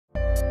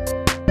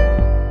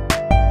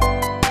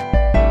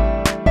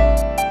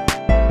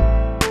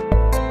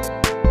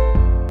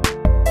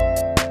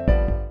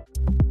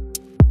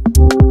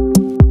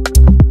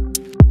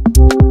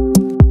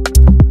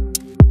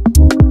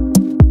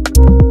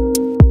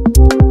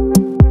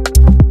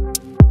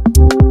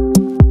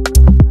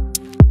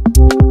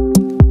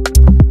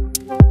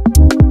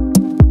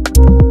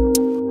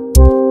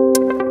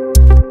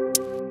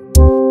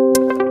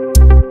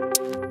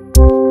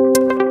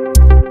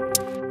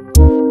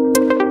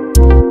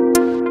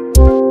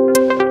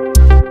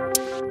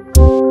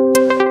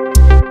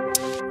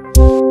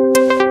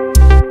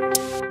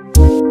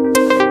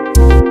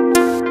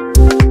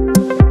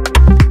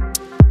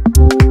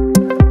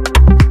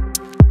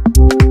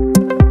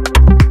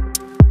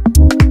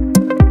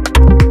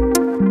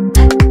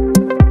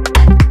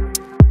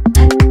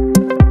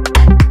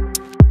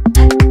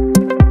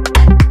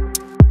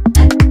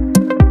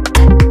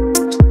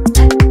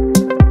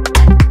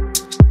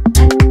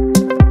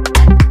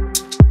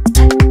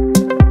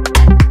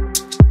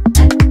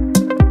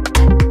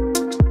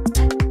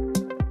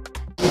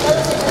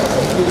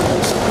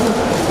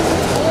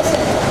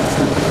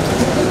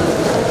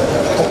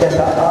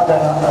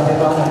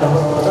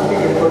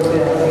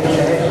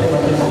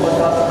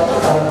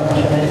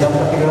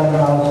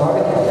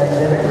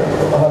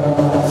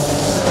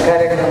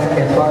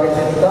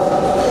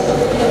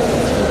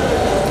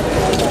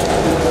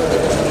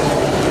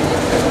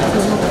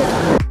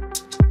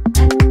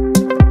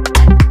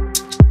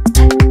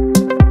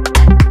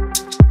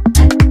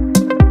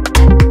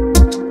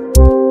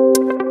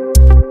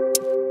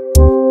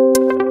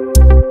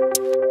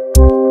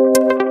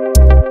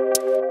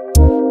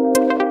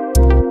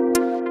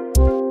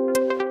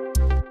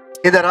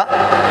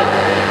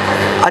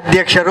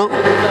ಅಧ್ಯಕ್ಷರು,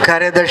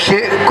 ಕಾರ್ಯದರ್ಶಿ,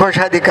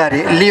 ಕೋಶಾಧಿಕಾರಿ,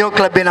 ಲಿಯೋ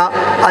ಕ್ಲಬ್ಬಿನ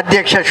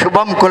ಅಧ್ಯಕ್ಷ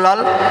ಶುಭಂ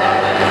ಕುಲಾಲ್,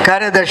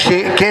 ಕಾರ್ಯದರ್ಶಿ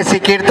KC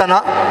ಕೀರ್ತನ,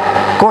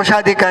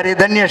 ಕೋಶಾಧಿಕಾರಿ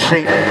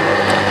ಧನ್ಯಶ್ರೀ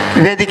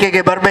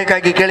ವೇದಿಕೆಗೆ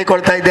ಬರಬೇಕಾಗಿ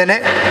ಕೇಳಿಕೊಳ್ತಾ ಇದ್ದೇನೆ.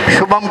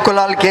 ಶುಭಂ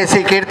ಕುಲಾಲ್, KC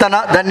ಕೀರ್ತನ,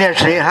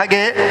 ಧನ್ಯಶ್ರೀ.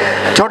 ಹಾಗೆಯೇ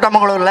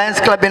ಚೋಟಮಗಳೂರು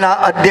ಲಯನ್ಸ್ ಕ್ಲಬ್ಬಿನ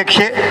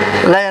ಅಧ್ಯಕ್ಷೆ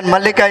ಲಯನ್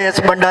ಮಲ್ಲಿಕಾ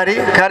ಎಸ್ ಭಂಡಾರಿ,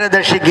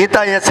 ಕಾರ್ಯದರ್ಶಿ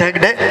ಗೀತಾ ಎಸ್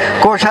ಹೆಗ್ಡೆ,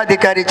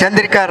 ಕೋಶಾಧಿಕಾರಿ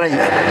ಚಂದ್ರಿಕಾ ರೈ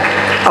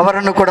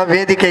ಅವರನ್ನು ಕೂಡ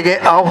ವೇದಿಕೆಗೆ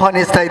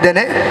ಆಹ್ವಾನಿಸ್ತಾ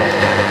ಇದ್ದೇನೆ.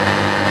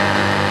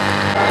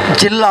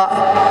 ಜಿಲ್ಲಾ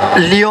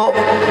ಲಿಯೋ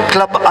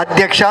ಕ್ಲಬ್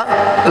ಅಧ್ಯಕ್ಷ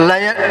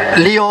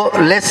ಲಿಯೋ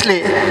ಲೆಸ್ಲಿ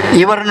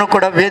ಇವರನ್ನು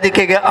ಕೂಡ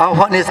ವೇದಿಕೆಗೆ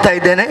ಆಹ್ವಾನಿಸ್ತಾ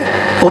ಇದ್ದೇನೆ.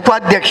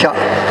 ಉಪಾಧ್ಯಕ್ಷ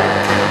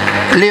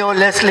ಲಿಯೋ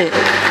ಲೆಸ್ಲಿ,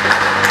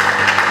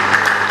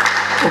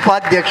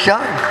 ಉಪಾಧ್ಯಕ್ಷ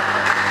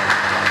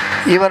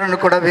ಇವರನ್ನು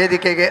ಕೂಡ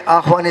ವೇದಿಕೆಗೆ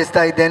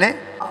ಆಹ್ವಾನಿಸ್ತಾ ಇದ್ದೇನೆ.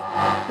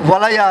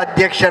 ವಲಯ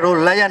ಅಧ್ಯಕ್ಷರು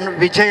ಲಯನ್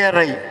ವಿಜಯ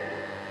ರೈ,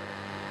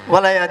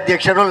 ವಲಯ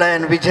ಅಧ್ಯಕ್ಷರು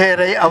ಲಯನ್ ವಿಜಯ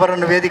ರೈ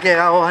ಅವರನ್ನು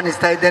ವೇದಿಕೆಗೆ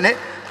ಆಹ್ವಾನಿಸ್ತಾ ಇದ್ದೇನೆ.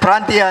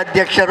 ಪ್ರಾಂತೀಯ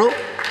ಅಧ್ಯಕ್ಷರು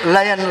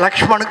ಲಯನ್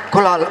ಲಕ್ಷ್ಮಣ್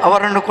ಕುಲಾಲ್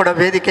ಅವರನ್ನು ಕೂಡ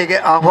ವೇದಿಕೆಗೆ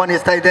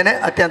ಆಹ್ವಾನಿಸ್ತಾ ಇದ್ದೇನೆ.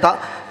 ಅತ್ಯಂತ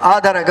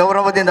ಆದರ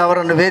ಗೌರವದಿಂದ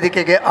ಅವರನ್ನು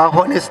ವೇದಿಕೆಗೆ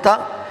ಆಹ್ವಾನಿಸ್ತಾ,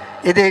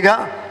 ಇದೀಗ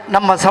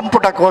ನಮ್ಮ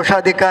ಸಂಪುಟ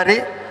ಕೋಶಾಧಿಕಾರಿ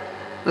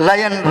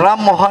ಲಯನ್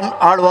ರಾಮ್ ಮೋಹನ್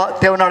ಆಳ್ವ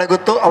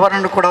ತೇವನಳಗುತ್ತು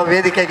ಅವರನ್ನು ಕೂಡ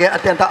ವೇದಿಕೆಗೆ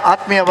ಅತ್ಯಂತ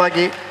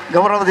ಆತ್ಮೀಯವಾಗಿ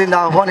ಗೌರವದಿಂದ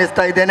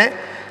ಆಹ್ವಾನಿಸ್ತಾ ಇದ್ದೇನೆ.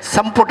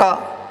 ಸಂಪುಟ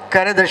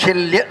ಕಾರ್ಯದರ್ಶಿ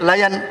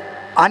ಲಯನ್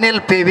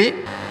ಅನಿಲ್ PV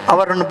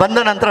ಅವರನ್ನು ಬಂದ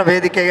ನಂತರ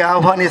ವೇದಿಕೆಗೆ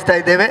ಆಹ್ವಾನಿಸ್ತಾ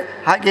ಇದ್ದೇವೆ.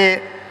 ಹಾಗೆಯೇ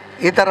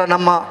ಇತರ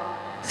ನಮ್ಮ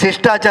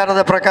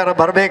ಶಿಷ್ಟಾಚಾರದ ಪ್ರಕಾರ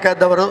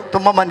ಬರಬೇಕಾದವರು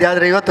ತುಂಬ ಮಂದಿ,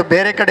 ಆದರೆ ಇವತ್ತು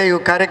ಬೇರೆ ಕಡೆಯೂ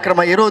ಕಾರ್ಯಕ್ರಮ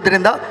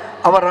ಇರುವುದರಿಂದ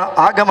ಅವರ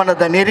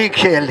ಆಗಮನದ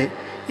ನಿರೀಕ್ಷೆಯಲ್ಲಿ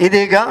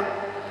ಇದೀಗ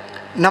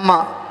ನಮ್ಮ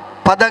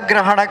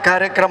ಪದಗ್ರಹಣ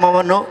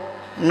ಕಾರ್ಯಕ್ರಮವನ್ನು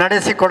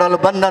ನಡೆಸಿಕೊಡಲು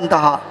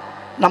ಬಂದಂತಹ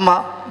ನಮ್ಮ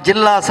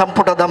ಜಿಲ್ಲಾ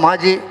ಸಂಪುಟದ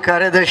ಮಾಜಿ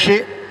ಕಾರ್ಯದರ್ಶಿ,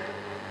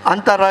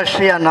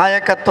 ಅಂತಾರಾಷ್ಟ್ರೀಯ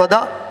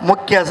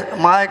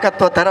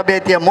ನಾಯಕತ್ವ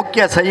ತರಬೇತಿಯ ಮುಖ್ಯ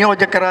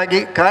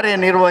ಸಂಯೋಜಕರಾಗಿ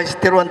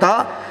ಕಾರ್ಯನಿರ್ವಹಿಸುತ್ತಿರುವಂತಹ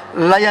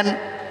ಲಯನ್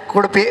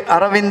ಕುಡುಪಿ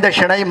ಅರವಿಂದ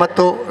ಶೆಣೈ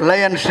ಮತ್ತು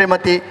ಲಯನ್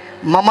ಶ್ರೀಮತಿ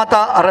ಮಮತಾ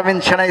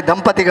ಅರವಿಂದ್ ಶೆಣೈ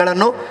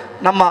ದಂಪತಿಗಳನ್ನು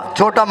ನಮ್ಮ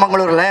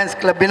ಚೋಟಮಗಳೂರು ಲಯನ್ಸ್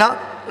ಕ್ಲಬ್ಬಿನ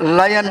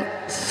ಲಯನ್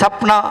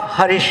ಸಪ್ನಾ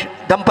ಹರೀಶ್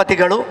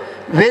ದಂಪತಿಗಳು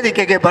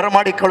ವೇದಿಕೆಗೆ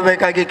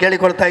ಬರಮಾಡಿಕೊಳ್ಳಬೇಕಾಗಿ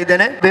ಕೇಳಿಕೊಳ್ತಾ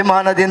ಇದ್ದೇನೆ.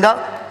 ಅಭಿಮಾನದಿಂದ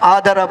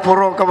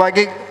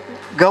ಆದರಪೂರ್ವಕವಾಗಿ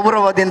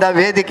ಗೌರವದಿಂದ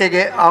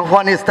ವೇದಿಕೆಗೆ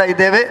ಆಹ್ವಾನಿಸ್ತಾ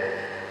ಇದ್ದೇವೆ.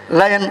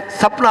 ಲಯನ್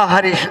ಸಪ್ನಾ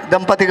ಹರೀಶ್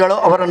ದಂಪತಿಗಳು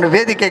ಅವರನ್ನು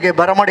ವೇದಿಕೆಗೆ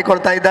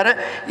ಬರಮಾಡಿಕೊಳ್ತಾ ಇದ್ದಾರೆ.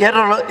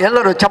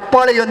 ಎಲ್ಲರೂ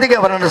ಚಪ್ಪಾಳೆಯೊಂದಿಗೆ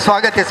ಅವರನ್ನು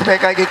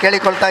ಸ್ವಾಗತಿಸಬೇಕಾಗಿ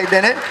ಕೇಳಿಕೊಳ್ತಾ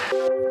ಇದ್ದೇನೆ.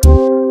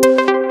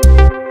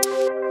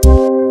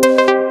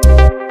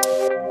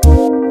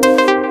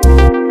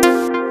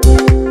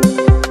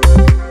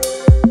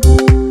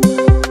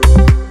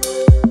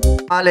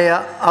 ಶಾಲೆಯ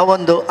ಆ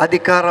ಒಂದು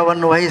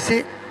ಅಧಿಕಾರವನ್ನು ವಹಿಸಿ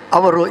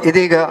ಅವರು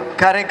ಇದೀಗ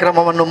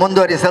ಕಾರ್ಯಕ್ರಮವನ್ನು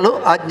ಮುಂದುವರಿಸಲು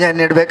ಆಜ್ಞೆ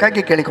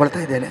ನೀಡಬೇಕಾಗಿ ಕೇಳಿಕೊಳ್ತಾ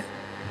ಇದ್ದೇನೆ.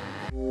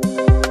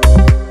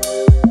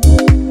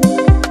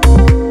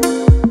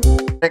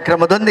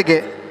 ಕಾರ್ಯಕ್ರಮದೊಂದಿಗೆ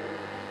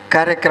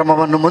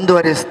ಕಾರ್ಯಕ್ರಮವನ್ನು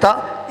ಮುಂದುವರಿಸ್ತಾ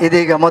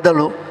ಇದೀಗ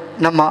ಮೊದಲು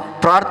ನಮ್ಮ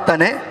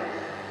ಪ್ರಾರ್ಥನೆ.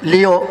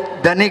 ಲಿಯೋ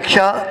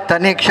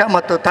ತನೀಕ್ಷಾ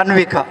ಮತ್ತು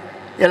ತನ್ವಿಕಾ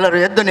ಎಲ್ಲರೂ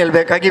ಎದ್ದು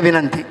ನಿಲ್ಲಬೇಕಾಗಿ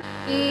ವಿನಂತಿ.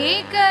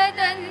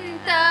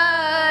 ಏಕದಂತ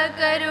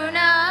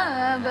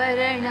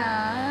ಕರುಣಾಭರಣ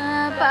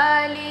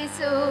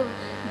ಪಾಲಿಸು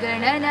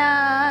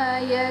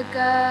ಗಣನಾಯಕ,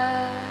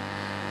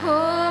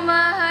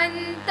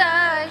 ಹೋಮಹಂತ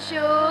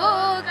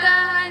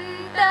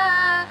ಶೋಕಹಂತ,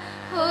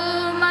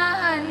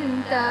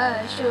 ಹೋಮಹಂತ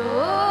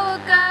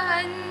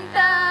ಶೋಕಹಂತ,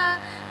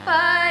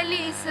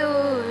 ಪಾಲಿಸು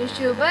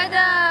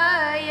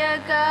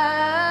ಶುಭದಾಯಕ,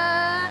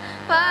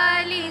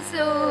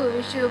 ಪಾಲಿಸು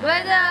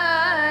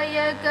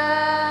ಶುಭದಾಯಕ.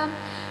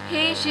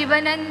 ಹೇ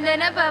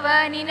ಶಿವನಂದನ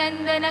ಭವಾನಿ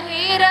ನಂದನ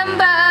ಹೇ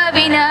ರಂಭಾ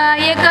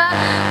ವಿನಾಯಕ,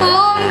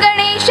 ಓಂ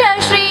ಗಣೇಶ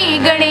ಶ್ರೀ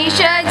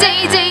ಗಣೇಶ ಜೈ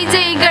ಜೈ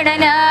ಜೈ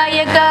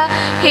ಗಣನಾಯಕ.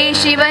 ಹೇ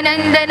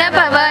ಶಿವನಂದನ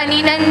ಭವಾನಿ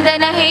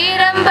ನಂದನ ಹೇ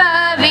ರಂಭಾ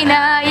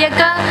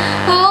ವಿನಾಯಕ,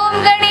 ಓಂ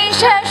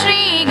ಗಣೇಶ ಶ್ರೀ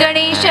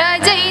ಗಣೇಶ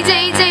ಜೈ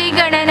ಜೈ ಜೈ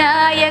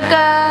ಗಣನಾಯಕ.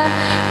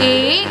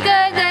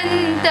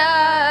 ಏಕದಂತ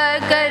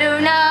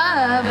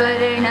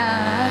ಕರುಣಾಭರಣ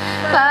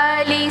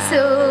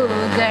ಪಾಲಿಸು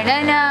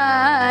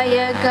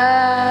ಗಣನಾಯಕ,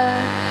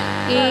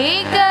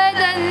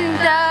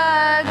 ಏಕದಂತ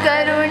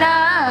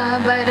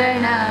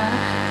ಕರುಣಾಭರಣ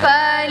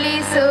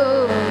ಪಾಲಿಸು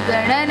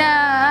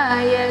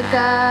ಗಣನಾಯಕ,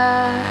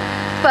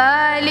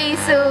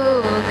 ಪಾಲಿಸು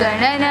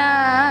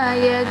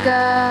ಗಣನಾಯಕ.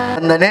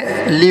 ವಂದನೆ.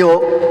 Leo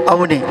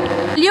Avani.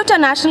 Salute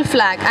our national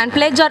flag and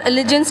pledge our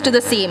allegiance to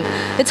the same.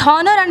 Its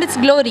honor and its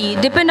glory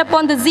depend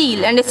upon the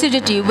zeal and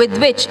assiduity with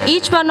which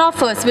each one of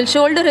us will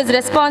shoulder his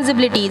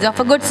responsibilities of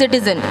a good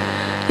citizen.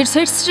 Its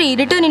history,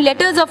 written in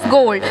letters of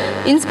gold,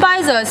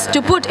 inspires us to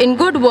put in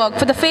good work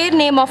for the fair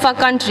name of our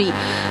country.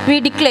 We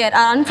declare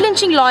our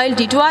unflinching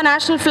loyalty to our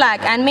national flag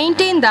and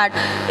maintain that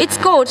its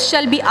course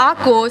shall be our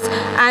course,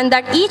 and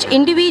that each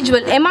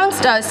individual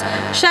amongst us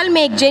shall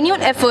make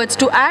genuine efforts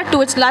to add to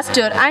its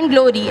luster and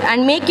glory and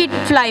make it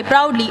fly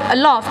proudly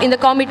aloft in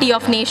the comity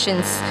of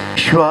nations.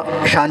 ವಿಶ್ವ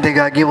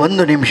ಶಾಂತಿಗಾಗಿ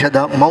 1 ನಿಮಿಷದ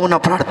ಮೌನ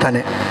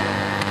ಪ್ರಾರ್ಥನೆ.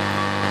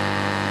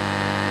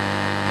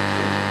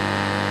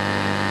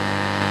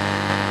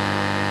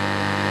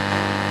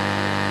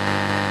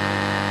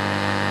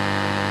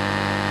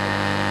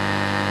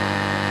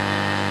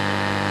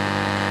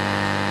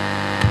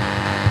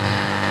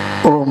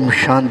 ಓಂ ಓಂ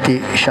ಶಾಂತಿ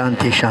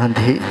ಶಾಂತಿ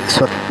ಶಾಂತಿ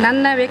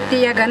ನನ್ನ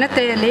ವ್ಯಕ್ತಿಯ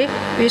ಘನತೆಯಲ್ಲಿ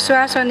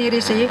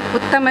ವಿಶ್ವಾಸವನ್ನಿರಿಸಿ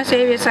ಉತ್ತಮ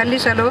ಸೇವೆ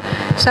ಸಲ್ಲಿಸಲು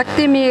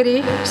ಶಕ್ತಿ ಮೀರಿ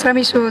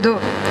ಶ್ರಮಿಸುವುದು.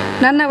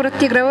 ನನ್ನ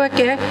ವೃತ್ತಿ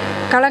ಗೌರವಕ್ಕೆ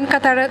ಕಳಂಕ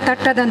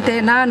ತಟ್ಟದಂತೆ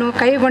ನಾನು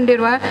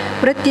ಕೈಗೊಂಡಿರುವ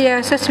ವೃತ್ತಿಯ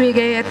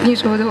ಯಶಸ್ವಿಗೆ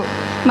ಯತ್ನಿಸುವುದು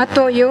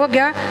ಮತ್ತು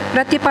ಯೋಗ್ಯ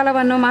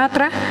ಪ್ರತಿಫಲವನ್ನು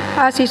ಮಾತ್ರ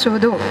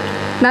ಆಶಿಸುವುದು.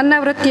 ನನ್ನ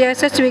ವೃತ್ತಿಯ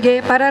ಯಶಸ್ವಿಗೆ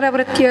ಪರರ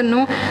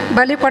ವೃತ್ತಿಯನ್ನು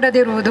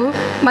ಬಲಿಕೊಡದಿರುವುದು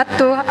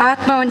ಮತ್ತು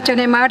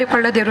ಆತ್ಮವಂಚನೆ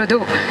ಮಾಡಿಕೊಳ್ಳದಿರುವುದು.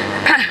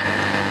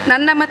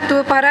 ನನ್ನ ಮತ್ತು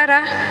ಪರರ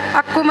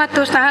ಹಕ್ಕು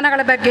ಮತ್ತು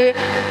ಸ್ಥಾನಗಳ ಬಗ್ಗೆ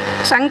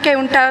ಸಂಖ್ಯೆ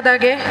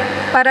ಉಂಟಾದಾಗೆ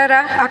ಪರರ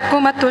ಹಕ್ಕು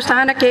ಮತ್ತು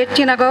ಸ್ಥಾನಕ್ಕೆ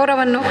ಹೆಚ್ಚಿನ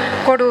ಗೌರವವನ್ನು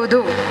ಕೊಡುವುದು.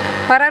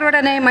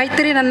 ಪರರೊಡನೆ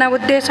ಮೈತ್ರಿ ನನ್ನ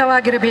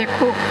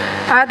ಉದ್ದೇಶವಾಗಿರಬೇಕು,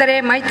 ಆದರೆ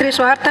ಮೈತ್ರಿ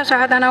ಸ್ವಾರ್ಥ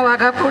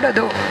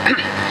ಸಾಧನವಾಗಕೂಡದು.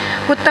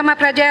 ಉತ್ತಮ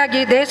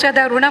ಪ್ರಜೆಯಾಗಿ ದೇಶದ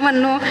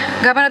ಋಣವನ್ನು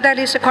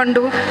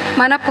ಗಮನದಲ್ಲಿರಿಸಿಕೊಂಡು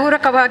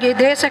ಮನಪೂರ್ವಕವಾಗಿ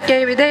ದೇಶಕ್ಕೆ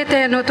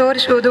ವಿಧೇಯತೆಯನ್ನು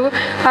ತೋರಿಸುವುದು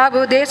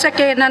ಹಾಗೂ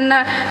ದೇಶಕ್ಕೆ ನನ್ನ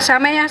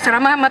ಸಮಯ,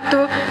 ಶ್ರಮ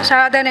ಮತ್ತು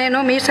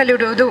ಸಾಧನೆಯನ್ನು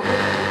ಮೀಸಲಿಡುವುದು.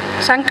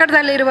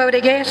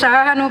 ಸಂಕಟದಲ್ಲಿರುವವರಿಗೆ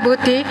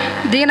ಸಹಾನುಭೂತಿ,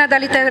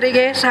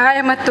 ದೀನದಲಿತವರಿಗೆ ಸಹಾಯ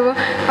ಮತ್ತು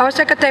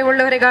ಅವಶ್ಯಕತೆ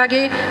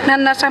ಉಳ್ಳವರಿಗಾಗಿ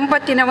ನನ್ನ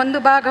ಸಂಪತ್ತಿನ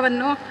ಒಂದು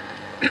ಭಾಗವನ್ನು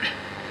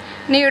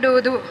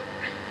ನೀಡುವುದು.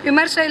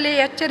 ವಿಮರ್ಶೆಯಲ್ಲಿ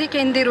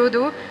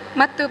ಎಚ್ಚರಿಕೆಯಿಂದಿರುವುದು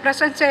ಮತ್ತು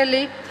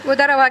ಪ್ರಶಂಸೆಯಲ್ಲಿ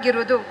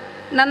ಉದಾರವಾಗಿರುವುದು.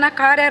 ನನ್ನ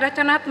ಕಾರ್ಯ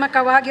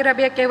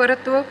ರಚನಾತ್ಮಕವಾಗಿರಬೇಕೇ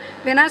ಹೊರತು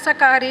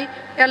ವಿನಾಶಕಾರಿ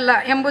ಅಲ್ಲ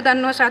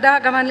ಎಂಬುದನ್ನು ಸದಾ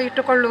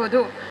ಗಮನದಲ್ಲಿಟ್ಟುಕೊಳ್ಳುವುದು.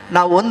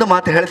 ನಾವು ಒಂದು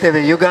ಮಾತು ಹೇಳ್ತೇವೆ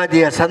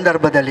ಯುಗಾದಿಯ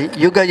ಸಂದರ್ಭದಲ್ಲಿ,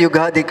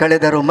 ಯುಗಾದಿ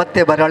ಕಳೆದರೂ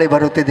ಮತ್ತೆ ಬರಳಿ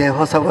ಬರುತ್ತಿದೆ,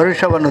 ಹೊಸ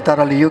ವರುಷವನ್ನು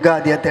ತರಲು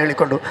ಯುಗಾದಿ ಅಂತ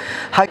ಹೇಳಿಕೊಂಡು.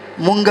 ಹಾಗೆ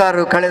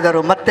ಮುಂಗಾರು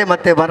ಕಳೆದರೂ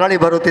ಮತ್ತೆ ಬರಳಿ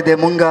ಬರುತ್ತಿದೆ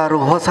ಮುಂಗಾರು,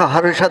 ಹೊಸ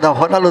ಹರುಷದ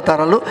ಹೊನಲು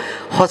ತರಲು,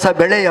 ಹೊಸ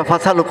ಬೆಳೆಯ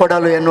ಫಸಲು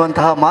ಕೊಡಲು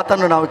ಎನ್ನುವಂತಹ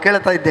ಮಾತನ್ನು ನಾವು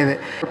ಕೇಳ್ತಾ ಇದ್ದೇವೆ.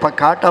 ಸ್ವಲ್ಪ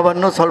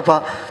ಕಾಟವನ್ನು, ಸ್ವಲ್ಪ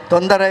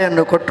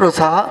ತೊಂದರೆಯನ್ನು ಕೊಟ್ಟರೂ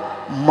ಸಹ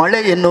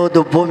ಮಳೆ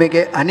ಎನ್ನುವುದು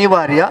ಭೂಮಿಗೆ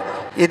ಅನಿವಾರ್ಯ.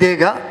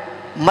 ಇದೀಗ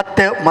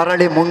ಮತ್ತೆ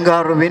ಮರಳಿ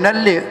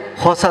ಮುಂಗಾರುವಿನಲ್ಲಿ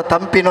ಹೊಸ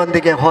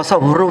ತಂಪಿನೊಂದಿಗೆ ಹೊಸ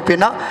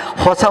ಹುರುಪಿನ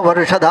ಹೊಸ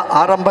ವರುಷದ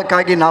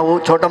ಆರಂಭಕ್ಕಾಗಿ ನಾವು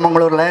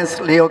ಚೋಟಮಂಗಳೂರು ಲಯನ್ಸ್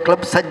ಲಿಯೋ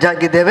ಕ್ಲಬ್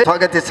ಸಜ್ಜಾಗಿದ್ದೇವೆ.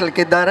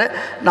 ಸ್ವಾಗತಿಸಲಿಕ್ಕಿದ್ದಾರೆ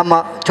ನಮ್ಮ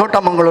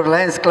ಚೋಟಮಂಗಳೂರು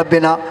ಲಯನ್ಸ್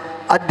ಕ್ಲಬ್ಬಿನ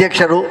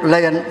ಅಧ್ಯಕ್ಷರು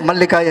ಲಯನ್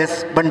ಮಲ್ಲಿಕಾ ಎಸ್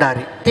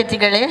ಭಂಡಾರಿ.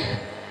 ಅತಿಥಿಗಳೇ,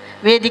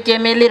 ವೇದಿಕೆಯ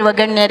ಮೇಲಿರುವ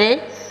ಗಣ್ಯರೇ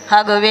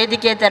ಹಾಗೂ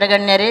ವೇದಿಕೇತರ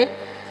ಗಣ್ಯರೇ,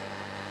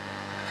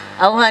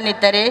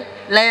 ಆಹ್ವಾನಿತರೇ,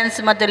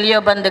 ಲಯನ್ಸ್ ಮತ್ತು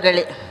ಲಿಯೋ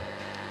ಬಂಧುಗಳೇ,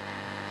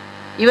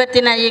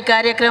 ಇವತ್ತಿನ ಈ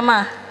ಕಾರ್ಯಕ್ರಮ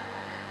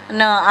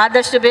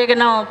ಆದಷ್ಟು ಬೇಗ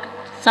ನಾವು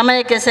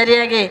ಸಮಯಕ್ಕೆ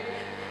ಸರಿಯಾಗಿ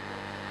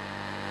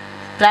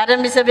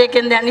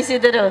ಪ್ರಾರಂಭಿಸಬೇಕೆಂದು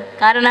ಅನಿಸಿದರೂ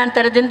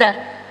ಕಾರಣಾಂತರದಿಂದ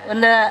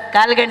ಒಂದು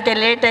ಕಾಲು ಗಂಟೆ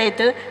ಲೇಟ್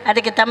ಆಯಿತು.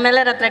 ಅದಕ್ಕೆ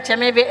ತಮ್ಮೆಲ್ಲರ ಹತ್ರ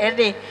ಕ್ಷಮೆ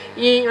ಬೇಡಿ.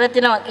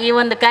 ಇವತ್ತಿನ ಈ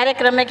ಒಂದು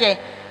ಕಾರ್ಯಕ್ರಮಕ್ಕೆ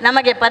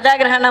ನಮಗೆ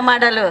ಪದಗ್ರಹಣ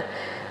ಮಾಡಲು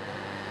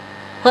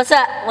ಹೊಸ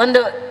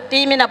ಒಂದು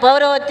ಟೀಮಿನ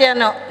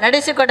ಪೌರೋಹಿತ್ಯವನ್ನು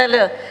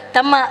ನಡೆಸಿಕೊಡಲು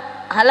ತಮ್ಮ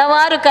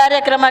ಹಲವಾರು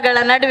ಕಾರ್ಯಕ್ರಮಗಳ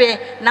ನಡುವೆ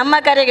ನಮ್ಮ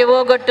ಕರೆಗೆ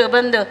ಓಗೊಟ್ಟು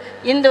ಬಂದು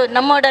ಇಂದು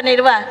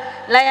ನಮ್ಮೊಡನಿರುವ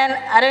ಲಯನ್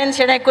ಅರವಿಂದ್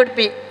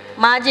ಶೆಣೆಕುಡ್ಪಿ,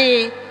 ಮಾಜಿ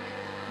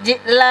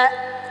ಜಿಲ್ಲಾ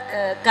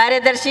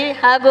ಕಾರ್ಯದರ್ಶಿ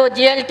ಹಾಗೂ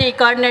GLT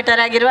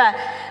ಕೋಆರ್ಡಿನೇಟರ್ ಆಗಿರುವ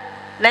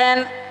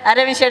ಲಯನ್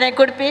ಅರವಿಂದ್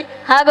ಶೆಣೆಕುಡ್ಪಿ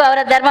ಹಾಗೂ ಅವರ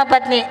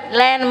ಧರ್ಮಪತ್ನಿ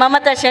ಲಯನ್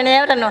ಮಮತಾ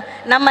ಶೆಣೆಯವರನ್ನು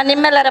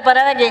ನಿಮ್ಮೆಲ್ಲರ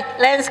ಪರವಾಗಿ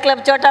ಲಯನ್ಸ್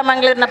ಕ್ಲಬ್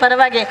ಚೋಟಮಂಗಳೂರಿನ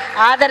ಪರವಾಗಿ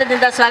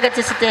ಆದರದಿಂದ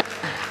ಸ್ವಾಗತಿಸುತ್ತೇವೆ.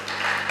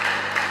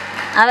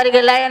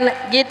 ಅವರಿಗೆ ಲಯನ್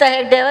ಗೀತಾ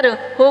ಹೆಗ್ಡೆ ಅವರು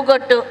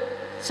ಹೂಗೊಟ್ಟು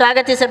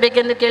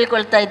ಸ್ವಾಗತಿಸಬೇಕೆಂದು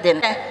ಕೇಳಿಕೊಳ್ತಾ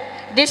ಇದ್ದೇನೆ.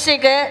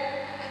 ಡಿಸ್ಟ್ರಿಕ್ಟ್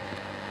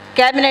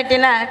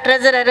ಕ್ಯಾಬಿನೆಟ್ಟಿನ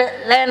ಟ್ರೆಜರರ್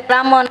ಲಯನ್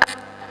ರಾಮಮೋಹನ್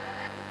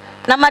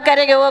ನಮ್ಮ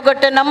ಕರೆಗೆ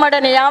ಹೋಗೊಟ್ಟು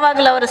ನಮ್ಮೊಡನೆ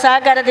ಯಾವಾಗಲೂ ಅವರು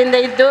ಸಹಕಾರದಿಂದ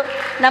ಇದ್ದು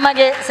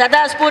ನಮಗೆ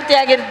ಸದಾ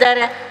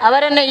ಸ್ಫೂರ್ತಿಯಾಗಿದ್ದಾರೆ.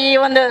 ಅವರನ್ನು ಈ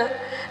ಒಂದು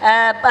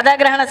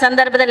ಪದಗ್ರಹಣ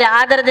ಸಂದರ್ಭದಲ್ಲಿ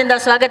ಆದರದಿಂದ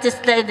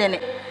ಸ್ವಾಗತಿಸ್ತಾ ಇದ್ದೇನೆ.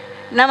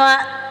 ನಮ್ಮ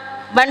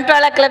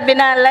ಬಂಟ್ವಾಳ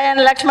ಕ್ಲಬ್ಬಿನ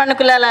ಲಯನ್ ಲಕ್ಷ್ಮಣ್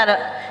ಕುಲಾಲಾರು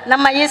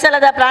ನಮ್ಮ ಈ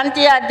ಸಲದ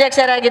ಪ್ರಾಂತೀಯ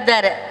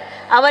ಅಧ್ಯಕ್ಷರಾಗಿದ್ದಾರೆ.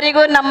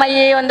 ಅವರಿಗೂ ನಮ್ಮ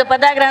ಈ ಒಂದು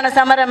ಪದಗ್ರಹಣ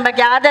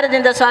ಸಮಾರಂಭಕ್ಕೆ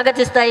ಆದರದಿಂದ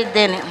ಸ್ವಾಗತಿಸ್ತಾ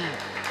ಇದ್ದೇನೆ.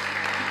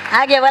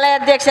 ಹಾಗೆ ವಲಯ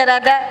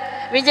ಅಧ್ಯಕ್ಷರಾದ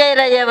ವಿಜಯ್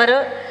ರೈ ಅವರು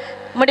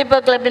ಮುಡಿಪು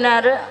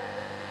ಕ್ಲಬ್ಬಿನವರು,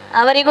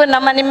 ಅವರಿಗೂ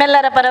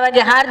ನಿಮ್ಮೆಲ್ಲರ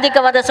ಪರವಾಗಿ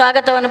ಹಾರ್ದಿಕವಾದ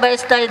ಸ್ವಾಗತವನ್ನು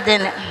ಬಯಸ್ತಾ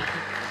ಇದ್ದೇನೆ.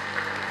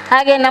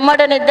 ಹಾಗೆ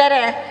ನಮ್ಮೊಡನಿದ್ದಾರೆ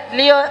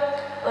Leo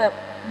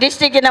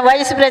ಡಿಸ್ಟಿಕ್ಕಿನ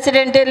vice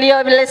president Leo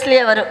Leslie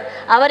ಅವರು,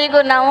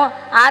 ಅವರಿಗೂ ನಾವು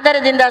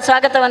ಆದರದಿಂದ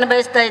ಸ್ವಾಗತವನ್ನು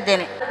ಬಯಸ್ತಾ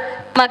ಇದ್ದೇನೆ.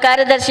 ನಮ್ಮ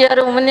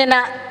ಕಾರ್ಯದರ್ಶಿಯವರು ಮುಂದಿನ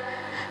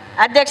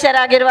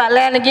ಅಧ್ಯಕ್ಷರಾಗಿರುವ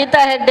ಲಯನ್ ಗೀತಾ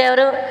ಹೆಗ್ಡೆ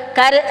ಅವರು,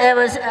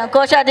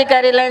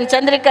 ಕೋಶಾಧಿಕಾರಿ ಲಯನ್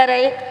ಚಂದ್ರಿಕಾ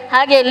ರೈ,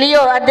 ಹಾಗೆ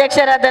ಲಿಯೋ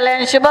ಅಧ್ಯಕ್ಷರಾದ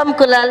ಲಯನ್ ಶುಭಮ್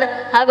ಕುಲಾಲ್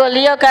ಹಾಗೂ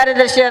ಲಿಯೋ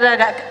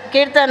ಕಾರ್ಯದರ್ಶಿಯರಾದ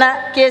ಕೀರ್ತನ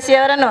KC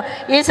ಅವರನ್ನು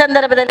ಈ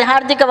ಸಂದರ್ಭದಲ್ಲಿ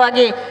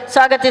ಹಾರ್ದಿಕವಾಗಿ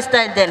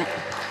ಸ್ವಾಗತಿಸ್ತಾ ಇದ್ದೇನೆ.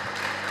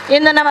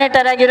 ಇಂದು ನಮ್ಮ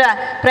ಆಗಿರುವ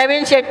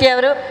ಪ್ರವೀಣ್ ಶೆಟ್ಟಿ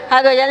ಅವರು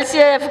ಹಾಗೂ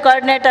LCF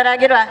ಕೋಆರ್ಡಿನೇಟರ್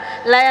ಆಗಿರುವ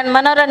ಲಯನ್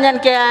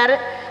ಮನೋರಂಜನ್ KR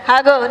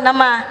ಹಾಗೂ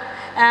ನಮ್ಮ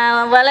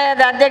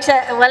ವಲಯದ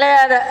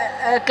ವಲಯದ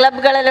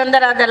ಕ್ಲಬ್ಗಳಲ್ಲಿ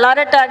ಒಂದರಾದ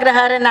ಲಾರೆಟ್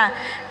ಅಗ್ರಹಾರನ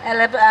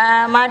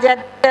ಮಾಜಿ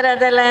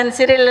ಅಧ್ಯಕ್ಷರಾದ ಲಯನ್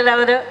ಸಿರಿಲ್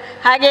ಅವರು,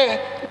 ಹಾಗೆ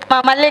ನಮ್ಮ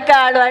ಮಲ್ಲಿಕಾ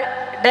ಆಳ್ವ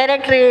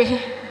ಡೈರೆಕ್ಟ್ರಿ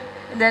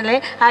ಇದರಲ್ಲಿ,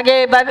 ಹಾಗೆ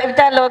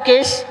ಬಬಿತಾ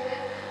ಲೋಕೇಶ್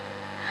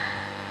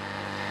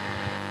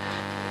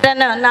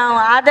ಇದನ್ನು ನಾವು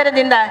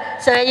ಆದರದಿಂದ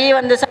ಈ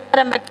ಒಂದು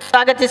ಸಮಾರಂಭಕ್ಕೆ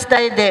ಸ್ವಾಗತಿಸ್ತಾ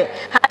ಇದ್ದೇವೆ.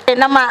 ಹಾಗೆ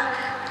ನಮ್ಮ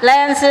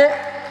ಲಯನ್ಸ್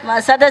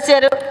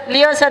ಸದಸ್ಯರು,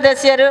 ಲಿಯೋ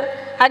ಸದಸ್ಯರು,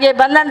 ಹಾಗೆ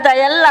ಬಂದಂಥ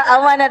ಎಲ್ಲ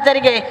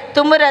ಆಹ್ವಾನಿತರಿಗೆ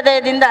ತುಂಬ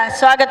ಹೃದಯದಿಂದ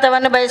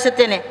ಸ್ವಾಗತವನ್ನು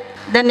ಬಯಸುತ್ತೇನೆ.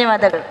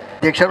 ಧನ್ಯವಾದಗಳು.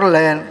 ಅಧ್ಯಕ್ಷರು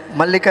ಲಯನ್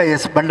ಮಲ್ಲಿಕಾ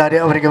ಎಸ್ ಭಂಡಾರಿ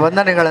ಅವರಿಗೆ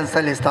ವಂದನೆಗಳನ್ನು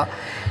ಸಲ್ಲಿಸ್ತಾ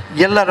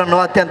ಎಲ್ಲರನ್ನು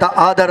ಅತ್ಯಂತ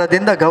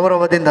ಆದರದಿಂದ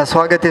ಗೌರವದಿಂದ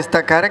ಸ್ವಾಗತಿಸಿದ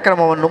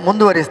ಕಾರ್ಯಕ್ರಮವನ್ನು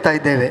ಮುಂದುವರಿಸ್ತಾ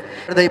ಇದ್ದೇವೆ.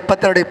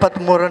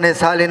 22-23ನೇ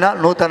ಸಾಲಿನ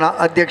ನೂತನ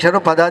ಅಧ್ಯಕ್ಷರು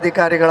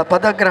ಪದಾಧಿಕಾರಿಗಳ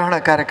ಪದಗ್ರಹಣ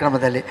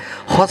ಕಾರ್ಯಕ್ರಮದಲ್ಲಿ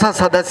ಹೊಸ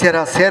ಸದಸ್ಯರ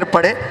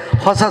ಸೇರ್ಪಡೆ,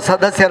 ಹೊಸ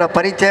ಸದಸ್ಯರ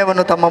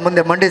ಪರಿಚಯವನ್ನು ತಮ್ಮ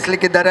ಮುಂದೆ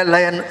ಮಂಡಿಸಲಿಕ್ಕಿದ್ದಾರೆ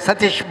ಲಯನ್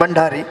ಸತೀಶ್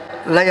ಭಂಡಾರಿ,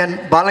 ಲಯನ್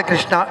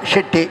ಬಾಲಕೃಷ್ಣ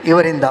ಶೆಟ್ಟಿ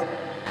ಇವರಿಂದ.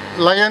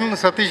 ಲಯನ್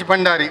ಸತೀಶ್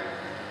ಭಂಡಾರಿ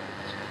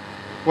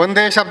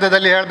ಒಂದೇ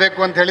ಶಬ್ದದಲ್ಲಿ ಹೇಳಬೇಕು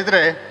ಅಂತ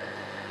ಹೇಳಿದರೆ,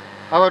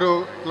 ಅವರು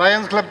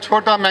ಲಯನ್ಸ್ ಕ್ಲಬ್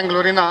ಛೋಟಾ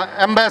ಮ್ಯಾಂಗ್ಳೂರಿನ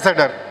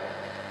ಅಂಬಾಸಡರ್,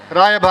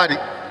 ರಾಯಭಾರಿ.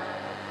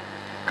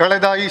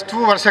 ಕಳೆದ ಇಷ್ಟು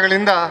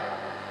ವರ್ಷಗಳಿಂದ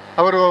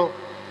ಅವರು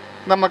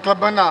ನಮ್ಮ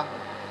ಕ್ಲಬ್ಬನ್ನು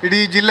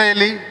ಇಡೀ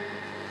ಜಿಲ್ಲೆಯಲ್ಲಿ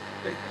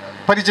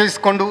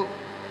ಪರಿಚಯಿಸಿಕೊಂಡು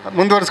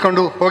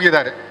ಮುಂದುವರಿಸಿಕೊಂಡು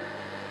ಹೋಗಿದ್ದಾರೆ.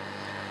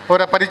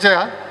 ಅವರ ಪರಿಚಯ: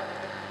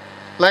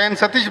 lion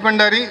Satish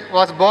Bhandari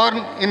was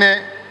born in a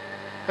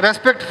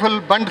respectful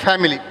ಬಂಡ್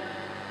family.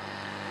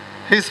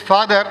 His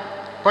father,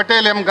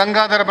 Patel M.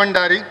 Gangadhar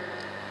Bhandari,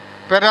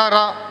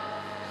 Perara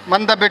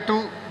Mandabettu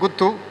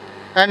Guttu,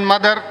 and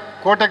mother,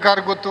 Kotekar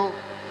Guttu,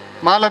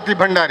 Malati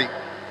Bhandari,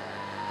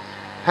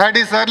 had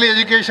his early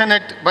education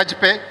at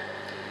Bajpe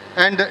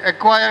and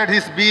acquired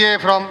his BA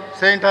from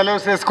St.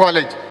 Aloysius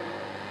College.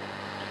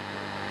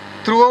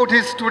 Throughout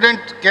his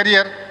student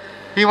career,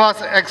 he was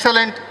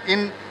excellent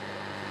in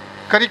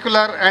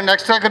curricular and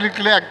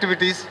extracurricular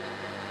activities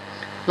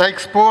like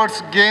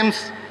sports,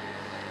 games,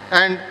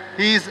 and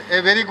he is a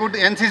very good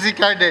NCC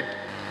cadet,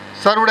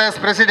 served as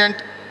president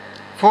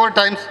 4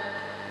 times,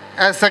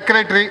 as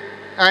secretary,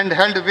 and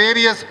held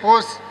various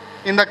posts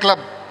in the club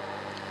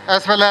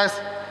as well as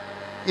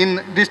in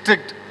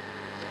district,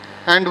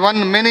 and won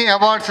many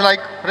awards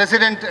like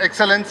President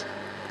Excellence,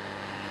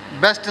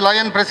 Best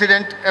Lion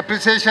President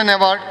Appreciation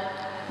Award,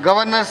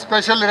 Governor's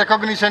Special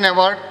Recognition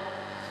Award,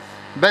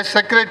 Best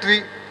Secretary,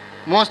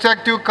 Most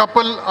Active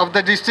Couple of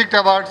the District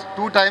Awards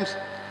 2 times,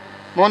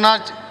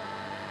 Monarch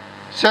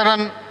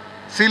Sharon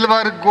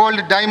Silver, Gold,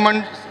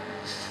 Diamond,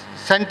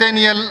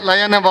 Centennial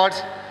Lion Awards,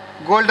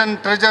 Golden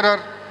Treasurer,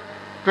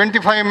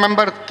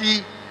 25-member Key,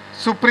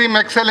 Supreme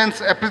Excellence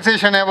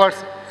Appreciation Awards,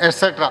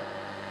 etc.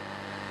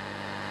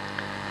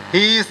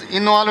 He is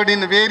involved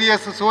in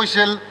various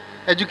social,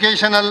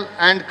 educational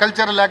and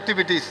cultural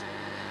activities.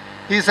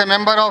 He is a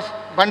member of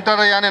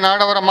Bantarayane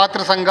Nadavara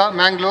Matra Sangha,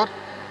 Mangalore,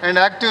 and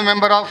active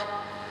member of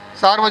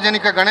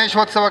Sarvajanika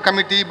Ganeshwotsava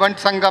Committee, Bant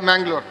Sangha,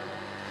 Mangalore.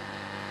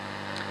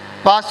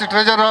 Past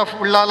treasurer of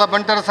Ullala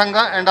Bantar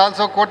Sangha and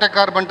also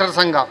Kotekar Bantar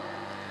Sangha.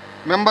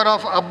 Member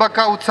of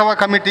Abbaka Utsava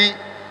Committee,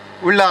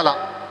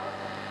 Ullala.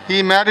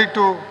 He married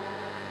to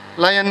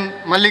Lion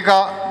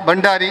Mallika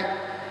Bhandari,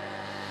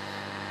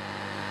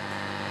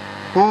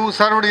 who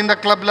served in the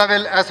club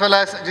level as well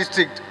as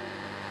district.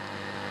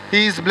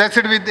 He is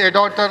blessed with a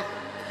daughter,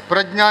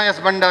 Prajna S.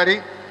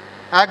 Bhandari,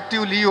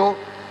 active Leo,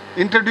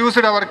 introduced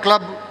our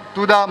club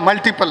to the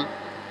multiple,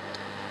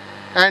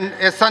 and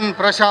a son,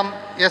 Prasham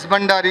S.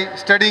 Bhandari,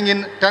 studying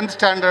in 10th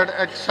standard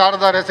at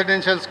Sharda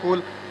Residential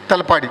School,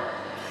 Talpadi.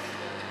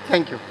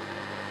 Thank you.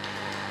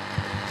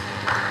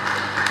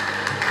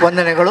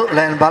 ವಂದನೆಗಳು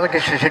lion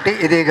Balakrishna Shetty.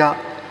 ಇದೀಗ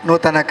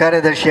ನೂತನ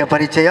ಕಾರ್ಯದರ್ಶಿಯ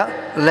ಪರಿಚಯ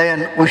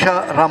lion Usha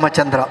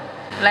Ramachandra.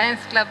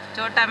 Lions club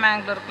Chota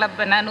Mangalore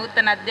ಕ್ಲಬ್ನ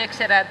ನೂತನ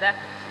ಅಧ್ಯಕ್ಷರಾದ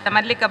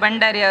ಮಲ್ಲಿಕಾ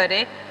ಭಂಡಾರಿ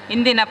ಅವರೇ,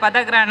 ಇಂದಿನ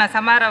ಪದಗ್ರಹಣ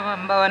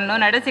ಸಮಾರಂಭವನ್ನು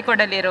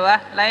ನಡೆಸಿಕೊಡಲಿರುವ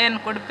ಲಯನ್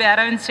ಕುಡುಪಿ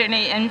ಅರವಿಂದ್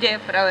ಶ್ರೇಣಿ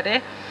NJF ರವರೇ,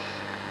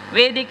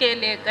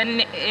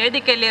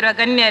 ವೇದಿಕೆಯಲ್ಲಿರುವ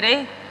ಗಣ್ಯರೇ,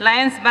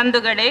 ಲಯನ್ಸ್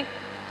ಬಂಧುಗಳೇ,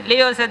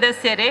 ಲಿಯೋ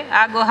ಸದಸ್ಯರೇ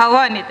ಹಾಗೂ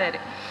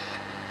ಆಹ್ವಾನಿತರೇ,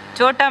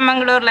 ಛೋಟಾ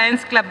ಮಂಗಳೂರು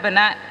ಲಯನ್ಸ್ ಕ್ಲಬ್ನ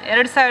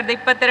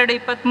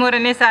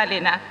 2022-23ನೇ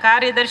ಸಾಲಿನ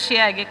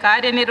ಕಾರ್ಯದರ್ಶಿಯಾಗಿ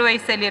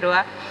ಕಾರ್ಯನಿರ್ವಹಿಸಲಿರುವ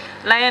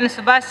ಲಯನ್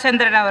ಸುಭಾಷ್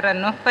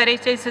ಚಂದ್ರನವರನ್ನು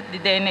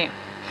ಪರಿಚಯಿಸುತ್ತಿದ್ದೇನೆ.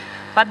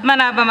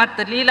 ಪದ್ಮನಾಭ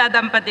ಮತ್ತು ಲೀಲಾ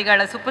ದಂಪತಿಗಳ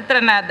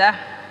ಸುಪುತ್ರನಾದ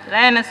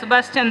ಲಯನ್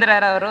ಸುಭಾಷ್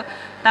ಚಂದ್ರರವರು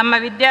ತಮ್ಮ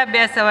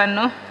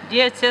ವಿದ್ಯಾಭ್ಯಾಸವನ್ನು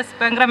GHS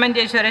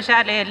ಪಂಗ್ರಮಂಜೇಶ್ವರ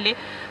ಶಾಲೆಯಲ್ಲಿ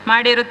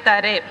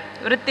ಮಾಡಿರುತ್ತಾರೆ.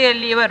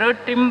 ವೃತ್ತಿಯಲ್ಲಿ ಇವರು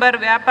ಟಿಂಬರ್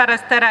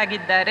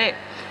ವ್ಯಾಪಾರಸ್ಥರಾಗಿದ್ದಾರೆ.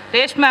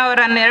 ರೇಷ್ಮಾ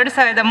ಅವರನ್ನು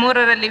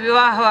 2003ರಲ್ಲಿ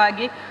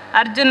ವಿವಾಹವಾಗಿ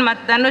ಅರ್ಜುನ್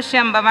ಮತ್ತು ಧನುಷ್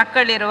ಎಂಬ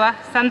ಮಕ್ಕಳಿರುವ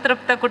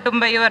ಸಂತೃಪ್ತ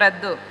ಕುಟುಂಬ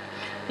ಇವರದ್ದು.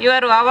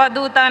 ಇವರು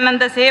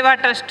ಅವಧೂತಾನಂದ ಸೇವಾ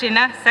ಟ್ರಸ್ಟಿನ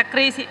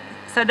ಸಕ್ರಿಯ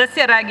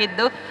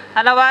ಸದಸ್ಯರಾಗಿದ್ದು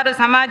ಹಲವಾರು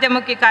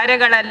ಸಮಾಜಮುಖಿ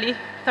ಕಾರ್ಯಗಳಲ್ಲಿ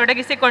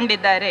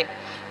ತೊಡಗಿಸಿಕೊಂಡಿದ್ದಾರೆ.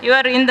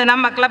 ಇವರು ಇಂದು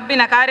ನಮ್ಮ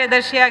ಕ್ಲಬ್ಬಿನ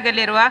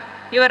ಕಾರ್ಯದರ್ಶಿಯಾಗಲಿರುವ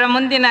ಇವರ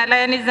ಮುಂದಿನ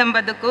ಲಯನಿಸಂ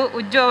ಬದುಕು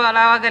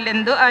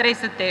ಉಜ್ವಲವಾಗಲೆಂದು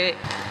ಹಾರೈಸುತ್ತೇವೆ.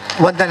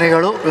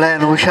 ವಂದನೆಗಳು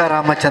ಲಯನ್ ಉಷಾ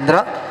ರಾಮಚಂದ್ರ.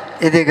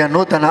 ಇದೀಗ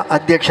ನೂತನ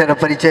ಅಧ್ಯಕ್ಷರ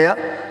ಪರಿಚಯ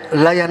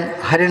ಲಯನ್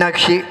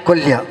ಹರಿಣಾಕ್ಷಿ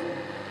ಕೊಲ್ಯ,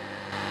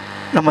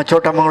 ನಮ್ಮ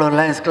ಛೋಟಾ ಮಂಗಳೂರು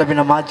ಲಯನ್ಸ್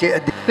ಕ್ಲಬ್ಬಿನ ಮಾಜಿ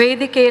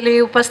ವೇದಿಕೆಯಲ್ಲಿ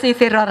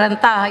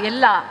ಉಪಸ್ಥಿತರಿರುವಂಥ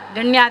ಎಲ್ಲ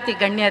ಗಣ್ಯಾತಿ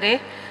ಗಣ್ಯರೇ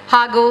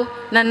ಹಾಗೂ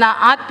ನನ್ನ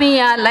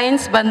ಆತ್ಮೀಯ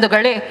ಲಯನ್ಸ್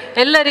ಬಂಧುಗಳೇ,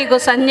 ಎಲ್ಲರಿಗೂ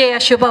ಸಂಜೆಯ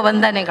ಶುಭ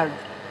ವಂದನೆಗಳು.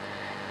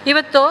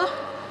 ಇವತ್ತು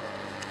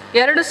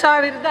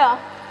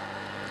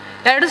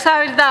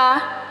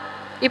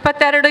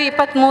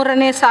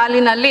 2022-23ನೇ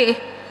ಸಾಲಿನಲ್ಲಿ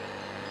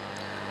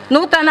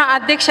ನೂತನ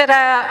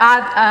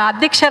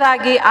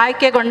ಅಧ್ಯಕ್ಷರಾಗಿ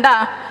ಆಯ್ಕೆಗೊಂಡ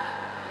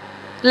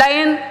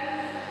ಲಯನ್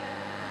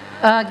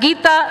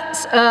ಗೀತಾ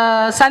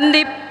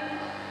ಸಂದೀಪ್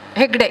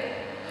ಹೆಗ್ಡೆ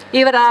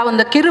ಇವರ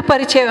ಒಂದು ಕಿರು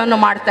ಪರಿಚಯವನ್ನು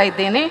ಮಾಡ್ತಾ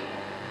ಇದ್ದೇನೆ.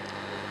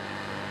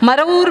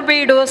 ಮರವೂರು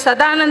ಬೀಡು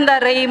ಸದಾನಂದ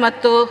ರೈ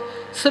ಮತ್ತು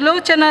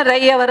ಸುಲೋಚನಾ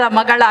ರೈ ಅವರ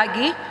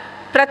ಮಗಳಾಗಿ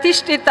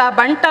ಪ್ರತಿಷ್ಠಿತ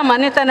ಬಂಟ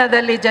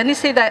ಮನೆತನದಲ್ಲಿ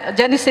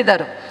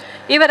ಜನಿಸಿದರು.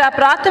 ಇವರ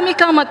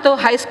ಪ್ರಾಥಮಿಕ ಮತ್ತು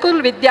ಹೈಸ್ಕೂಲ್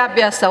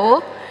ವಿದ್ಯಾಭ್ಯಾಸವು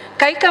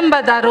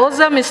ಕೈಕಂಬದ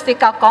ರೋಸಾ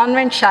ಮಿಸ್ಟಿಕಾ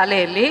ಕಾನ್ವೆಂಟ್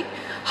ಶಾಲೆಯಲ್ಲಿ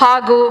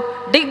ಹಾಗೂ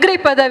ಡಿಗ್ರಿ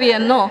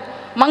ಪದವಿಯನ್ನು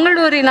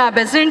ಮಂಗಳೂರಿನ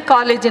ಬೆಸೆಂಟ್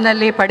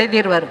ಕಾಲೇಜಿನಲ್ಲಿ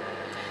ಪಡೆದಿರುವರು.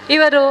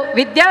 ಇವರು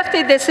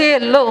ವಿದ್ಯಾರ್ಥಿ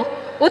ದೆಸೆಯಲ್ಲೂ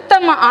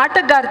ಉತ್ತಮ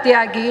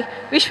ಆಟಗಾರ್ತಿಯಾಗಿ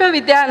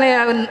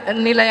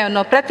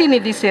ವಿಶ್ವವಿದ್ಯಾನಿಲಯವನ್ನು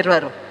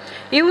ಪ್ರತಿನಿಧಿಸಿರುವರು.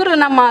 ಇವರು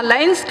ನಮ್ಮ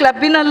ಲಯನ್ಸ್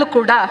ಕ್ಲಬ್ಬಿನಲ್ಲೂ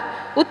ಕೂಡ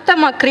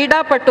ಉತ್ತಮ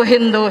ಕ್ರೀಡಾಪಟು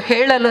ಎಂದು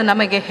ಹೇಳಲು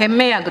ನಮಗೆ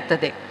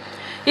ಹೆಮ್ಮೆಯಾಗುತ್ತದೆ.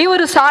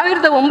 ಇವರು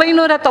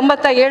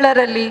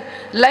 1997ರಲ್ಲಿ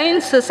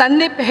ಲಯನ್ಸ್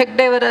ಸಂದೀಪ್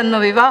ಹೆಗ್ಡೆಯವರನ್ನು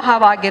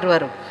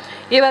ವಿವಾಹವಾಗಿರುವರು.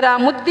 ಇವರ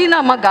ಮುದ್ದಿನ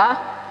ಮಗ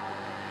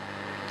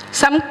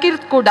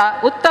ಸಂಕೀರ್ತ್ ಕೂಡ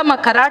ಉತ್ತಮ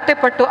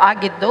ಕರಾಟೆಪಟು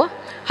ಆಗಿದ್ದು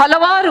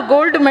ಹಲವಾರು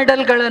ಗೋಲ್ಡ್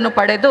ಮೆಡಲ್ಗಳನ್ನು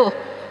ಪಡೆದು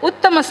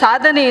ಉತ್ತಮ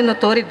ಸಾಧನೆಯನ್ನು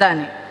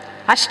ತೋರಿದ್ದಾನೆ.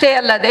 ಅಷ್ಟೇ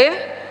ಅಲ್ಲದೆ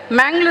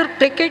ಮ್ಯಾಂಗ್ಳೂರ್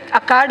ಕ್ರಿಕೆಟ್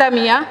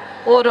ಅಕಾಡೆಮಿಯ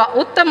ಓರ್ವ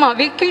ಉತ್ತಮ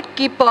ವಿಕೆಟ್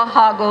ಕೀಪರ್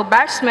ಹಾಗೂ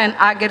ಬ್ಯಾಟ್ಸ್ಮನ್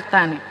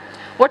ಆಗಿರ್ತಾನೆ.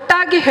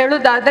 ಒಟ್ಟಾಗಿ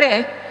ಹೇಳುವುದಾದರೆ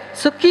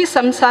ಸುಖಿ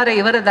ಸಂಸಾರ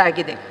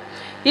ಇವರದಾಗಿದೆ.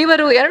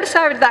 ಇವರು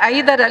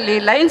 2005ರಲ್ಲಿ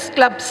ಲಯನ್ಸ್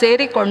ಕ್ಲಬ್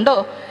ಸೇರಿಕೊಂಡು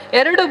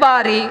 2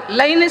 ಬಾರಿ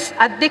ಲಯನ್ಸ್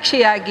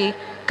ಅಧ್ಯಕ್ಷೆಯಾಗಿ,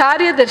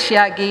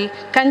 ಕಾರ್ಯದರ್ಶಿಯಾಗಿ,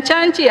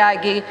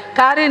 ಖಜಾಂಚಿಯಾಗಿ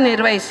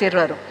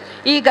ಕಾರ್ಯನಿರ್ವಹಿಸಿರುವರು.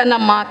 ಈಗ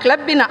ನಮ್ಮ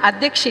ಕ್ಲಬ್ಬಿನ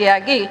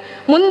ಅಧ್ಯಕ್ಷೆಯಾಗಿ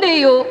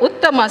ಮುಂದೆಯೂ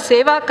ಉತ್ತಮ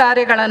ಸೇವಾ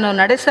ಕಾರ್ಯಗಳನ್ನು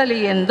ನಡೆಸಲಿ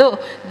ಎಂದು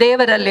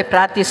ದೇವರಲ್ಲಿ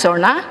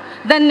ಪ್ರಾರ್ಥಿಸೋಣ.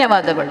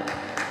 ಧನ್ಯವಾದಗಳು.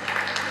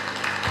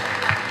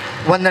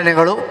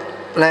 ವಂದನೆಗಳು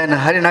ಲಯನ್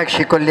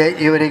ಹರಿಣಾಕ್ಷಿ ಕೊಲ್ಲೆ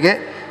ಇವರಿಗೆ.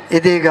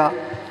 ಇದೀಗ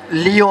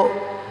ಲಿಯೋ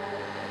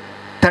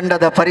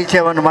ತಂಡದ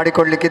ಪರಿಚಯವನ್ನು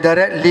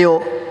ಮಾಡಿಕೊಳ್ಳಲಿಕ್ಕಿದ್ದಾರೆ. ಲಿಯೋ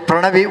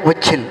ಪ್ರಣವಿ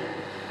ಉಚ್ಚಿಲ್.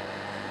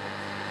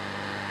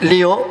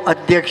 ಲಿಯೋ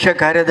ಅಧ್ಯಕ್ಷ,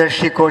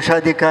 ಕಾರ್ಯದರ್ಶಿ,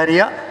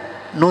 ಕೋಶಾಧಿಕಾರಿಯ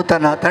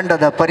ನೂತನ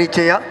ತಂಡದ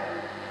ಪರಿಚಯ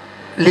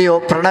ಲಿಯೋ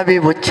ಪ್ರಣವಿ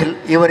ಉಚ್ಚಿಲ್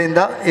ಇವರಿಂದ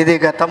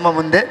ಇದೀಗ ತಮ್ಮ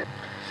ಮುಂದೆ.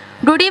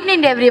 Good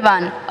evening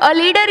everyone. A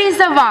leader is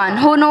the one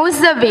who knows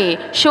the way,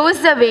 shows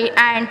the way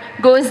and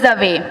goes the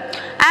way.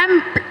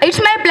 It's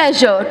my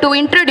pleasure to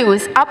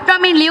introduce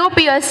upcoming Leo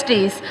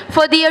PhDs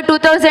for the year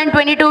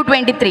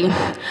 2022-23.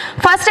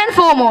 First and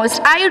foremost,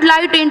 I would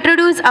like to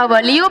introduce our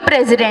Leo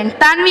President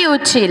Tanvi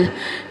Uchil.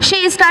 She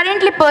is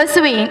currently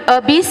pursuing a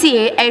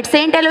BCA at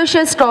St.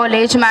 Aloysius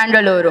College,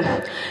 Mangalore.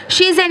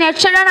 She is an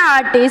Yadchadana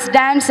artist,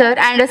 dancer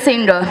and a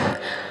singer.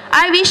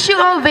 I wish you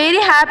a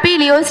very happy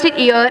Leoistic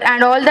year and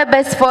all the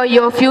best for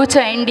your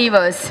future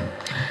endeavors.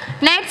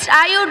 Next,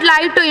 I would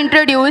like to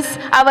introduce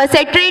our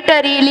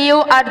Secretary Leo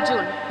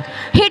Arjun.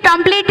 He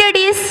completed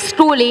his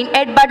schooling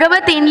at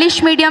Bhagavat English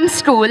Medium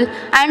School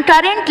and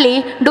currently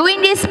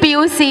doing his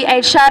PUC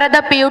at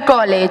Sharada PU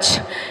College.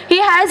 He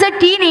has a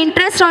keen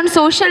interest on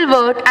social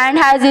work and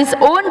has his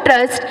own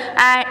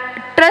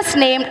trust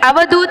named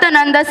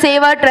Avadutananda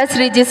Seva Trust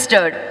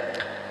registered.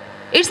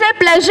 It's a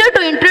pleasure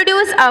to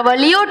introduce our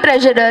Leo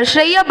Treasurer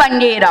Shreya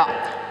Bangera.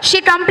 She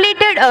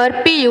completed her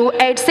PU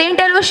at St.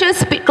 Aloysius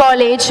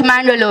College,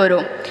 Mangalore,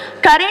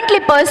 currently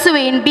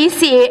pursuing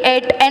BCA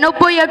at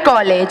Enopoya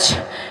College.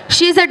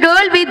 She is a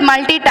girl with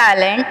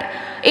multi-talent.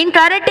 In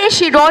karate,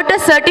 she got a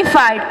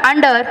certified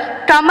under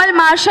Kamal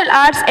Martial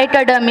Arts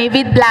Academy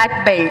with black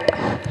belt.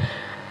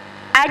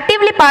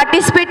 Actively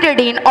participated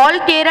in all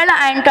Kerala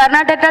and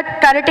Karnataka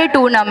karate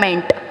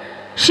tournament.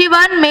 She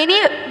won many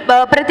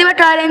Pratibha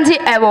Karanji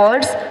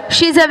awards.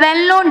 She is a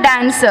well-known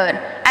dancer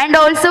and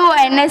also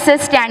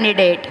NSS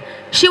candidate.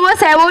 She was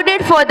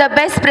awarded for the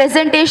best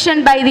presentation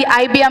by the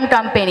IBM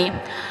company.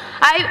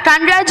 I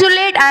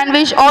congratulate and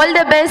wish all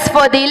the best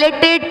for the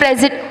elected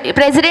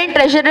President,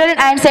 Treasurer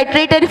and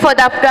Secretary for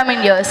the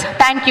upcoming years.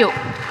 Thank you.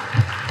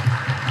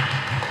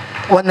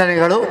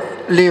 ವಂದನೆಗಳು.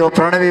 Leo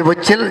Pranavi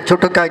Uchil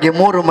ಚುಟುಕಾಗಿ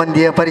 3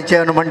 ಮಂದಿಯ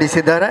ಪರಿಚಯವನ್ನು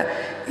ಮಂಡಿಸಿದ್ದಾರೆ.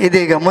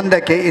 ಇದೀಗ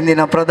ಮುಂದಕ್ಕೆ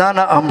ಇಂದಿನ ಪ್ರಧಾನ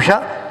ಅಂಶ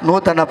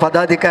ನೂತನ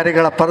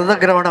ಪದಾಧಿಕಾರಿಗಳ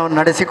ಪದಗ್ರಹಣವನ್ನು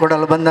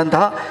ನಡೆಸಿಕೊಡಲು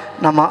ಬಂದಂತಹ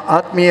ನಮ್ಮ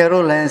ಆತ್ಮೀಯರು,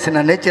 ಲಯನ್ಸಿನ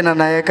ನೆಚ್ಚಿನ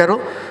ನಾಯಕರು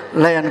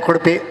ಲಯನ್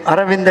ಕುಡುಪಿ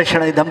ಅರವಿಂದ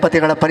ಶೆಣೈ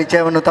ದಂಪತಿಗಳ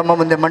ಪರಿಚಯವನ್ನು ತಮ್ಮ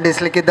ಮುಂದೆ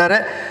ಮಂಡಿಸಲಿಕ್ಕಿದ್ದಾರೆ.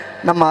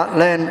 ನಮ್ಮ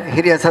ಲಯನ್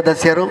ಹಿರಿಯ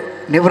ಸದಸ್ಯರು,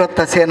 ನಿವೃತ್ತ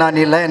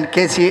ಸೇನಾನಿ ಲಯನ್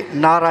KC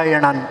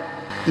ನಾರಾಯಣನ್.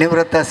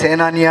 ನಿವೃತ್ತ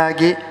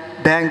ಸೇನಾನಿಯಾಗಿ,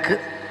 ಬ್ಯಾಂಕ್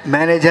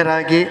ಮ್ಯಾನೇಜರ್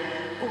ಆಗಿ,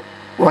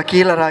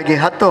 ವಕೀಲರಾಗಿ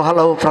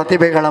ಹಲವು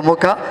ಪ್ರತಿಭೆಗಳ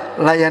ಮುಖ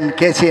ಲಯನ್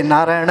KC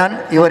ನಾರಾಯಣನ್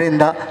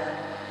ಇವರಿಂದ.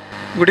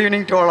 Good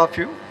evening to all of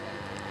you.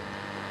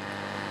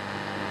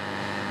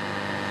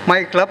 My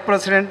club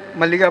president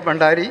Mallika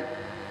Bandari,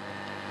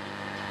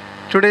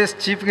 today's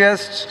chief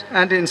guest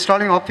and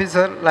installing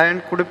officer Lion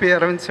Kudupi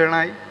Aravind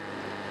Sernai,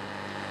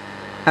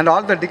 and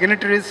all the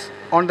dignitaries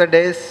on the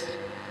dais,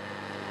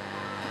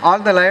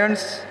 all the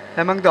lions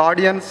among the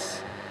audience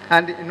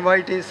and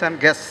invitees and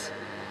guests.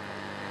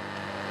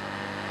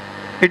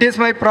 It is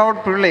my proud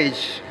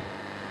privilege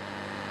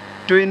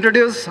to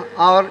introduce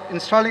our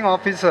installing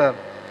officer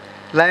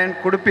Lion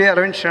Kudupi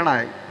Aravind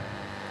Sernai.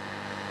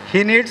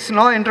 He needs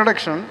no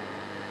introduction,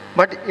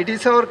 but it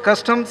is our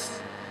customs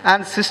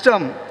and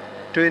system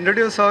to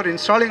introduce our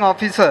installing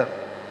officer.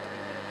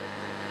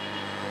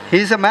 He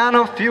is a man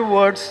of few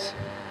words,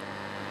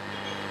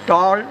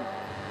 tall,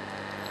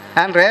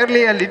 and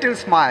rarely a little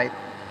smile.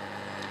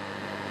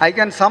 I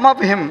can sum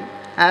up him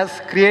as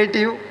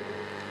creative,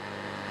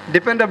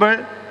 dependable,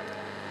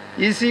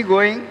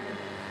 easygoing,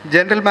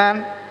 gentleman,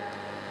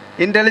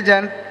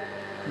 intelligent,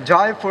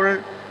 joyful,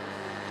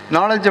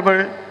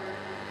 knowledgeable,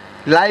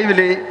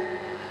 lively,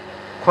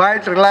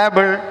 quite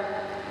reliable,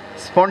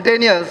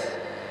 spontaneous,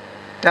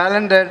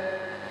 talented,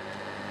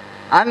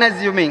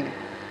 unassuming,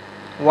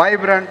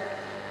 vibrant,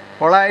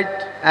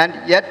 polite, and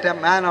yet a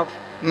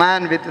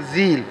man with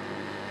zeal.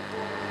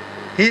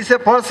 He is a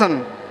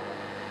person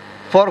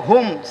for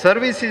whom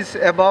service is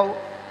above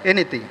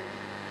anything.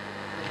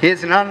 He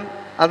is none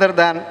other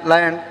than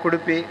Lion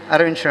Kudupi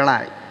Aravind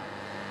Shernai.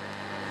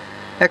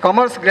 A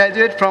commerce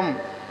graduate from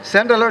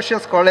St.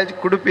 Aloysius College,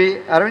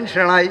 Kudupi, Aravind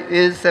Shernai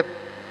is a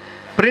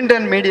print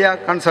and media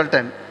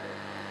consultant.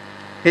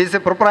 He is a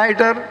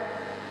proprietor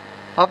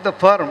of the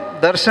firm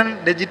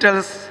Darshan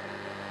Digitals,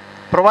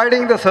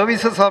 providing the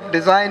services of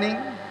designing,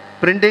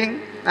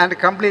 printing, and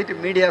complete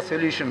media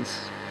solutions.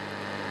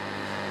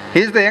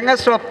 He is the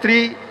youngest of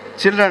 3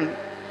 children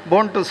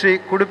born to Sri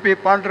Kudupi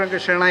Panduranga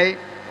Shernai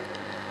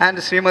and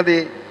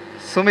Srimati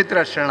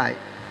Sumitra Shernai.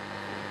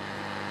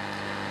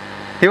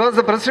 He was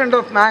the president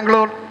of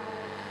Mangalore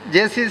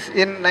JCs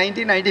in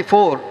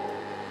 1994.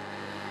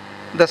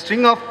 The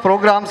string of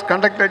programs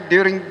conducted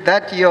during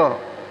that year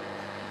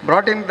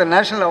brought him the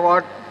National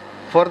Award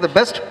for the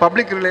Best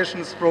Public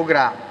Relations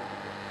Program.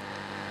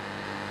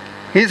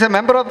 He is a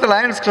member of the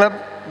Lions Club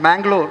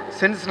Mangalore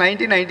since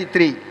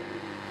 1993.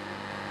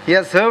 He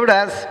has served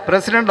as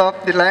president of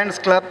the Lions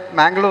Club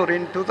Mangalore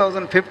in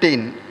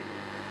 2015.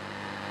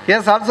 He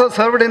has also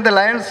served in the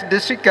Lions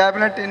District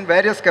Cabinet in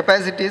various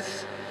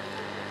capacities,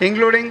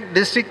 including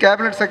District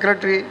Cabinet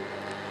Secretary,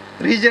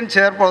 Region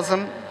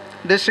Chairperson,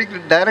 District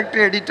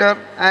Directory Editor,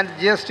 and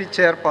GST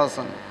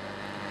Chairperson.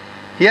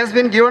 He has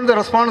been given the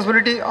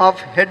responsibility of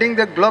heading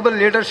the global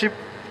leadership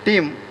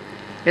team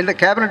in the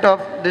cabinet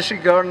of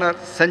District Governor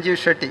Sanjeev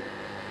Shetty.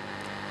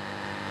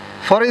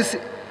 For his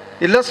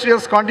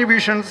illustrious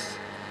contributions,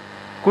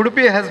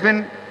 Kudupi has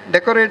been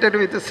decorated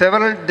with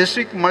several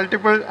district,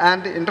 multiple,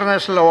 and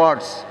international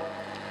awards.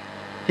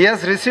 He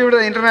has received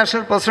the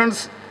International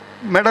President's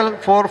Medal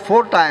for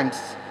 4 times,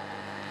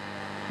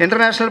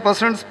 International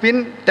President's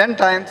Pin 10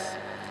 times,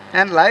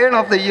 and Lion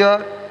of the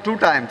Year 2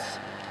 times.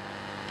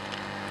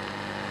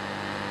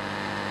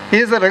 He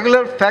is a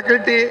regular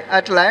faculty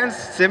at Lions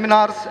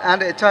seminars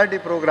and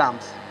HRD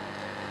programs.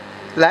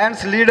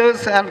 Lions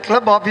leaders and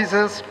club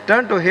officers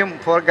turn to him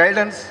for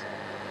guidance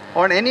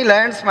on any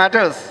Lions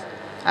matters,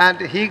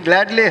 and he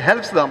gladly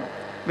helps them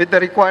with the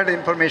required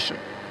information.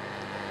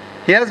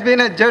 He has been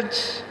a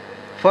judge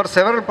for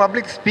several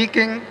public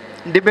speaking,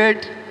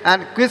 debate,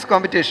 and quiz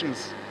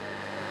competitions.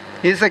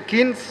 He is a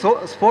keen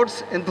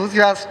sports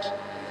enthusiast.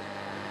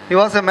 He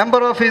was a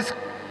member of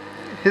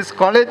his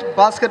college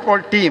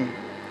basketball team.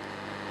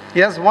 He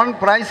has won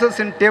prizes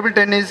in table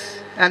tennis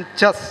and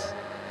chess.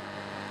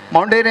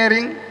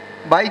 Mountaineering,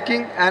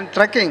 biking, and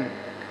trekking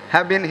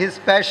have been his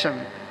passion.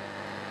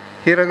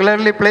 He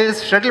regularly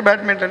plays shuttle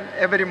badminton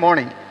every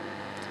morning.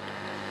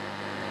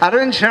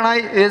 Aravind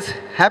Shernai is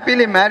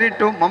happily married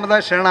to Mamata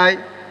Shernai,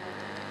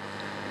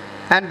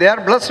 and they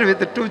are blessed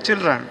with 2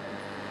 children.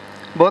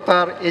 Both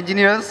are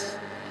engineers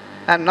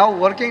and now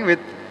working with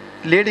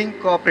leading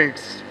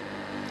corporates.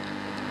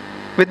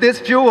 With these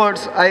few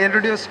words, I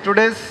introduce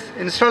today's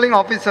installing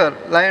officer,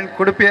 Lion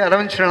Kudupi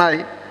Aravind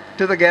Shernai,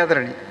 to the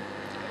gathering.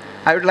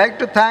 I would like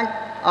to thank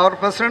our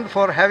president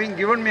for having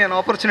given me an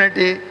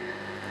opportunity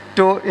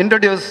to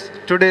introduce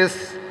today's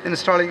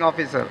installing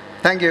officer.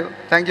 Thank you.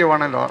 Thank you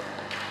one and all.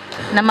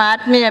 ನಮ್ಮ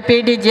ಆತ್ಮೀಯ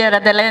PDG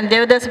ಅವರಾದ lion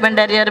Devdas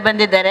Bhandari ಅವರು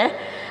ಬಂದಿದ್ದಾರೆ.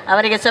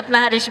 ಅವರಿಗೆ ಸ್ವಪ್ನ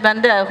ಹರೀಶ್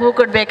ಬಂದು ಹೂ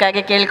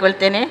ಕೊಡಬೇಕಾಗಿ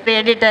ಕೇಳಿಕೊಳ್ತೇನೆ.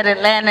 Editor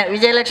lion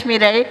Vijayalakshmi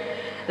Rai,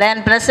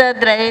 lion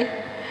Prasad Rai,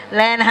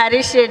 lion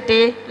Harish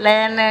Shetty,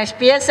 lion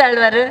PS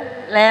ಆಳ್ವರು,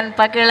 lion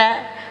Pakala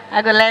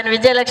ಹಾಗೂ lion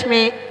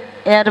Vijayalakshmi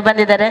ಅವರು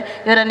ಬಂದಿದ್ದಾರೆ.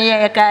 ಇವರನ್ನು ಈ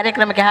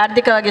ಕಾರ್ಯಕ್ರಮಕ್ಕೆ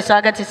ಹಾರ್ದಿಕವಾಗಿ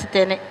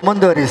ಸ್ವಾಗತಿಸುತ್ತೇನೆ.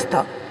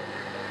 ಮುಂದುವರಿಸ್ತಾ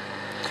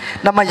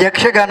ನಮ್ಮ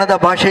ಯಕ್ಷಗಾನದ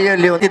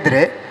ಭಾಷೆಯಲ್ಲಿ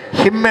ಒಂದಿದ್ರೆ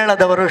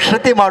ಹಿಮ್ಮೇಳದವರು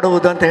ಶ್ರುತಿ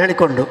ಮಾಡುವುದು ಅಂತ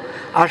ಹೇಳಿಕೊಂಡು,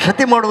 ಆ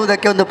ಶ್ರುತಿ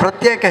ಮಾಡುವುದಕ್ಕೆ ಒಂದು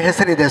ಪ್ರತ್ಯೇಕ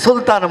ಹೆಸರಿದೆ,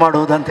 ಸುಲ್ತಾನ್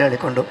ಮಾಡುವುದು ಅಂತ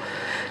ಹೇಳಿಕೊಂಡು.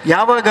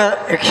 ಯಾವಾಗ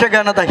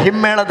ಯಕ್ಷಗಾನದ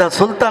ಹಿಮ್ಮೇಳದ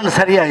ಸುಲ್ತಾನ್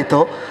ಸರಿಯಾಯಿತೋ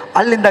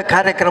ಅಲ್ಲಿಂದ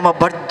ಕಾರ್ಯಕ್ರಮ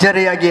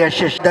ಭರ್ಜರಿಯಾಗಿ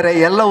ಯಶಸ್ಸಿದರೆ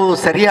ಎಲ್ಲವೂ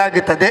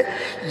ಸರಿಯಾಗುತ್ತದೆ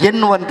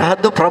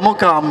ಎನ್ನುವಂತಹದ್ದು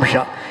ಪ್ರಮುಖ ಅಂಶ.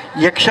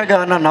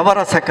 ಯಕ್ಷಗಾನ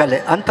ನವರಸ ಕಲೆ,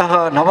 ಅಂತಹ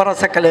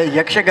ನವರಸ ಕಲೆ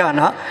ಯಕ್ಷಗಾನ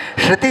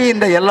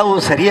ಶ್ರುತಿಯಿಂದ ಎಲ್ಲವೂ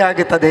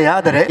ಸರಿಯಾಗುತ್ತದೆ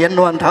ಆದರೆ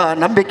ಎನ್ನುವಂತಹ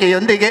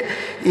ನಂಬಿಕೆಯೊಂದಿಗೆ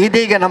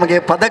ಇದೀಗ ನಮಗೆ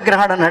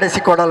ಪದಗ್ರಹಣ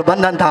ನಡೆಸಿಕೊಡಲು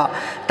ಬಂದಂತಹ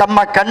ತಮ್ಮ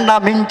ಕಣ್ಣ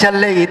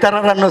ಮಿಂಚಲ್ಲೇ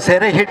ಇತರರನ್ನು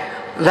ಸೆರೆ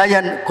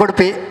ಲಯನ್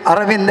ಕುಡುಪಿ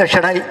ಅರವಿಂದ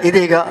ಶೆಣೈ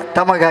ಇದೀಗ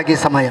ತಮಗಾಗಿ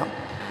ಸಮಯ.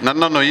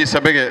 ನನ್ನನ್ನು ಈ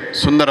ಸಭೆಗೆ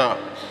ಸುಂದರ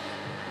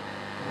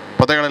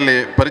ಪದಗಳಲ್ಲಿ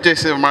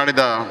ಪರಿಚಯಿಸಿ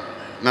ಮಾಡಿದ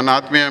ನನ್ನ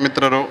ಆತ್ಮೀಯ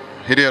ಮಿತ್ರರು,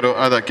 ಹಿರಿಯರು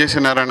ಆದ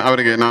KC ನಾರಾಯಣ್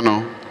ಅವರಿಗೆ ನಾನು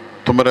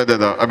ತುಂಬ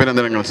ಹೃದಯದ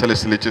ಅಭಿನಂದನೆಗಳನ್ನು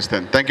ಸಲ್ಲಿಸಲು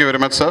ಇಚ್ಛಿಸ್ತೇನೆ. Thank you very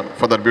much sir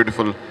for there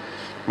beautiful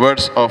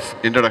words of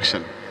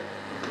introduction.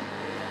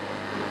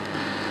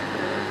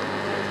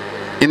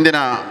 ಇಂದಿನ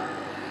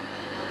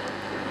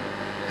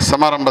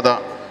ಸಮಾರಂಭದ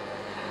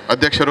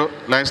ಅಧ್ಯಕ್ಷರು,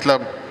 ಲಯನ್ಸ್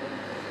ಕ್ಲಬ್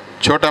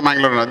ಛೋಟಾ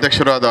ಮ್ಯಾಂಗ್ಳೂರಿನ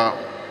ಅಧ್ಯಕ್ಷರು ಆದ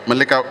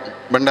ಮಲ್ಲಿಕಾ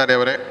ಭಂಡಾರಿ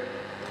ಅವರೇ,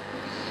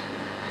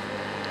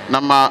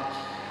 ನಮ್ಮ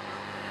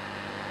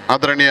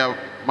ಆದರಣೀಯ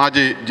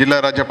ಮಾಜಿ ಜಿಲ್ಲಾ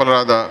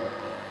ರಾಜ್ಯಪಾಲರಾದ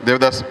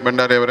ದೇವದಾಸ್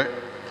ಭಂಡಾರಿ ಅವರೇ,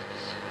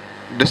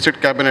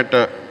 ಡಿಸ್ಟ್ರಿಕ್ಟ್ ಕ್ಯಾಬಿನೆಟ್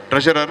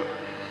ಟ್ರೆಷರರ್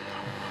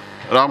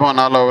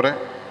ರಾಮಮೋಹನ್ ಆಲೋ ಅವರೇ,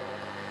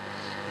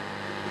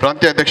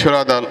 ಪ್ರಾಂತೀಯ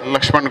ಅಧ್ಯಕ್ಷರಾದ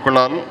ಲಕ್ಷ್ಮಣ್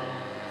ಕುಳಾಲ್,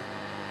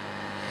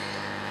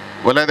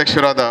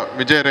 ವಲಯಾಧ್ಯಕ್ಷರಾದ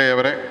ವಿಜಯ್ ರೈ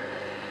ಅವರೇ,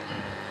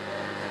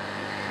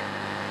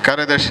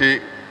 ಕಾರ್ಯದರ್ಶಿ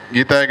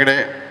ಗೀತಾ ಹೆಗಡೆ,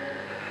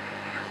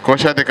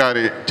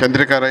 ಕೋಶಾಧಿಕಾರಿ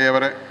ಚಂದ್ರಿಕಾ ರೈ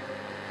ಅವರೇ,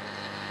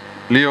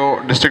 Leo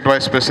district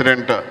vice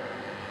president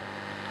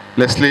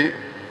Leslie,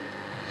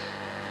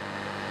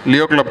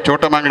 Leo club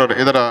ಚೋಟಾ ಮ್ಯಾಂಗ್ಳೂರ್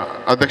ಇದರ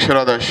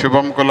ಅಧ್ಯಕ್ಷರಾದ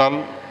ಶುಭಮ್ ಕುಲಾಲ್,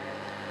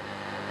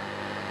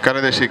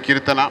 ಕಾರ್ಯದರ್ಶಿ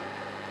ಕೀರ್ತನ,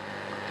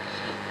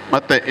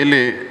 ಮತ್ತು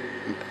ಇಲ್ಲಿ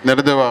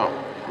ನೆರೆದಿರುವ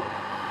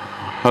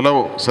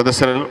ಹಲವು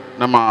ಸದಸ್ಯರು,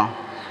 ನಮ್ಮ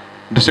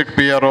ಡಿಸ್ಟ್ರಿಕ್ಟ್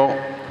PRO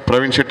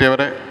ಪ್ರವೀಣ್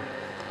ಶೆಟ್ಟಿಯವರೇ,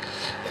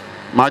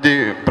 ಮಾಜಿ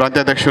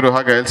ಪ್ರಾಂತ್ಯಾಧ್ಯಕ್ಷರು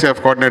ಹಾಗೂ LCF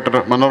ಕೋಆರ್ಡಿನೇಟರ್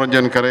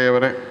ಮನೋರಂಜನ್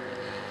ಕರೆಯವರೇ,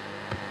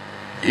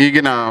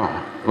 ಈಗಿನ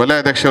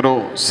ವಲಯಾಧ್ಯಕ್ಷರು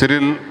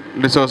ಸಿರಿಲ್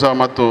ಡಿಸೋಸಾ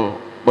ಮತ್ತು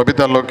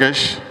ಬಬಿತಾ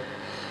ಲೋಕೇಶ್,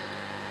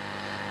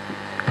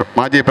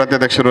 ಮಾಜಿ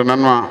ಪ್ರಾಂತ್ಯಾಧ್ಯಕ್ಷರು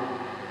ನನ್ನ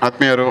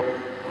ಆತ್ಮೀಯರು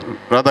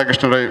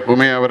ರಾಧಾಕೃಷ್ಣ ರೈ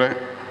ಉಮೇಯ್ ಅವರೇ,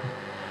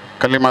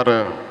 ಕಲ್ಲಿಮಾರ್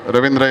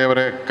ರವೀಂದ್ರ ರೈ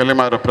ಅವರೇ,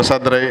 ಕಲ್ಲಿಮಾರ್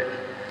ಪ್ರಸಾದ್ ರೈ,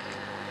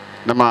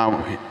 ನಮ್ಮ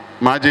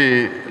ಮಾಜಿ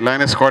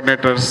ಲಯನ್ಸ್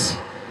ಕೋಆರ್ಡಿನೇಟರ್ಸ್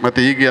ಮತ್ತು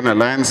ಈಗಿನ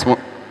ಲಯನ್ಸ್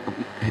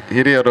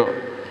ಹಿರಿಯರು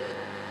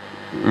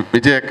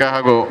ವಿಜಯಕ್ಕ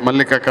ಹಾಗೂ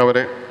ಮಲ್ಲಿಕಕ್ಕ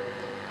ಅವರೇ,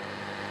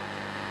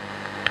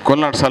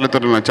 ಕೋಲ್ನಾಡ್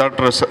ಸಾಲಿತೂರಿನ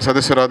ಚಾರ್ಟರ್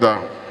ಸದಸ್ಯರಾದ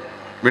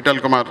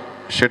ವಿಠಲ್ ಕುಮಾರ್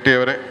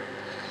ಶೆಟ್ಟಿಯವರೇ,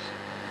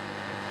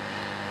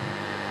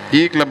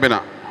 ಈ ಕ್ಲಬ್ಬಿನ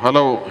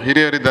ಹಲವು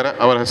ಹಿರಿಯರಿದ್ದಾರೆ,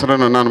 ಅವರ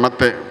ಹೆಸರನ್ನು ನಾನು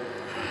ಮತ್ತೆ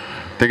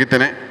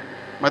ತೆಗಿತೇನೆ.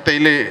 ಮತ್ತು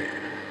ಇಲ್ಲಿ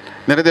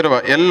ನೆರೆದಿರುವ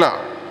ಎಲ್ಲ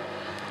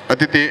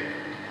ಅತಿಥಿ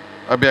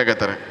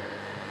ಅಭ್ಯಾಗತರೆ,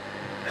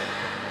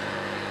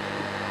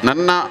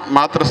 ನನ್ನ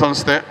ಮಾತೃ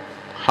ಸಂಸ್ಥೆ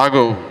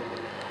ಹಾಗೂ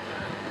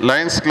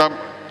ಲಯನ್ಸ್ ಕ್ಲಬ್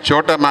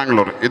ಚೋಟಾ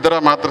ಮ್ಯಾಂಗ್ಳೂರು ಇದರ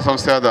ಮಾತೃ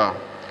ಸಂಸ್ಥೆಯಾದ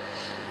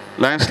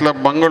ಲಯನ್ಸ್ ಕ್ಲಬ್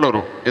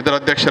ಮಂಗಳೂರು ಇದರ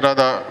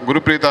ಅಧ್ಯಕ್ಷರಾದ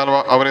ಗುರುಪ್ರೀತ್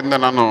ಆಲ್ವಾ ಅವರಿಂದ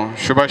ನಾನು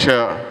ಶುಭಾಶಯ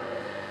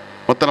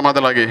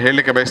ಮೊದಲಾಗಿ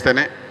ಹೇಳಲಿಕ್ಕೆ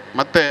ಬಯಸ್ತೇನೆ.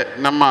 ಮತ್ತು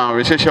ನಮ್ಮ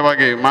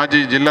ವಿಶೇಷವಾಗಿ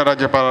ಮಾಜಿ ಜಿಲ್ಲಾ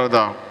ರಾಜ್ಯಪಾಲರಾದ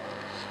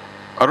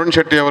ಅರುಣ್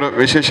ಶೆಟ್ಟಿಯವರು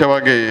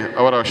ವಿಶೇಷವಾಗಿ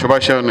ಅವರ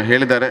ಶುಭಾಶಯವನ್ನು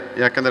ಹೇಳಿದ್ದಾರೆ.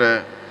 ಯಾಕೆಂದರೆ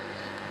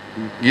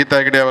ಗೀತಾ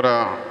ಹೆಗಡೆ ಅವರ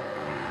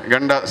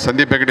ಗಂಡ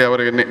ಸಂದೀಪ್ ಹೆಗಡೆ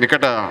ಅವರಿಗೆ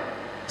ನಿಕಟ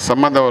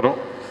ಸಂಬಂಧವರು,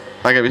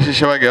 ಹಾಗೆ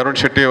ವಿಶೇಷವಾಗಿ ಅರುಣ್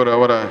ಶೆಟ್ಟಿಯವರು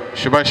ಅವರ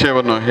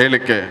ಶುಭಾಶಯವನ್ನು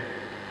ಹೇಳಲಿಕ್ಕೆ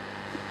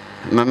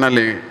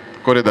ನನ್ನಲ್ಲಿ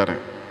ಕೋರಿದ್ದಾರೆ.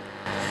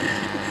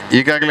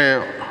 ಈಗಾಗಲೇ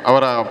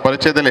ಅವರ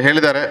ಪರಿಚಯದಲ್ಲಿ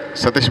ಹೇಳಿದ್ದಾರೆ.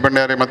 ಸತೀಶ್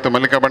ಭಂಡಾರಿ ಮತ್ತು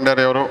ಮಲ್ಲಿಕಾ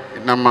ಭಂಡಾರಿ ಅವರು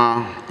ನಮ್ಮ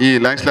ಈ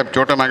ಲಯನ್ಸ್ ಕ್ಲಬ್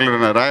ಚೋಟಾ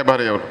ಮ್ಯಾಂಗ್ಳೂರಿನ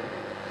ರಾಯಭಾರಿಯವರು.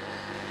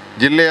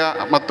 ಜಿಲ್ಲೆಯ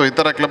ಮತ್ತು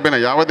ಇತರ ಕ್ಲಬ್ಬಿನ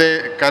ಯಾವುದೇ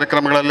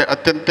ಕಾರ್ಯಕ್ರಮಗಳಲ್ಲಿ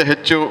ಅತ್ಯಂತ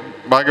ಹೆಚ್ಚು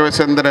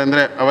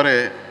ಭಾಗವಹಿಸಿದರೆ ಅವರೇ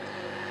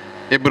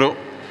ಇಬ್ಬರು.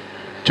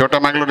 ಚೋಟಾ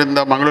ಮ್ಯಾಂಗ್ಳೂರಿಂದ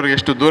ಮಂಗಳೂರಿಗೆ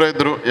ಎಷ್ಟು ದೂರ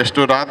ಇದ್ದರು,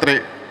 ಎಷ್ಟು ರಾತ್ರಿ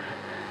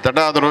ತಡ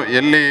ಆದರೂ,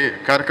 ಎಲ್ಲಿ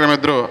ಕಾರ್ಯಕ್ರಮ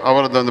ಇದ್ದರೂ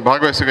ಅವರದೊಂದು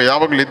ಭಾಗವಹಿಸುವ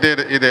ಯಾವಾಗಲೂ ಇದ್ದೇ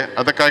ಇದೆ.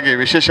 ಅದಕ್ಕಾಗಿ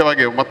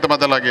ವಿಶೇಷವಾಗಿ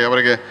ಮೊದಲಾಗಿ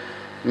ಅವರಿಗೆ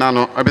ನಾನು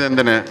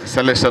ಅಭಿನಂದನೆ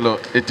ಸಲ್ಲಿಸಲು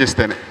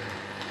ಇಚ್ಛಿಸ್ತೇನೆ.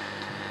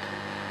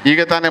 ಈಗ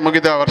ತಾನೇ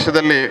ಮುಗಿದ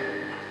ವರ್ಷದಲ್ಲಿ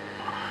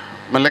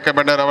ಮಲ್ಲಿಕಾ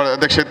ಭಂಡಾರಿ ಅವರ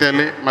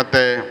ಅಧ್ಯಕ್ಷತೆಯಲ್ಲಿ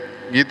ಮತ್ತು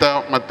ಗೀತಾ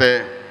ಮತ್ತು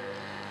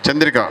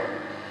ಚಂದ್ರಿಕಾ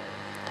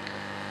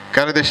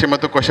ಕಾರ್ಯದರ್ಶಿ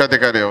ಮತ್ತು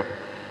ಕೋಶಾಧಿಕಾರಿಯವರು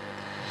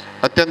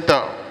ಅತ್ಯಂತ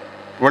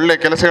ಒಳ್ಳೆಯ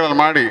ಕೆಲಸಗಳನ್ನು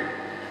ಮಾಡಿ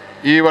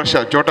ಈ ವರ್ಷ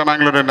ಚೋಟಾ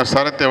ಮ್ಯಾಂಗ್ಳೂರಿನ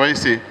ಸಾರಥ್ಯ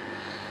ವಹಿಸಿ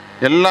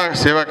ಎಲ್ಲ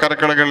ಸೇವಾ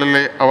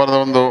ಕಾರ್ಯಕ್ರಮಗಳಲ್ಲಿ ಅವರದ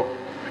ಒಂದು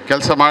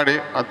ಕೆಲಸ ಮಾಡಿ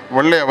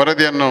ಒಳ್ಳೆಯ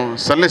ವರದಿಯನ್ನು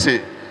ಸಲ್ಲಿಸಿ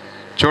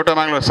ಚೋಟಾ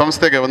ಮ್ಯಾಂಗ್ಳೂರು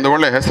ಸಂಸ್ಥೆಗೆ ಒಂದು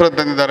ಒಳ್ಳೆಯ ಹೆಸರು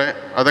ತಂದಿದ್ದಾರೆ.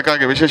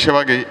 ಅದಕ್ಕಾಗಿ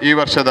ವಿಶೇಷವಾಗಿ ಈ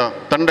ವರ್ಷದ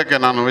ತಂಡಕ್ಕೆ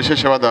ನಾನು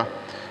ವಿಶೇಷವಾದ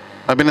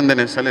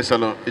ಅಭಿನಂದನೆ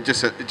ಸಲ್ಲಿಸಲು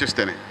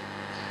ಇಚ್ಛಿಸ್ತೇನೆ.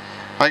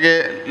 ಹಾಗೆ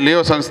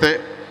ಲಿಯೋ ಸಂಸ್ಥೆ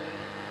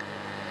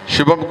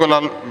Shubham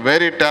Kulal,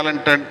 very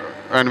talented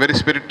and very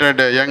spirited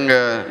Young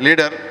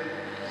leader.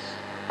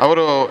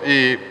 ಅವರು ಈ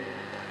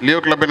ಲಿಯೋ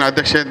ಕ್ಲಬ್ಬಿನ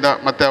ಅಧ್ಯಕ್ಷೆಯಿಂದ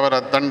ಮತ್ತು ಅವರ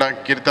ತಂಡ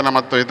ಕೀರ್ತನ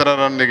ಮತ್ತು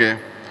ಇತರರೊಂದಿಗೆ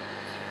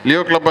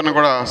ಲಿಯೋ ಕ್ಲಬ್ಬನ್ನು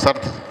ಕೂಡ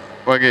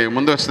ಸಾರ್ಥಕವಾಗಿ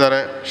ಮುಂದುವರಿಸಿದ್ದಾರೆ.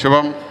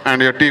 Shubham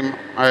and your team,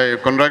 I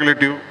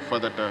congratulate you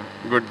for that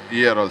good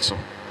year also.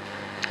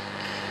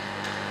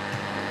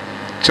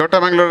 ಚೋಟಾ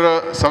ಮ್ಯಾಂಗ್ಳೂರು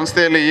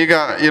ಸಂಸ್ಥೆಯಲ್ಲಿ ಈಗ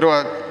ಇರುವ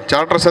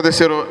ಚಾರ್ಟರ್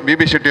ಸದಸ್ಯರು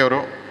BB ಶೆಟ್ಟಿಯವರು.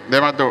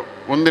 ದಯಮಾತು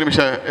ಒಂದು ನಿಮಿಷ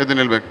ಎದ್ದು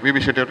ನಿಲ್ಲಬೇಕು. BB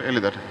ಶೆಟ್ಟಿಯವರು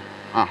ಎಲ್ಲಿದ್ದಾರೆ?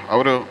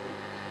 ಅವರು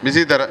ಬ್ಯುಸಿ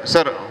ಇದ್ದಾರೆ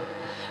ಸರ್.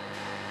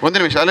 ಒಂದು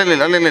ನಿಮಿಷ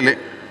ಅಲ್ಲಿಲ್ಲಿ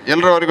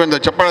ಎಲ್ಲರೂ ಅವರಿಗೊಂದು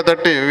ಚಪ್ಪಾಳೆ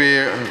ತಟ್ಟಿ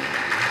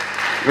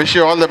wish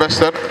you all the best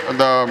sir.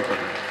 The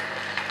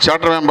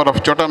charter member of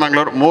ಚೋಟಾ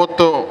ಮ್ಯಾಂಗ್ಳೂರ್.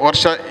 30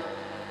 ವರ್ಷ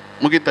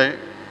ಮುಗಿತಾಯಿ.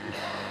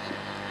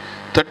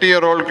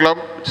 30-year-old club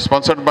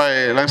sponsored by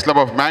Lions Club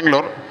of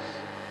Mangalore.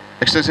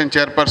 Extension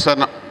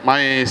chairperson,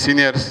 my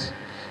seniors,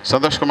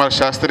 Santosh Kumar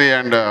Shastri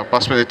and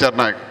Pastor HR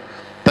Naik.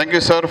 Thank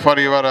you sir for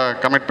your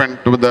commitment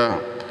to the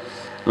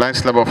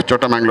Lions Club of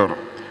Chota Mangalore.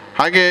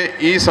 ಹಾಗೆ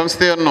ಈ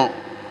ಸಂಸ್ಥೆಯನ್ನು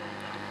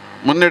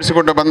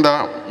ಮುನ್ನಡೆಸಿಕೊಂಡು ಬಂದ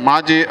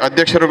ಮಾಜಿ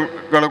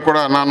ಅಧ್ಯಕ್ಷರುಗಳು ಕೂಡ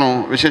ನಾನು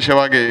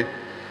ವಿಶೇಷವಾಗಿ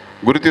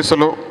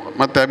ಗುರುತಿಸಲು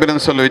ಮತ್ತು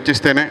ಅಭಿನಂದಿಸಲು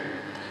ಇಚ್ಛಿಸ್ತೇನೆ.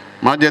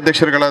 ಮಾಜಿ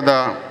ಅಧ್ಯಕ್ಷರುಗಳಾದ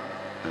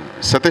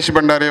ಸತೀಶ್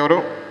ಭಂಡಾರಿಯವರು,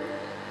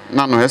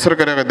 ನಾನು ಹೆಸರು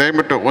ಕರೆಯುವ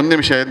ದಯವಿಟ್ಟು ಒಂದು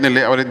ನಿಮಿಷ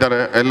ಎದ್ನಿಲ್ಲಿ, ಅವರಿದ್ದಾರೆ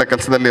ಎಲ್ಲ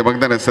ಕೆಲಸದಲ್ಲಿ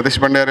ಮಗ್ದಾನೆ. ಸತೀಶ್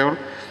ಭಂಡಾರಿಯವರು,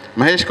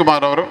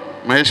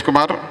 ಮಹೇಶ್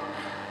ಕುಮಾರ್,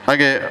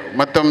 ಹಾಗೆ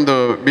ಮತ್ತೊಂದು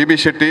BB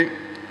ಶೆಟ್ಟಿ,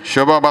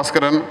 ಶೋಭಾ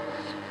ಭಾಸ್ಕರನ್,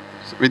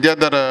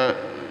 ವಿದ್ಯಾಧರ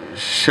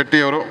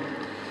ಶೆಟ್ಟಿಯವರು,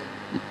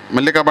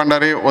 ಮಲ್ಲಿಕಾ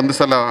ಭಂಡಾರಿ ಒಂದು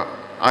ಸಲ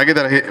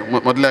ಆಗಿದ್ದಾರೆ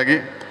ಮೊದಲಾಗಿ,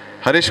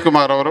 ಹರೀಶ್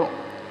ಕುಮಾರ್ ಅವರು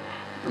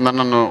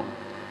ನನ್ನನ್ನು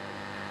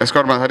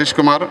ಎಸ್ಕಾರ್ಟ್ ಮಾಡಿ, ಹರೀಶ್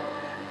ಕುಮಾರ್,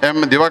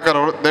 ದಿವಾಕರ್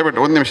ಅವರು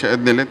ದಯವಿಟ್ಟು ಒಂದು ನಿಮಿಷ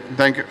ಎದ್ನಿಲ್ಲಿ.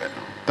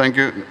 Thank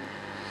you.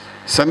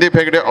 Sandeep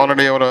Hegde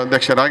already ಅವರ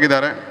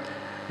ಅಧ್ಯಕ್ಷರಾಗಿದ್ದಾರೆ.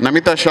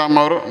 ನಮಿತಾ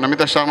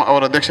ಶ್ಯಾಮ್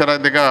ಅವರ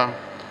ಅಧ್ಯಕ್ಷರಾದಾಗ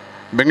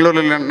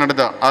ಬೆಂಗಳೂರಲ್ಲಿ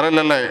ನಡೆದ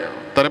RLLI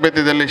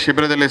ತರಬೇತಿಯಲ್ಲಿ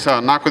ಶಿಬಿರದಲ್ಲಿ ಸಹ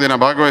 4 ದಿನ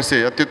ಭಾಗವಹಿಸಿ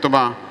ಅತ್ಯುತ್ತಮ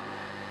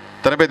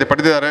ತರಬೇತಿ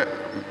ಪಡೆದಿದ್ದಾರೆ.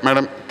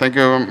 Madam, thank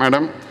you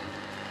madam.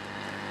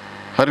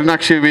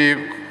 Harinakshi V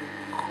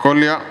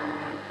ಕೋಲ್ಯ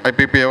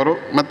IPP ಅವರು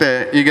ಮತ್ತು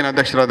ಈಗಿನ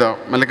ಅಧ್ಯಕ್ಷರಾದ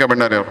ಮಲ್ಲಿಕಾ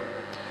ಭಂಡಾರಿ ಅವರು.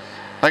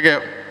 ಹಾಗೆ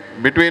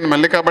ಬಿಟ್ವೀನ್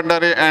ಮಲ್ಲಿಕಾ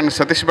ಭಂಡಾರಿ ಆ್ಯಂಡ್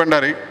ಸತೀಶ್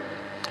ಭಂಡಾರಿ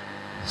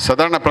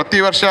ಸಾಧಾರಣ ಪ್ರತಿ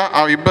ವರ್ಷ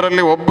ಆ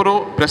ಇಬ್ಬರಲ್ಲಿ ಒಬ್ಬರು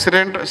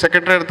ಪ್ರೆಸಿಡೆಂಟ್,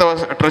 ಸೆಕ್ರೆಟರಿ ಅಥವಾ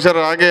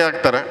ಟ್ರೆಷರರ್ ಆಗೇ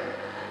ಆಗ್ತಾರೆ.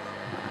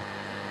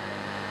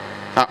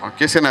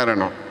 KC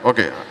Narayana,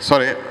 okay,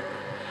 sorry,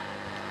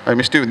 I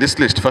missed you this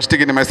list.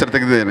 ಫಸ್ಟಿಗೆ ನಿಮ್ಮ ಹೆಸರು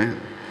ತೆಗೆದಿದ್ದೇನೆ.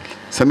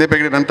 ಸಂದೀಪ್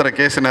ಹೆಗ್ಡೆ ನಂತರ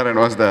KC Narayana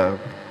was the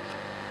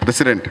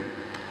president.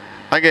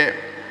 ಹಾಗೆ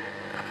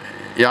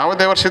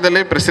ಯಾವುದೇ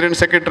ವರ್ಷದಲ್ಲಿ president,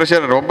 secretary,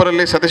 treasurer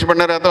ಒಬ್ಬರಲ್ಲಿ Satish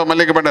Bhandari ಅಥವಾ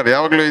ಮಲ್ಲಿಕಾ ಭಂಡಾರಿ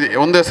ಯಾವಾಗಲೂ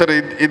ಒಂದು ಹೆಸರು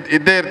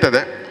ಇದ್ದೇ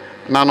ಇರ್ತದೆ.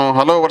 ನಾನು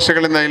ಹಲವು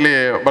ವರ್ಷಗಳಿಂದ ಇಲ್ಲಿ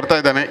ಬರ್ತಾ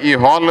ಇದ್ದೇನೆ. ಈ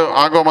ಹಾಲ್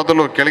ಆಗೋ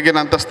ಮೊದಲು ಕೆಳಗಿನ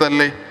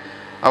ಅಂತಸ್ತಲ್ಲಿ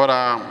ಅವರ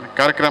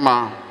ಕಾರ್ಯಕ್ರಮ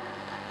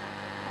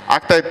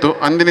ಆಗ್ತಾಯಿತ್ತು.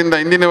 ಅಂದಿನಿಂದ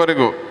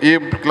ಇಂದಿನವರೆಗೂ ಈ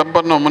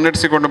ಕ್ಲಬ್ಬನ್ನು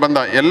ಮುನ್ನಡೆಸಿಕೊಂಡು ಬಂದ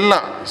ಎಲ್ಲ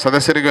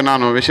ಸದಸ್ಯರಿಗೂ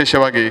ನಾನು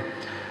ವಿಶೇಷವಾಗಿ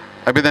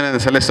ಅಭಿನಂದನೆ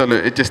ಸಲ್ಲಿಸಲು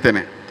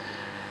ಇಚ್ಛಿಸ್ತೇನೆ.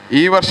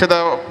 ಈ ವರ್ಷದ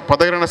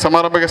ಪದಗ್ರಹಣ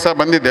ಸಮಾರಂಭಕ್ಕೆ ಸಹ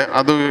ಬಂದಿದ್ದೆ.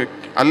 ಅದು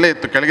ಅಲ್ಲೇ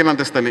ಇತ್ತು, ಕೆಳಗಿನ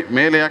ಅಂತಸ್ತಲ್ಲಿ.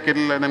 ಮೇಲೆ ಯಾಕೆ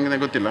ಇರಲಿಲ್ಲ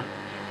ನನಗೆ ಗೊತ್ತಿಲ್ಲ.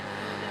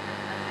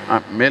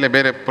 ಮೇಲೆ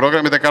ಬೇರೆ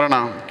ಪ್ರೋಗ್ರಾಮ್ ಇದ್ದ ಕಾರಣ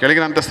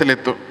ಕೆಳಗಿನ ಅಂತಸ್ತಲ್ಲಿ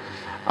ಇತ್ತು.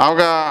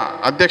 ಆವಾಗ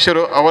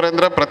ಅಧ್ಯಕ್ಷರು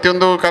ಅವರೆಂದ್ರೆ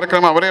ಪ್ರತಿಯೊಂದು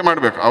ಕಾರ್ಯಕ್ರಮ ಅವರೇ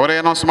ಮಾಡಬೇಕು, ಅವರೇ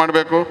ಅನೌನ್ಸ್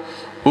ಮಾಡಬೇಕು,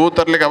 ಹೂ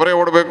ತರಲಿಕ್ಕೆ ಅವರೇ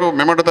ಓಡಬೇಕು,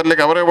 ಮೆಮೊಂಟೋ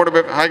ತರಲಿಕ್ಕೆ ಅವರೇ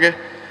ಓಡಬೇಕು. ಹಾಗೆ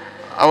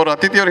ಅವರು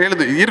ಅತಿಥಿಯವರು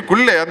ಹೇಳಿದ್ದು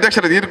ಈರ್ಕುಳ್ಳೆ,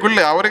 ಅಧ್ಯಕ್ಷರು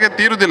ಈರ್ಕುಳ್ಳೆ, ಅವರಿಗೆ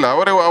ತೀರುವುದಿಲ್ಲ,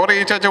 ಅವರೇ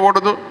ಈಚೆ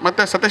ಓಡೋದು.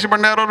 ಮತ್ತು ಸತೀಶ್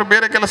ಭಂಡಾರವರು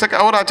ಬೇರೆ ಕೆಲಸಕ್ಕೆ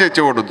ಅವರು ಆಚೆ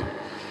ಈಚೆ ಓಡೋದು.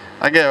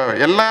 ಹಾಗೆ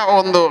ಎಲ್ಲ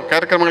ಒಂದು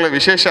ಕಾರ್ಯಕ್ರಮಗಳ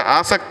ವಿಶೇಷ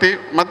ಆಸಕ್ತಿ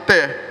ಮತ್ತು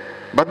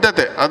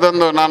ಬದ್ಧತೆ,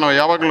 ಅದೊಂದು ನಾನು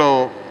ಯಾವಾಗಲೂ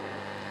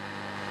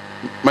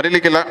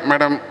ಮರೀಲಿಕ್ಕಿಲ್ಲ.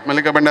 ಮೇಡಮ್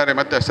ಮಲ್ಲಿಕಾ ಭಂಡಾರಿ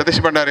ಮತ್ತು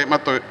ಸತೀಶ್ ಭಂಡಾರಿ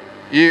ಮತ್ತು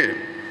ಈ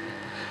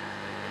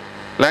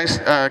ಲಯನ್ಸ್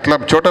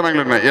ಕ್ಲಬ್ ಛೋಟಾ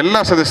ಮಂಗಳೂರಿನ ಎಲ್ಲ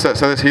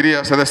ಹಿರಿಯ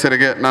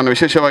ಸದಸ್ಯರಿಗೆ ನಾನು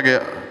ವಿಶೇಷವಾಗಿ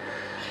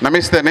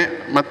ನಮಿಸ್ತೇನೆ.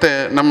 ಮತ್ತು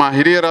ನಮ್ಮ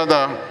ಹಿರಿಯರಾದ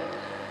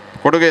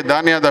ಕೊಡುಗೆ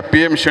ದಾನಿಯಾದ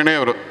PM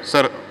ಶೆಣೆಯವರು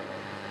ಸರ್,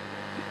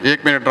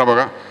 1 ಮಿನಿಟ್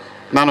ರಾವಾಗ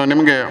ನಾನು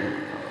ನಿಮಗೆ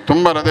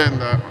ತುಂಬ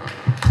ಹೃದಯದಿಂದ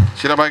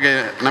ಶಿರಬಾಗಿ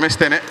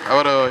ನಮಿಸ್ತೇನೆ.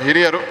 ಅವರು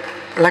ಹಿರಿಯರು.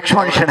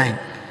 ಲಕ್ಷ್ಮಣ್ ಶೆಣೈ,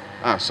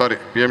 ಸಾರಿ,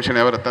 PM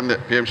ಶೆಣೈ ಅವರ ತಂದೆ,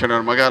 PM ಶೆಣೈ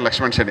ಅವರ ಮಗ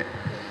ಲಕ್ಷ್ಮಣ್ ಶೆಣೈ.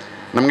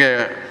 ನಮಗೆ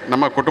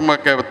ನಮ್ಮ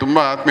ಕುಟುಂಬಕ್ಕೆ ತುಂಬ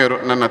ಆತ್ಮೀಯರು.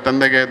 ನನ್ನ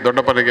ತಂದೆಗೆ,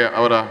 ದೊಡ್ಡಪ್ಪರಿಗೆ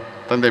ಅವರ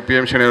ತಂದೆ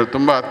PM ಶೆಣೈ ಅವರು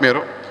ತುಂಬ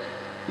ಆತ್ಮೀಯರು.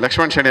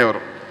 ಲಕ್ಷ್ಮಣ್ ಶೆಣೈ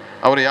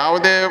ಅವರು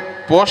ಯಾವುದೇ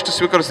ಪೋಸ್ಟ್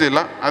ಸ್ವೀಕರಿಸಲಿಲ್ಲ,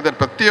 ಆದರೆ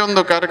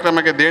ಪ್ರತಿಯೊಂದು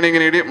ಕಾರ್ಯಕ್ರಮಕ್ಕೆ ದೇಣಿಗೆ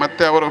ನೀಡಿ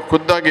ಮತ್ತು ಅವರು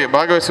ಖುದ್ದಾಗಿ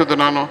ಭಾಗವಹಿಸುವುದು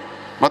ನಾನು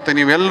ಮತ್ತು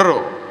ನೀವೆಲ್ಲರೂ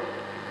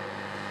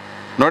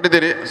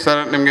ನೋಡಿದ್ದೀರಿ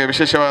ಸರ್. ನಿಮಗೆ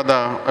ವಿಶೇಷವಾದ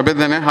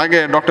ಅಭಿನಂದನೆ. ಹಾಗೆ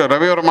ಡಾಕ್ಟರ್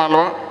ರವಿವರ್ಮ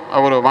ಮಾಲ್ವ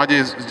ಅವರು ಮಾಜಿ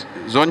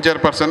ಝೋನ್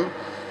ಚೇರ್ಪರ್ಸನ್,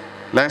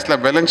 ಲಯನ್ಸ್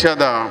ಕ್ಲಬ್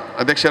ವೆಲೆನ್ಷಿಯಾದ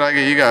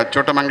ಅಧ್ಯಕ್ಷರಾಗಿ ಈಗ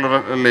ಛೋಟಾ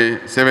ಮಂಗಳೂರಲ್ಲಿ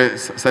ಸೇವೆ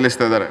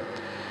ಸಲ್ಲಿಸ್ತಾ ಇದ್ದಾರೆ.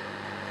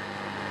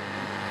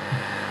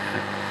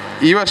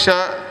 ಈ ವರ್ಷ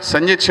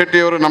ಸಂಜೀತ್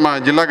ಶೆಟ್ಟಿಯವರು ನಮ್ಮ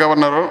ಜಿಲ್ಲಾ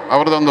ಗವರ್ನರು.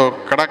 ಅವರದೊಂದು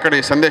ಕಡಾಕಡಿ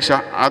ಸಂದೇಶ,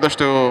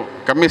 ಆದಷ್ಟು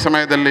ಕಮ್ಮಿ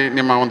ಸಮಯದಲ್ಲಿ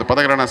ನಿಮ್ಮ ಒಂದು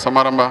ಪದಗ್ರಹಣ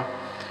ಸಮಾರಂಭ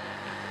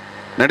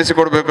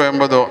ನಡೆಸಿಕೊಡಬೇಕು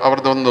ಎಂಬುದು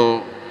ಅವರದೊಂದು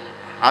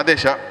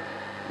ಆದೇಶ.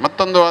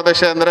 ಮತ್ತೊಂದು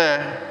ಆದೇಶ ಅಂದರೆ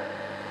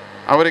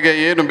ಅವರಿಗೆ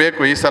ಏನು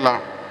ಬೇಕು ಈ ಸಲ,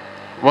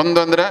 ಒಂದು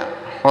ಅಂದರೆ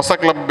ಹೊಸ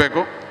ಕ್ಲಬ್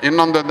ಬೇಕು,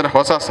 ಇನ್ನೊಂದು ಅಂದರೆ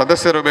ಹೊಸ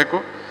ಸದಸ್ಯರು ಬೇಕು,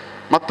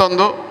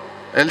 ಮತ್ತೊಂದು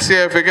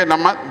LCFಗೆ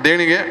ನಮ್ಮ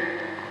ದೇಣಿಗೆ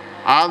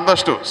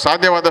ಆದಷ್ಟು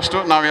ಸಾಧ್ಯವಾದಷ್ಟು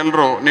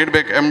ನಾವೆಲ್ಲರೂ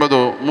ನೀಡಬೇಕು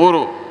ಎಂಬುದು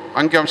 3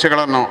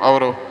 ಅಂಕಿಅಂಶಗಳನ್ನು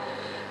ಅವರು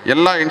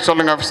ಎಲ್ಲ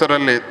ಇನ್ಸ್ಟಾಲಿಂಗ್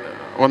ಆಫೀಸರಲ್ಲಿ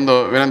ಒಂದು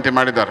ವಿನಂತಿ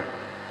ಮಾಡಿದ್ದಾರೆ.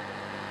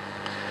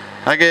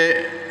 ಹಾಗೆ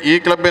ಈ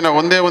ಕ್ಲಬ್ಬಿನ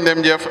ಒಂದೇ ಒಂದು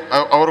MGF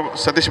ಅವರು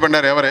ಸತೀಶ್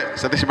ಭಂಡಾರಿ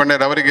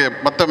ಅವರಿಗೆ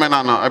ಮತ್ತೊಮ್ಮೆ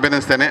ನಾನು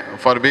ಅಭಿನಂದಿಸ್ತೇನೆ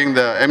for being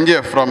the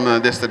MGF from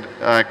this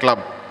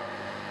club.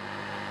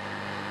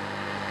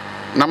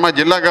 ನಮ್ಮ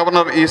ಜಿಲ್ಲಾ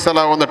ಗವರ್ನರ್ ಈ ಸಲ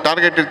ಒಂದು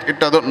ಟಾರ್ಗೆಟ್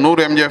ಇಟ್ಟದು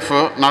 100 MGF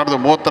ನಾಡ್ದು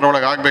 30ರ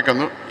ಒಳಗೆ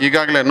ಆಗಬೇಕಂದು.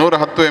 ಈಗಾಗಲೇ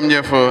 110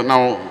 MGF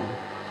ನಾವು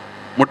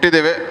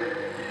ಮುಟ್ಟಿದ್ದೇವೆ.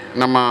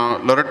 ನಮ್ಮ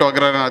ಲೊರೆಟೋ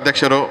ಅಗ್ರಹಾರ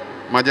ಅಧ್ಯಕ್ಷರು,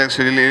 ಮಾಜಿ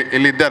ಅಧ್ಯಕ್ಷರು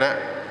ಇಲ್ಲಿದ್ದಾರೆ,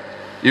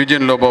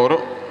 ಯೂಜಿನ್ ಲೋಬೋ ಅವರು.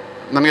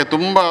 ನನಗೆ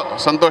ತುಂಬ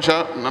ಸಂತೋಷ.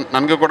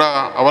 ನನಗೂ ಕೂಡ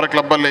ಅವರ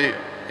ಕ್ಲಬ್ಬಲ್ಲಿ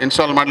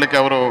ಇನ್ಸ್ಟಾಲ್ ಮಾಡಲಿಕ್ಕೆ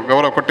ಅವರು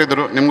ಗೌರವ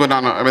ಕೊಟ್ಟಿದ್ದರು. ನಿಮಗೂ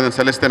ನಾನು ಅಭಿನಂದನೆ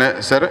ಸಲ್ಲಿಸ್ತೇನೆ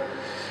ಸರ್.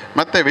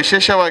 ಮತ್ತು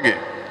ವಿಶೇಷವಾಗಿ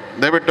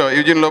ದಯವಿಟ್ಟು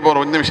ಯೂಜಿನ್ ಲೋಬೋ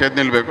ಅವರು 1 ನಿಮಿಷ ಎದ್ದು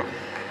ನಿಲ್ಲಬೇಕು.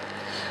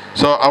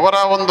 ಸೊ ಅವರ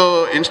ಒಂದು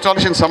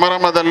ಇನ್ಸ್ಟಾಲೇಷನ್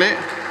ಸಮಾರಂಭದಲ್ಲಿ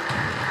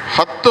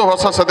 10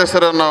 ಹೊಸ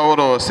ಸದಸ್ಯರನ್ನು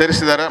ಅವರು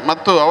ಸೇರಿಸಿದ್ದಾರೆ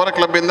ಮತ್ತು ಅವರ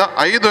ಕ್ಲಬ್ಬಿಂದ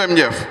 5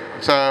 MGF.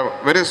 It's a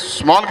very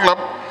small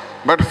club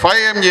but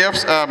 5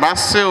 MGFs,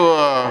 massive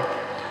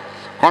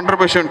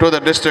contribution to the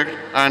district,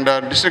 and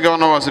district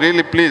governor was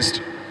really pleased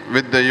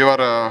with your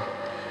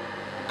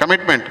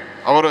commitment.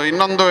 ಅವರು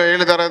ಇನ್ನೊಂದು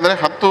ಹೇಳಿದ್ದಾರೆ ಅಂದರೆ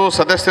 10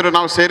 ಸದಸ್ಯರು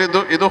ನಾವು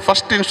ಸೇರಿದ್ದು ಇದು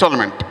ಫಸ್ಟ್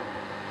ಇನ್ಸ್ಟಾಲ್ಮೆಂಟ್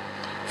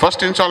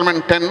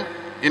 10.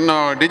 ಇನ್ನು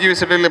DGV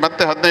ಸಿಟಿಯಲ್ಲಿ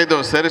ಮತ್ತೆ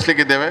 15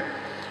 ಸೇರಿಸಲಿಕ್ಕಿದ್ದೇವೆ.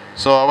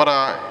 ಸೊ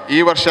ಈ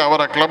ವರ್ಷ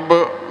ಅವರ club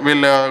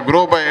will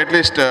grow by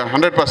at least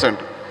 100%.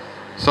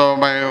 So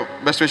my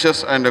best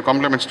wishes and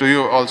compliments to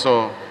you also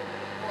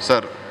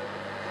sir.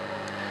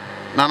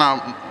 ನಾನು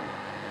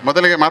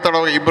ಮೊದಲಿಗೆ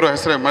ಮಾತಾಡುವಾಗ ಇಬ್ಬರು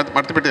ಹೆಸರು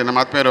ಮರ್ತಿಬಿಟ್ಟಿದ್ದೆ. ನಮ್ಮ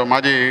ಆತ್ಮೀಯರು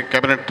ಮಾಜಿ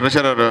ಕ್ಯಾಬಿನೆಟ್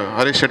ಟ್ರೆಷರರ್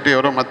ಹರೀಶ್ ಶೆಟ್ಟಿ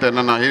ಅವರು ಮತ್ತು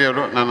ನನ್ನ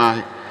ಹಿರಿಯರು, ನನ್ನ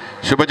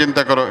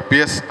ಶುಭಚಿಂತಕರು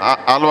PS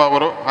ಆಲ್ವಾ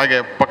ಅವರು, ಹಾಗೆ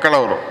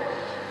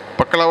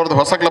ಪಕ್ಕಳವ್ರದ್ದು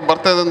ಹೊಸ ಕ್ಲಬ್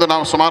ಬರ್ತದೆ ಎಂದು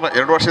ನಾವು ಸುಮಾರು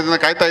 2 ವರ್ಷದಿಂದ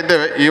ಕಾಯ್ತಾ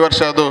ಇದ್ದೇವೆ. ಈ ವರ್ಷ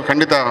ಅದು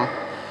ಖಂಡಿತ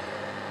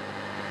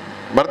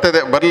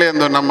ಬರಲಿ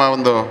ಎಂದು ನಮ್ಮ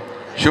ಒಂದು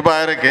ಶುಭ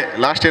ಹಾರೈಕೆ.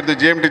 ಲಾಸ್ಟ್ ಇಯರ್ದು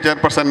GMT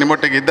ಚೇರ್ಪರ್ಸನ್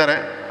ನಿಮ್ಮೊಟ್ಟಿಗೆ ಇದ್ದಾರೆ.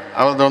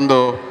 ಅವರದೊಂದು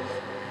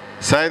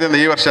ಸಹಾಯದಿಂದ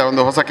ಈ ವರ್ಷ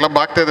ಒಂದು ಹೊಸ ಕ್ಲಬ್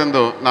ಆಗ್ತದೆ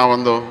ಎಂದು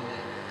ನಾವೊಂದು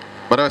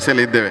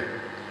ಭರವಸೆಯಲ್ಲಿ ಇದ್ದೇವೆ.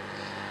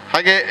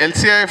 ಹಾಗೆ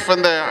LCIF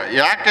ಅಂದರೆ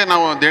ಯಾಕೆ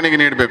ನಾವು ದೇಣಿಗೆ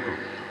ನೀಡಬೇಕು?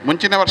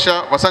 ಮುಂಚಿನ ವರ್ಷ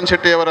ವಸಂತ್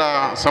ಶೆಟ್ಟಿಯವರ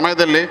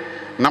ಸಮಯದಲ್ಲಿ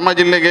ನಮ್ಮ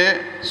ಜಿಲ್ಲೆಗೆ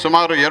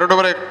ಸುಮಾರು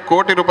 2.5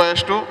 ಕೋಟಿ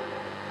ರೂಪಾಯಿಯಷ್ಟು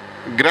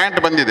ಗ್ರ್ಯಾಂಟ್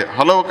ಬಂದಿದೆ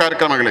ಹಲವು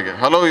ಕಾರ್ಯಕ್ರಮಗಳಿಗೆ,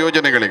 ಹಲವು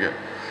ಯೋಜನೆಗಳಿಗೆ.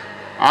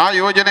 ಆ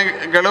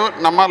ಯೋಜನೆಗಳು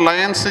ನಮ್ಮ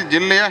ಲಯನ್ಸ್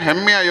ಜಿಲ್ಲೆಯ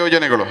ಹೆಮ್ಮೆಯ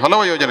ಯೋಜನೆಗಳು,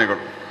 ಹಲವು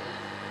ಯೋಜನೆಗಳು.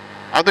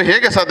 ಅದು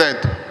ಹೇಗೆ ಸಾಧ್ಯ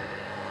ಆಯಿತು?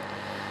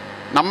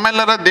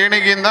 ನಮ್ಮೆಲ್ಲರ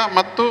ದೇಣಿಗೆಯಿಂದ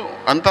ಮತ್ತು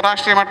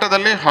ಅಂತಾರಾಷ್ಟ್ರೀಯ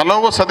ಮಟ್ಟದಲ್ಲಿ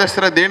ಹಲವು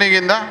ಸದಸ್ಯರ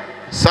ದೇಣಿಗೆಯಿಂದ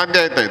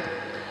ಸಾಧ್ಯ ಆಯ್ತಾ ಇತ್ತು.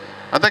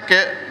 ಅದಕ್ಕೆ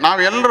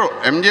ನಾವೆಲ್ಲರೂ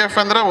MGF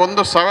ಅಂದರೆ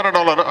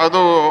 $1,000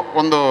 ಅದು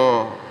ಒಂದು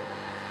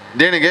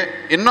ದೇಣಿಗೆ.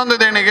 ಇನ್ನೊಂದು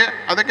ದೇಣಿಗೆ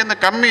ಅದಕ್ಕಿಂತ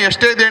ಕಮ್ಮಿ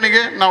ಎಷ್ಟೇ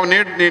ದೇಣಿಗೆ ನಾವು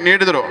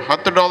ನೀಡಿದರು,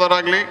 $10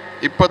 ಆಗಲಿ,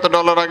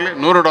 $20 ಆಗಲಿ,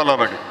 $100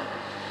 ಆಗಲಿ,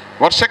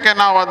 ವರ್ಷಕ್ಕೆ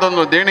ನಾವು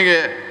ಅದೊಂದು ದೇಣಿಗೆ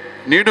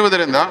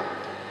ನೀಡುವುದರಿಂದ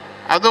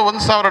ಅದು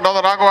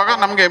 $1,000 ಆಗುವಾಗ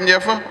ನಮಗೆ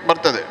MGF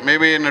ಬರ್ತದೆ. May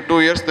be in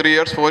 2 years, 3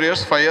 years, 4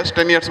 years, 5 years,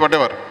 10 years, what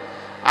ever.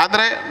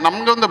 ಆದರೆ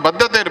ನಮಗೊಂದು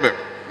ಬದ್ಧತೆ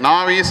ಇರಬೇಕು.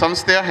 ನಾವು ಈ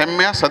ಸಂಸ್ಥೆಯ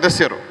ಹೆಮ್ಮೆಯ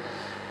ಸದಸ್ಯರು.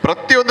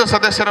 ಪ್ರತಿಯೊಂದು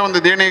ಸದಸ್ಯರ ಒಂದು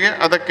ದೇಣಿಗೆ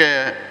ಅದಕ್ಕೆ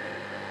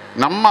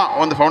ನಮ್ಮ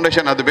ಒಂದು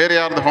ಫೌಂಡೇಶನ್, ಅದು ಬೇರೆ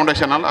ಯಾರ್ದು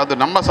ಫೌಂಡೇಶನ್ ಅಲ್ಲ, ಅದು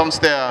ನಮ್ಮ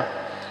ಸಂಸ್ಥೆಯ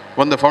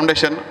ಒಂದು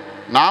ಫೌಂಡೇಶನ್.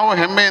 ನಾವು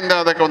ಹೆಮ್ಮೆಯಿಂದ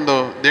ಅದಕ್ಕೆ ಒಂದು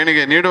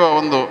ದೇಣಿಗೆ ನೀಡುವ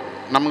ಒಂದು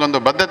ನಮಗೊಂದು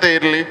ಬದ್ಧತೆ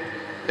ಇರಲಿ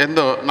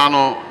ಎಂದು ನಾನು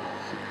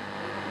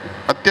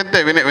ಅತ್ಯಂತ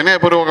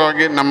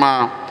ವಿನಯಪೂರ್ವಕವಾಗಿ ನಮ್ಮ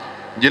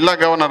ಜಿಲ್ಲಾ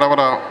ಗವರ್ನರ್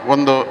ಅವರ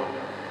ಒಂದು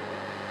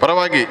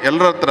ಪರವಾಗಿ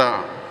ಎಲ್ಲರ ಹತ್ರ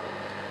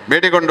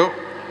ಬೇಡಿಕೊಂಡು,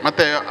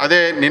 ಮತ್ತು ಅದೇ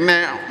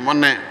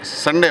ಮೊನ್ನೆ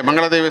ಸಂಡೇ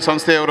ಮಂಗಳದೇವಿ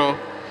ಸಂಸ್ಥೆಯವರು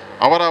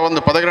ಅವರ ಒಂದು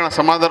ಪದಗ್ರಹಣ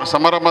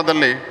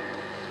ಸಮಾರಂಭದಲ್ಲಿ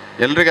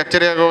ಎಲ್ರಿಗೆ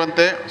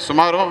ಅಚ್ಚರಿಯಾಗುವಂತೆ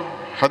ಸುಮಾರು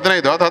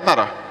 15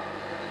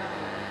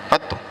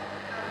 ಅದು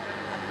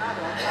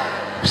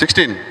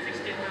 16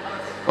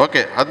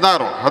 ಓಕೆ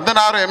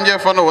 16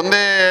 MGF ಅನ್ನು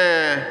ಒಂದೇ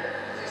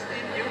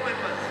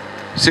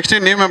 16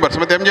 ನ್ಯೂ ಮೆಂಬರ್ಸ್.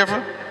 ಮತ್ತು MGF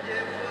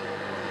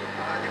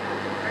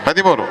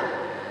 13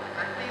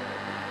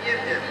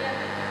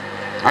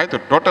 ಆಯಿತು.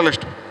 ಟೋಟಲ್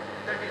ಎಷ್ಟು?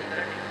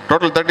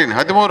 ಟೋಟಲ್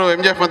 13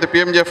 MGF ಮತ್ತು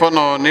PMGF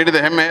ಅನ್ನು ನೀಡಿದ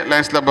ಹೆಮ್ಮೆ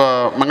ಲಯನ್ಸ್ ಕ್ಲಬ್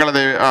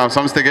ಮಂಗಳದೇವಿ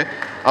ಸಂಸ್ಥೆಗೆ.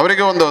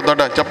 ಅವರಿಗೆ ಒಂದು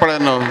ದೊಡ್ಡ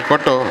ಚಪ್ಪಾಳೆಯನ್ನು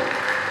ಕೊಟ್ಟು,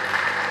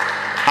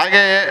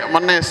 ಹಾಗೆಯೇ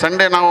ಮೊನ್ನೆ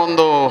ಸಂಡೇ ನಾವು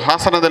ಒಂದು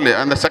ಹಾಸನದಲ್ಲಿ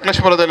ಅಂದರೆ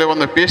ಸಕಲೇಶ್ಪುರದಲ್ಲಿ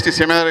ಒಂದು PhD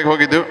ಸೆಮಿನಾರಿಗೆ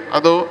ಹೋಗಿದ್ದು.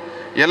 ಅದು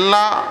ಎಲ್ಲ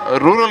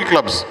ರೂರಲ್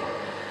ಕ್ಲಬ್ಸ್,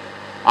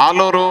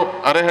 ಆಲೂರು,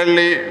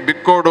 ಅರೆಹಳ್ಳಿ,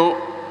 ಬಿಕ್ಕೋಡು,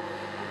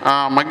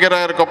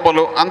 ಮಗ್ಗೆರಾಯರ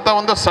ಕೊಪ್ಪಲು ಅಂತ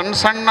ಒಂದು ಸಣ್ಣ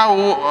ಸಣ್ಣ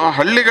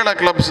ಹಳ್ಳಿಗಳ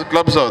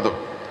ಕ್ಲಬ್ಸ್ ಅದು.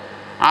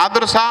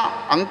 ಆದರೂ ಸಹ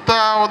ಅಂಥ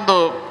ಒಂದು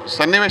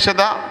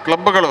ಸನ್ನಿವೇಶದ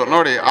ಕ್ಲಬ್ಗಳು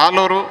ನೋಡಿ,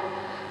 ಆಲೂರು,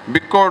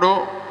 ಬಿಕ್ಕೋಡು,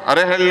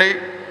 ಅರೆಹಳ್ಳಿ,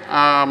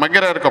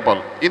 ಮಗ್ಗೆರಾಯರ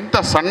ಕೊಪ್ಪಲು ಇಂಥ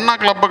ಸಣ್ಣ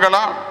ಕ್ಲಬ್ಗಳ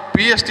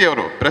PhD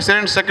ಅವರು,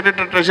 ಪ್ರೆಸಿಡೆಂಟ್,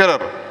 ಸೆಕ್ರೆಟರಿ,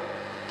 ಟ್ರೆಷರರ್,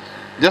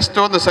 ಜಸ್ಟ್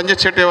ಒಂದು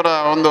ಸಂಜಿತ್ ಶೆಟ್ಟಿಯವರ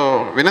ಒಂದು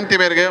ವಿನಂತಿ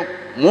ಮೇರೆಗೆ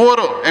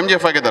 3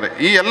 MGF ಆಗಿದ್ದಾರೆ.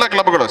 ಈ ಎಲ್ಲ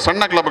ಕ್ಲಬ್ಗಳು,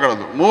 ಸಣ್ಣ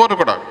ಕ್ಲಬ್ಗಳದ್ದು 3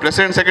 ಕೂಡ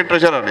ಪ್ರೆಸಿಡೆಂಟ್, ಸೆಕ್ರೆಟರಿ,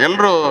 ಟ್ರೆಷರರ್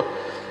ಎಲ್ಲರೂ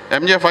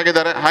MGF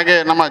ಆಗಿದ್ದಾರೆ. ಹಾಗೆ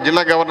ನಮ್ಮ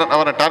ಜಿಲ್ಲಾ ಗವರ್ನರ್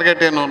ಅವರ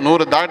ಟಾರ್ಗೆಟ್ ಏನು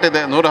 100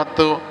 ದಾಟಿದೆ,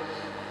 110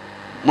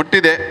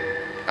 ಮುಟ್ಟಿದೆ.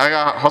 ಆಗ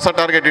ಹೊಸ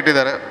ಟಾರ್ಗೆಟ್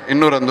ಇಟ್ಟಿದ್ದಾರೆ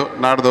 200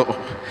 ನಾಡ್ದು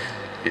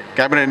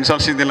ಕ್ಯಾಬಿನೆಟ್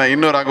ಇನ್ಸ್ಟಾಲೇಷನ್ ದಿನ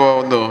 200 ಆಗುವ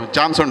ಒಂದು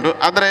ಚಾನ್ಸ್ ಉಂಟು.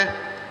 ಆದರೆ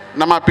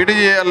ನಮ್ಮ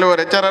PDG ಅಲ್ಲಿವರ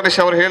HR ಹರೀಶ್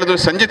ಅವರು ಹೇಳಿದ್ರು,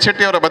 ಸಂಜಿತ್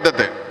ಶೆಟ್ಟಿ ಅವರ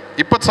ಬದ್ಧತೆ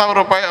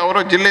 $20,000 ಅವರು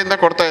ಜಿಲ್ಲೆಯಿಂದ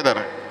ಕೊಡ್ತಾ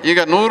ಇದ್ದಾರೆ. ಈಗ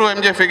 100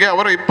 MGFಗೆ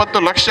ಅವರು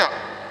 20 ಲಕ್ಷ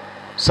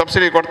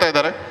ಸಬ್ಸಿಡಿ ಕೊಡ್ತಾ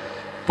ಇದ್ದಾರೆ.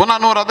 ಪುನಃ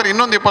 100 ಆದರೆ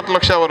ಇನ್ನೊಂದು 20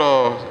 ಲಕ್ಷ ಅವರು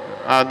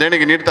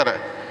ದೇಣಿಗೆ ನೀಡ್ತಾರೆ.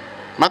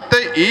 ಮತ್ತು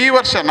ಈ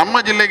ವರ್ಷ ನಮ್ಮ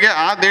ಜಿಲ್ಲೆಗೆ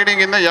ಆ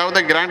ದೇಣಿಗೆಯಿಂದ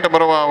ಯಾವುದೇ ಗ್ರ್ಯಾಂಟ್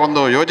ಬರುವ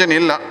ಒಂದು ಯೋಜನೆ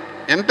ಇಲ್ಲ.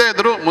 ಎಂತ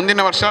ಇದ್ದರೂ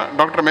ಮುಂದಿನ ವರ್ಷ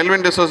ಡಾಕ್ಟರ್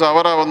ಮೆಲ್ವಿನ್ ಡಿಸೋಜ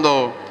ಅವರ ಒಂದು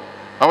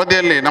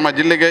ಅವಧಿಯಲ್ಲಿ ನಮ್ಮ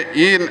ಜಿಲ್ಲೆಗೆ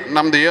ಈ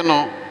ನಮ್ಮದು ಏನು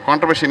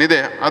ಕಾಂಟ್ರಿಬ್ಯೂಷನ್ ಇದೆ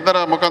ಅದರ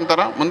ಮುಖಾಂತರ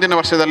ಮುಂದಿನ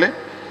ವರ್ಷದಲ್ಲಿ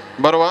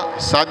ಬರುವ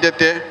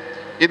ಸಾಧ್ಯತೆ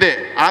ಇದೆ.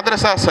 ಆದರೆ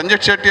ಸಹ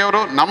ಸಂಜಿತ್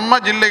ಶೆಟ್ಟಿಯವರು ನಮ್ಮ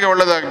ಜಿಲ್ಲೆಗೆ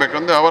ಒಳ್ಳೆಯದಾಗಬೇಕು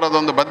ಅಂದರೆ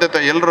ಅವರದೊಂದು ಬದ್ಧತೆ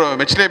ಎಲ್ಲರೂ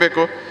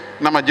ಮೆಚ್ಚಲೇಬೇಕು.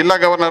 ನಮ್ಮ ಜಿಲ್ಲಾ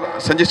ಗವರ್ನರ್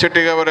ಸಂಜಿತ್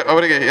ಶೆಟ್ಟಿ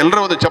ಅವರಿಗೆ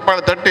ಎಲ್ಲರೂ ಒಂದು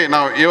ಚಪ್ಪಾಳೆ ತಟ್ಟಿ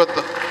ನಾವು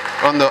ಇವತ್ತು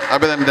ಒಂದು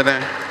ಅಭಿನಂದನೆ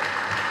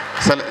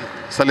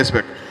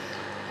ಸಲ್ಲಿಸಬೇಕು.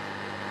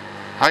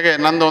 ಹಾಗೆ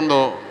ನನ್ನದೊಂದು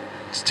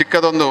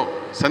ಚಿಕ್ಕದೊಂದು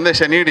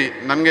ಸಂದೇಶ ನೀಡಿ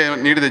ನನಗೆ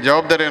ನೀಡಿದ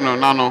ಜವಾಬ್ದಾರಿಯನ್ನು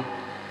ನಾನು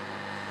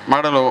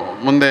ಮಾಡಲು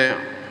ಮುಂದೆ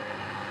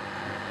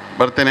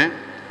ಬರ್ತೇನೆ.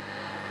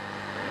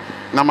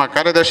 ನಮ್ಮ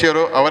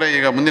ಕಾರ್ಯದರ್ಶಿಯರು ಅವರೇ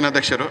ಈಗ ಮುಂದಿನ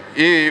ಅಧ್ಯಕ್ಷರು.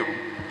 ಈ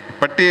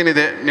ಪಟ್ಟಿ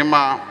ಏನಿದೆ ನಿಮ್ಮ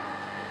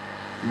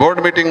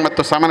ಬೋರ್ಡ್ ಮೀಟಿಂಗ್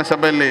ಮತ್ತು ಸಾಮಾನ್ಯ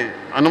ಸಭೆಯಲ್ಲಿ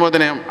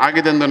ಅನುಮೋದನೆ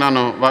ಆಗಿದೆ ಎಂದು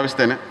ನಾನು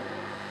ಭಾವಿಸ್ತೇನೆ.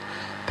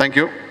 Thank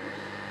you.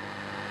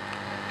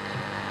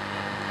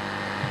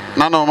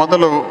 ನಾನು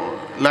ಮೊದಲು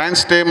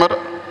ಲಯನ್ಸ್ ಟೇಮರ್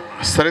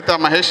ಸರಿತಾ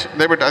ಮಹೇಶ್,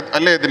 ದಯವಿಟ್ಟು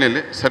ಅಲ್ಲೇ ಇದ್ದೀನಿ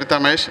ಇಲ್ಲಿ.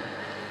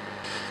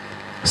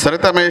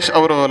 ಸರಿತಾ ಮಹೇಶ್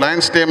ಅವರು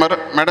ಲಯನ್ಸ್ ಟೇಮರ್.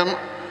 ಮೇಡಮ್,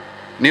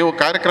 ನೀವು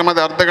ಕಾರ್ಯಕ್ರಮದ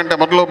ಅರ್ಧ ಗಂಟೆ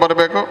ಮೊದಲು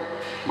ಬರಬೇಕು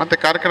ಮತ್ತು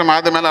ಕಾರ್ಯಕ್ರಮ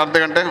ಆದ ಮೇಲೆ ಅರ್ಧ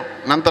ಗಂಟೆ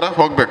ನಂತರ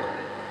ಹೋಗಬೇಕು.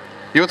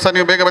 ಇವತ್ತು ಸಹ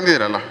ನೀವು ಬೇಗ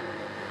ಬಂದಿದ್ದೀರಲ್ಲ?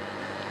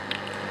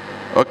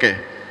 ಓಕೆ.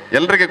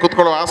 ಎಲ್ಲರಿಗೆ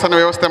ಕೂತ್ಕೊಳ್ಳೋ ಆಸನ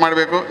ವ್ಯವಸ್ಥೆ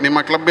ಮಾಡಬೇಕು. ನಿಮ್ಮ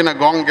ಕ್ಲಬ್ಬಿನ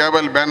ಗಾಂಗ್,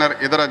 ಗ್ಯಾಬಲ್, ಬ್ಯಾನರ್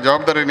ಇದರ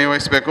ಜವಾಬ್ದಾರಿ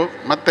ನಿರ್ವಹಿಸಬೇಕು.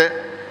 ಮತ್ತು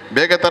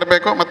ಬೇಗ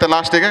ತರಬೇಕು ಮತ್ತು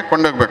ಲಾಸ್ಟಿಗೆ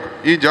ಕೊಂಡೋಗಬೇಕು.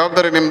 ಈ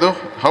ಜವಾಬ್ದಾರಿ ನಿಮ್ಮದು.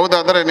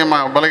 ಹೌದಾದರೆ ನಿಮ್ಮ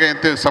ಬಲಗೆ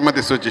ಎತ್ತಿ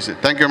ಸಮ್ಮತಿ ಸೂಚಿಸಿ.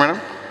 Thank you madam.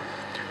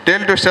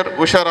 Tail twister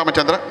Usha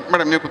Ramachandra.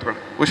 Madam ನೀವು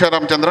ಕೂತ್ಕೊಳ್ಳಿ. ಉಷಾ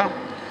ರಾಮಚಂದ್ರ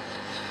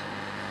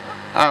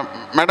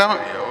ಮೇಡಮ್,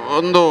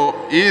 ಒಂದು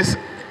ಈ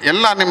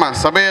ಎಲ್ಲ ನಿಮ್ಮ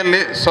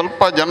ಸಭೆಯಲ್ಲಿ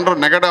ಸ್ವಲ್ಪ ಜನರು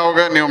ನೆಗಡಾವಾಗ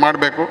ನೀವು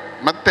ಮಾಡಬೇಕು.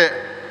 ಮತ್ತು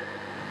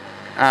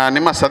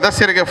ನಿಮ್ಮ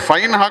ಸದಸ್ಯರಿಗೆ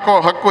ಫೈನ್ ಹಾಕೋ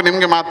ಹಕ್ಕು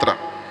ನಿಮಗೆ ಮಾತ್ರ.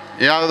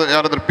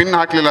 ಯಾರಾದರೂ ಪಿನ್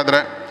ಹಾಕಲಿಲ್ಲ ಅಂದರೆ,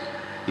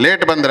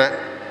 ಲೇಟ್ ಬಂದರೆ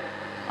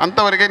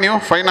ಅಂಥವರಿಗೆ ನೀವು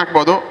ಫೈನ್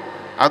ಹಾಕ್ಬೋದು.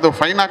 ಅದು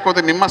ಫೈನ್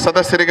ಹಾಕೋದು ನಿಮ್ಮ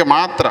ಸದಸ್ಯರಿಗೆ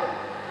ಮಾತ್ರ,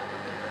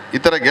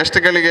 ಇತರ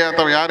ಗೆಸ್ಟ್ಗಳಿಗೆ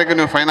ಅಥವಾ ಯಾರಿಗೂ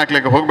ನೀವು ಫೈನ್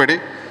ಹಾಕಲಿಕ್ಕೆ ಹೋಗಬೇಡಿ.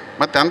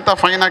 ಮತ್ತು ಅಂಥ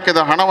ಫೈನ್ ಹಾಕಿದ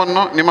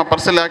ಹಣವನ್ನು ನಿಮ್ಮ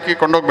ಪರ್ಸಲ್ಲಿ ಹಾಕಿ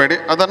ಕೊಂಡೋಗಬೇಡಿ,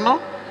 ಅದನ್ನು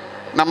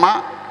ನಮ್ಮ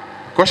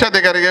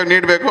ಕೋಶಾಧಿಕಾರಿಗೆ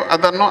ನೀಡಬೇಕು,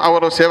 ಅದನ್ನು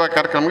ಅವರು ಸೇವಾ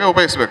ಕಾರ್ಯಕ್ರಮಕ್ಕೆ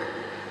ಉಪಯೋಗಿಸಬೇಕು.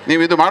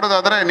 ನೀವು ಇದು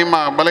ಮಾಡೋದಾದರೆ ನಿಮ್ಮ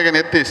ಬಲಗೈನ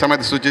ಎತ್ತಿ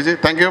ಸಮಿತಿ ಸೂಚಿಸಿ.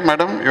 Thank you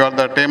madam, you are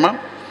the ಟೀಮರ್.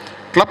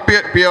 Club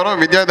P R O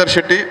Vidyadhar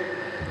Shetty.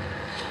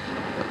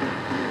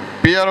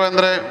 P R O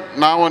ಅಂದರೆ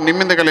ನಾವು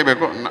ನಿಮ್ಮಿಂದ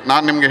ಕಲಿಬೇಕು,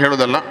 ನಾನು ನಿಮಗೆ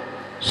ಹೇಳೋದಲ್ಲ.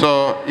 ಸೊ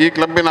ಈ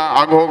ಕ್ಲಬ್ಬಿನ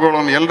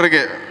ಆಗುಹೋಗುಗಳನ್ನು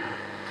ಎಲ್ಲರಿಗೆ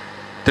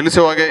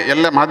ತಿಳಿಸುವ ಹಾಗೆ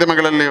ಎಲ್ಲ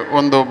ಮಾಧ್ಯಮಗಳಲ್ಲಿ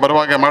ಒಂದು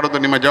ಬರುವಾಗ ಮಾಡೋದು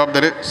ನಿಮ್ಮ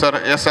ಜವಾಬ್ದಾರಿ. ಸರ್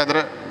ಎಸ್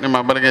ಆದರೆ ನಿಮ್ಮ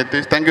ಬಲಗೈ ಎತ್ತಿ.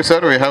 Thank you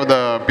sir, we have the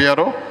P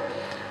R O.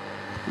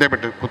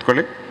 ದಯವಿಟ್ಟು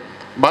ಕೂತ್ಕೊಳ್ಳಿ.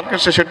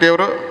 ಬಾಲಕೃಷ್ಣ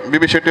ಶೆಟ್ಟಿಯವರು, ಬಿ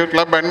ಬಿ ಶೆಟ್ಟಿಯವರು,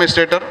 ಕ್ಲಬ್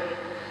ಅಡ್ಮಿನಿಸ್ಟ್ರೇಟರ್.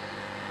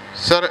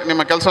 ಸರ್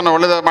ನಿಮ್ಮ ಕೆಲಸವನ್ನು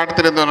ಒಳ್ಳೆಯದ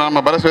ಮಾಡ್ತೀರಿ ಎಂದು ನಮ್ಮ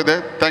ಭರವಸೆ ಇದೆ.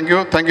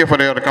 Thank you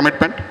for your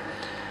commitment.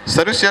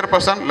 Service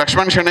chairperson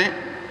Lakshman Shenoy,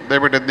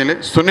 ದಯವಿಟ್ಟು ಎದ್ನಿಲ್ಲಿ.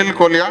 ಸುನಿಲ್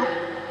ಕೋಲಿಯಾ,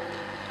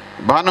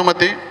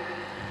 ಭಾನುಮತಿ,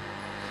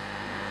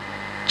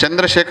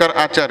 ಚಂದ್ರಶೇಖರ್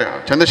ಆಚಾರ್ಯ,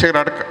 ಚಂದ್ರಶೇಖರ್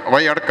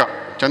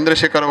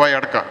ವೈ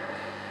ಅಡ್ಕ.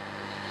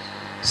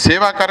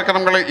 ಸೇವಾ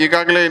ಕಾರ್ಯಕ್ರಮಗಳು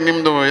ಈಗಾಗಲೇ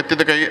ನಿಮ್ಮದು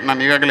ಎತ್ತಿದ ಕೈ ನಾನು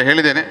ಈಗಾಗಲೇ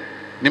ಹೇಳಿದ್ದೇನೆ.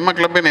 ನಿಮ್ಮ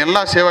ಕ್ಲಬ್ಬಿನ ಎಲ್ಲ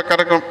ಸೇವಾ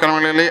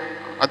ಕಾರ್ಯಕ್ರಮಗಳಲ್ಲಿ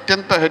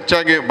ಅತ್ಯಂತ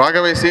ಹೆಚ್ಚಾಗಿ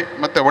ಭಾಗವಹಿಸಿ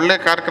ಮತ್ತು ಒಳ್ಳೆಯ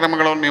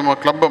ಕಾರ್ಯಕ್ರಮಗಳನ್ನು ನಿಮ್ಮ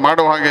ಕ್ಲಬ್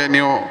ಮಾಡುವ ಹಾಗೆ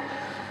ನೀವು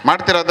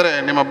ಮಾಡ್ತಿರಾದರೆ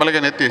ನಿಮ್ಮ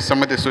ಬಲಗೈನ ಎತ್ತಿ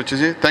ಸಮ್ಮತಿ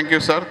ಸೂಚಿಸಿ. Thank you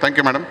sir, thank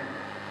you madam.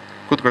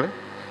 ಕೂತ್ಕೊಳ್ಳಿ.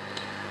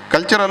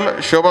 ಕಲ್ಚರಲ್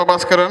ಶೋಭಾ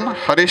ಭಾಸ್ಕರನ್,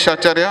 ಹರೀಶ್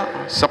ಆಚಾರ್ಯ,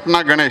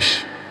 ಸಪ್ನಾ ಗಣೇಶ್.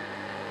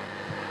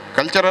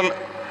 ಕಲ್ಚರಲ್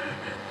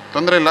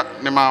ತೊಂದರೆ ಇಲ್ಲ,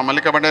 ನಿಮ್ಮ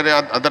ಮಲ್ಲಿಕಾ ಭಂಡಾರಿ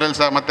ಅದರಲ್ಲಿ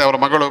ಸಹ, ಮತ್ತು ಅವರ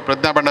ಮಗಳು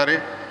ಪ್ರಜ್ಞಾ ಭಂಡಾರಿ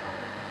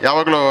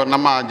ಯಾವಾಗಲೂ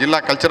ನಮ್ಮ ಜಿಲ್ಲಾ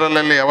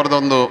ಕಲ್ಚರಲಲ್ಲಿ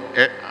ಅವರದೊಂದು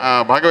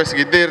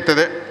ಭಾಗವಹಿಸಿಗೆ ಇದ್ದೇ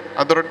ಇರ್ತದೆ.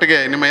 ಅದರೊಟ್ಟಿಗೆ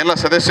ನಿಮ್ಮ ಎಲ್ಲ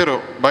ಸದಸ್ಯರು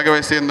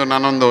ಭಾಗವಹಿಸಿ ಎಂದು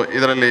ನಾನೊಂದು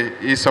ಇದರಲ್ಲಿ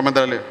ಈ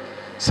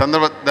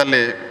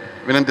ಸಂದರ್ಭದಲ್ಲಿ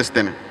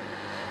ವಿನಂತಿಸ್ತೇನೆ.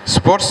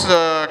 Sports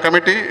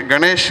committee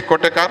Ganesh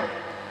Kotekar,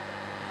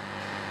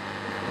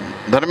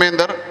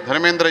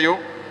 Dharmendra you,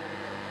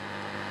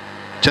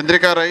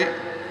 Chandrika Rai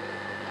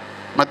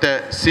ಮತ್ತು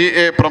ಸಿ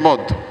ಎ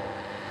ಪ್ರಮೋದ್.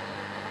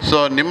 ಸೊ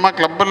ನಿಮ್ಮ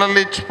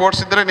ಕ್ಲಬ್ನಲ್ಲಿ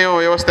ಸ್ಪೋರ್ಟ್ಸ್ ಇದ್ದರೆ ನೀವು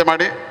ವ್ಯವಸ್ಥೆ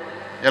ಮಾಡಿ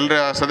ಎಲ್ಲರ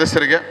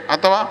ಸದಸ್ಯರಿಗೆ,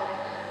 ಅಥವಾ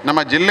ನಮ್ಮ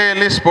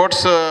ಜಿಲ್ಲೆಯಲ್ಲಿ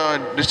ಸ್ಪೋರ್ಟ್ಸ್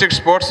ಡಿಸ್ಟ್ರಿಕ್ಟ್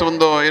ಸ್ಪೋರ್ಟ್ಸ್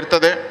ಒಂದು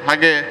ಇರ್ತದೆ,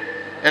 ಹಾಗೆ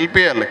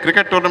LPL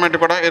ಕ್ರಿಕೆಟ್ ಟೂರ್ನಮೆಂಟ್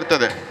ಕೂಡ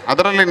ಇರ್ತದೆ.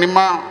 ಅದರಲ್ಲಿ ನಿಮ್ಮ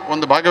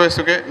ಒಂದು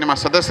ಭಾಗವಹಿಸುವಿಕೆ, ನಿಮ್ಮ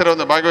ಸದಸ್ಯರ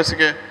ಒಂದು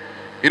ಭಾಗವಹಿಸಿಕೆ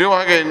ಇರುವ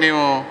ಹಾಗೆ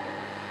ನೀವು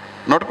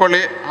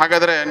ನೋಡ್ಕೊಳ್ಳಿ.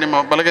 ಹಾಗಾದರೆ ನಿಮ್ಮ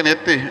ಬಲಗೈನ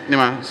ಎತ್ತಿ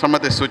ನಿಮ್ಮ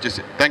ಸಮ್ಮತಿ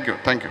ಸೂಚಿಸಿ.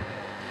 Thank you.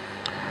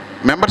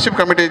 Membership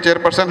committee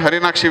chairperson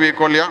Harinakshi V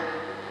ಕೋಲ್ಯ.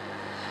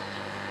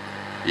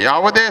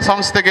 ಯಾವುದೇ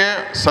ಸಂಸ್ಥೆಗೆ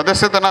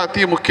ಸದಸ್ಯತನ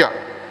ಅತಿ ಮುಖ್ಯ,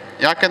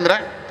 ಯಾಕೆಂದರೆ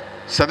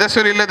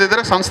ಸದಸ್ಯರು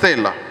ಇಲ್ಲದಿದ್ದರೆ ಸಂಸ್ಥೆ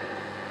ಇಲ್ಲ.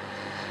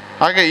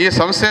 ಹಾಗೆ ಈ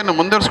ಸಂಸ್ಥೆಯನ್ನು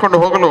ಮುಂದುವರಿಸ್ಕೊಂಡು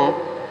ಹೋಗಲು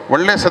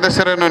ಒಳ್ಳೆಯ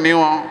ಸದಸ್ಯರನ್ನು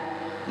ನೀವು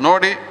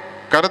ನೋಡಿ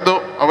ಕರೆದು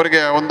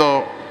ಅವರಿಗೆ ಒಂದು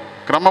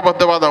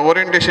ಕ್ರಮಬದ್ಧವಾದ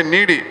ಓರಿಯೆಂಟೇಷನ್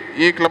ನೀಡಿ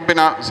ಈ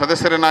ಕ್ಲಬ್ಬಿನ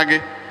ಸದಸ್ಯರನ್ನಾಗಿ,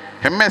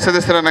 ಹೆಮ್ಮೆ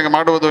ಸದಸ್ಯರನ್ನಾಗಿ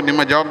ಮಾಡುವುದು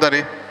ನಿಮ್ಮ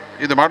ಜವಾಬ್ದಾರಿ.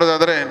 ಇದು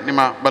ಮಾಡೋದಾದರೆ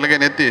ನಿಮ್ಮ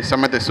ಬಲಗೈನ ಎತ್ತಿ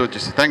ಸಮ್ಮತಿ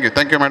ಸೂಚಿಸಿ.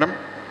 Thank you madam.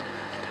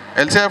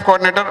 LCF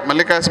coordinator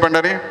Mallika S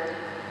Bhandari.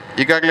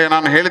 ಈಗಾಗಲೇ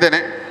ನಾನು ಹೇಳಿದ್ದೇನೆ,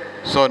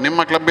 ಸೊ ನಿಮ್ಮ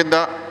ಕ್ಲಬ್ಬಿಂದ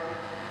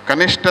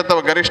ಕನಿಷ್ಠ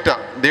ಅಥವಾ ಗರಿಷ್ಠ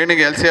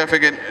ದೇಣಿಗೆ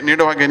LCFಗೆ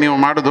ನೀಡುವ ಹಾಗೆ ನೀವು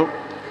ಮಾಡೋದು,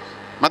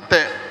 ಮತ್ತು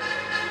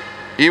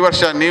ಈ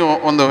ವರ್ಷ ನೀವು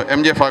ಒಂದು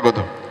MGF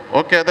ಆಗೋದು.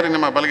 ಓಕೆ ಆದರೆ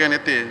ನಿಮ್ಮ ಬಲಗೈನ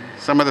ಎತ್ತಿ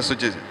ಸಮ್ಮತಿ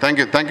ಸೂಚಿಸಿ.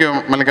 Thank you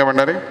Mallika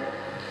Bhandari.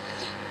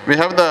 We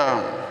have the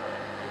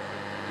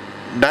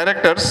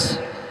directors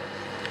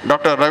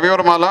doctor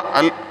ರವಿವರ್ಮಾಲ,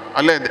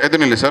 ಅಲ್ಲೇ ಎದು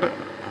ನಿಲ್ಲಿ ಸರ್.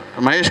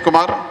 ಮಹೇಶ್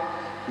ಕುಮಾರ್,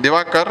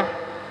 ದಿವಾಕರ್,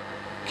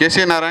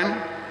 KC ನಾರಾಯಣ್,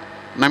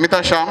 ನಮಿತಾ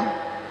ಶ್ಯಾಮ್,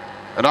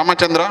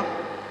 ರಾಮಚಂದ್ರ,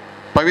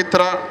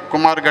 ಪವಿತ್ರ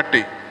ಕುಮಾರ್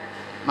ಗಟ್ಟಿ.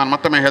 ನಾನು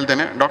ಮತ್ತೊಮ್ಮೆ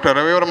ಹೇಳ್ತೇನೆ, doctor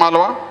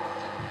ರವಿವರ್ಮಾಲ್ವ,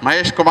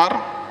 Mahesh Kumar,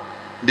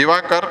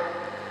 Diwakar,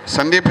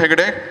 Sandeep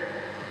Hegde,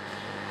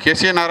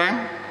 KC Narayan,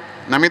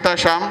 Namita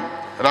Shyam,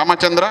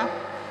 Ramachandra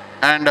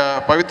and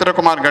ಪವಿತ್ರ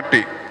ಕುಮಾರ್ ಗಟ್ಟಿ.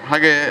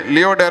 ಹಾಗೆ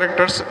Leo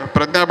directors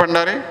Prajna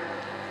Bhandari,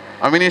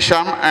 ಅವಿನೀಶ್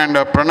Shyam and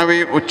Pranavi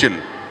Uchil.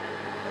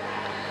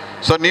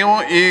 So ನೀವು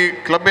ಈ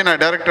ಕ್ಲಬ್ಬಿನ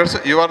directors,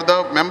 you are the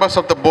members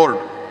of the board.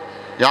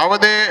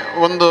 ಯಾವುದೇ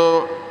ಒಂದು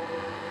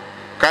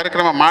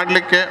ಕಾರ್ಯಕ್ರಮ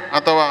ಮಾಡಲಿಕ್ಕೆ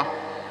ಅಥವಾ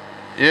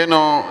ಏನು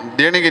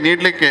ದೇಣಿಗೆ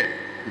ನೀಡಲಿಕ್ಕೆ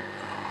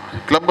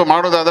ಕ್ಲಬ್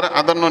ಮಾಡೋದಾದರೆ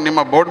ಅದನ್ನು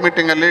ನಿಮ್ಮ ಬೋರ್ಡ್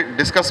ಮೀಟಿಂಗಲ್ಲಿ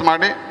ಡಿಸ್ಕಸ್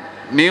ಮಾಡಿ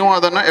ನೀವು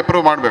ಅದನ್ನು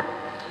ಎಪ್ರೂವ್ ಮಾಡಬೇಕು.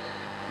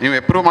 ನೀವು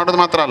ಎಪ್ರೂವ್ ಮಾಡೋದು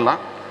ಮಾತ್ರ ಅಲ್ಲ,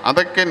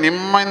 ಅದಕ್ಕೆ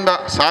ನಿಮ್ಮಿಂದ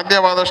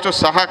ಸಾಧ್ಯವಾದಷ್ಟು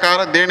ಸಹಕಾರ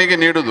ದೇಣಿಗೆ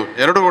ನೀಡುವುದು,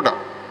 ಎರಡೂ ಕೂಡ.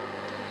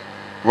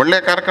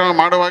 ಒಳ್ಳೆಯ ಕಾರ್ಯಕ್ರಮ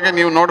ಮಾಡುವಾಗೆ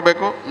ನೀವು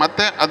ನೋಡಬೇಕು,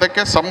 ಮತ್ತು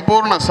ಅದಕ್ಕೆ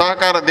ಸಂಪೂರ್ಣ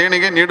ಸಹಕಾರ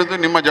ದೇಣಿಗೆ ನೀಡುವುದು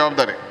ನಿಮ್ಮ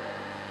ಜವಾಬ್ದಾರಿ.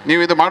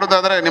 ನೀವು ಇದು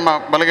ಮಾಡೋದಾದರೆ ನಿಮ್ಮ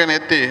ಬಲಗೈನ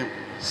ಎತ್ತಿ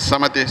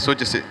ಸಮ್ಮತಿ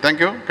ಸೂಚಿಸಿ.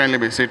 Thank you.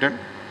 Kindly be seated.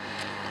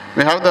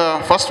 We have the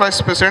first vice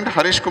president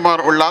Harish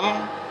Kumar Ullal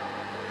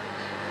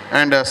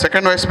and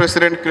second vice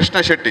president Krishna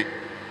Shetty.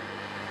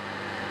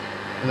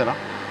 ಇದಲ್ಲ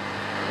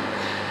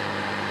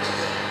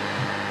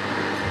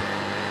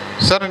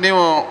ಸರ್,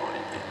 ನೀವು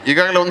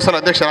ಈಗಾಗಲೇ ಒಂದು ಸಲ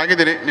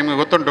ಅಧ್ಯಕ್ಷರಾಗಿದ್ದೀರಿ, ನಿಮಗೆ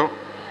ಗೊತ್ತುಂಟು.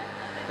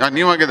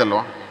 ನೀವು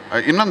ಆಗಿದ್ದಲ್ವಾ?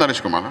 ಇನ್ನೊಂದು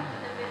ಹರೀಶ್ ಕುಮಾರ್,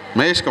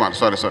 ಮಹೇಶ್ ಕುಮಾರ್,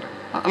 ಸಾರಿ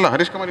ಅಲ್ಲ,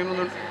 ಹರೀಶ್ ಕುಮಾರ್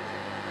ಇನ್ನೊಂದು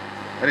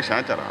ಹರೀಶ್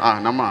ಆಚಾರ,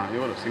 ನಮ್ಮ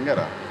ಇವರು ಸಿಂಗರ.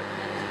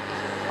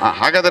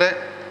 ಹಾಗಾದರೆ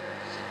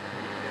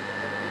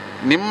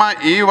ನಿಮ್ಮ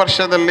ಈ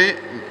ವರ್ಷದಲ್ಲಿ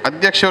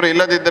ಅಧ್ಯಕ್ಷರು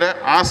ಇಲ್ಲದಿದ್ದರೆ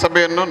ಆ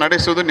ಸಭೆಯನ್ನು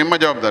ನಡೆಸುವುದು ನಿಮ್ಮ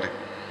ಜವಾಬ್ದಾರಿ.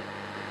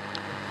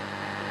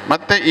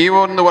 ಮತ್ತು ಈ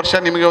ಒಂದು ವರ್ಷ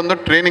ನಿಮಗೆ ಒಂದು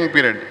ಟ್ರೈನಿಂಗ್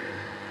ಪೀರಿಯಡ್.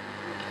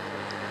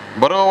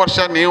 ಬರೋ ವರ್ಷ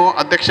ನೀವು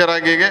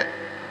ಅಧ್ಯಕ್ಷರಾಗಿಗೆ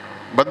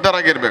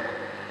ಬದ್ಧರಾಗಿರಬೇಕು.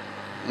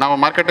 ನಾವು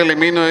ಮಾರ್ಕೆಟಲ್ಲಿ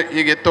ಮೀನು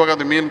ಹೀಗೆ ಎತ್ತುವಾಗ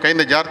ಅದು ಮೀನು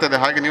ಕೈಯಿಂದ ಜಾರ್ತದೆ,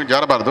 ಹಾಗೆ ನೀವು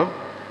ಜಾರಬಾರ್ದು.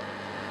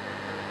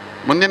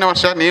 ಮುಂದಿನ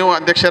ವರ್ಷ ನೀವು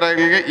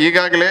ಅಧ್ಯಕ್ಷರಾಗಿ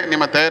ಈಗಾಗಲೇ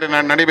ನಿಮ್ಮ ತಯಾರಿ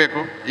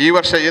ನಡಿಬೇಕು. ಈ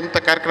ವರ್ಷ ಎಂಥ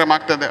ಕಾರ್ಯಕ್ರಮ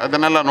ಆಗ್ತದೆ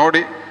ಅದನ್ನೆಲ್ಲ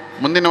ನೋಡಿ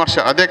ಮುಂದಿನ ವರ್ಷ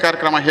ಅದೇ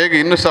ಕಾರ್ಯಕ್ರಮ ಹೇಗೆ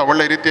ಇನ್ನೂ ಸಹ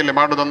ಒಳ್ಳೆಯ ರೀತಿಯಲ್ಲಿ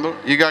ಮಾಡೋದೊಂದು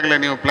ಈಗಾಗಲೇ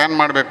ನೀವು ಪ್ಲ್ಯಾನ್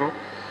ಮಾಡಬೇಕು.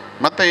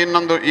 ಮತ್ತು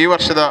ಇನ್ನೊಂದು, ಈ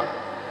ವರ್ಷದ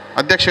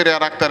ಅಧ್ಯಕ್ಷರು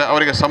ಯಾರಾಗ್ತಾರೆ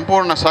ಅವರಿಗೆ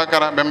ಸಂಪೂರ್ಣ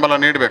ಸಹಕಾರ ಬೆಂಬಲ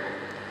ನೀಡಬೇಕು.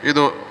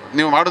 ಇದು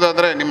ನೀವು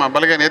ಮಾಡೋದಾದರೆ ನಿಮ್ಮ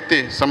ಬಲಗೈನ ಎತ್ತಿ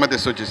ಸಮ್ಮತಿ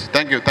ಸೂಚಿಸಿ.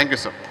 Thank you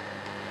sir.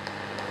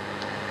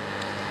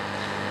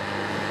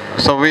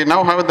 So we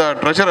now have the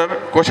treasurer,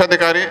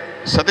 ಕೋಶಾಧಿಕಾರಿ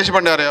ಸತೀಶ್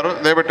ಭಂಡಾರಿ ಅವರು,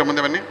 ದಯವಿಟ್ಟು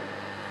ಮುಂದೆ ಬನ್ನಿ.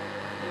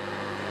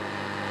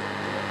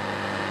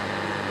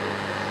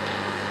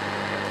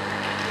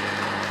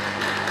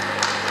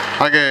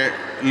 ಹಾಗೆ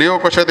ಲಿಯೋ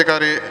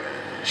ಕೋಶಾಧಿಕಾರಿ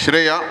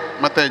ಶ್ರೇಯಾ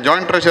ಮತ್ತು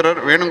ಜಾಯಿಂಟ್ ಟ್ರೆಷರರ್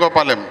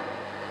ವೇಣುಗೋಪಾಲ್ ಎಂ.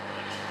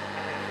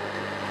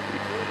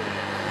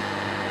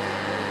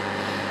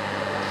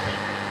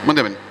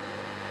 ಮುಂದೆ ಬನ್ನಿ.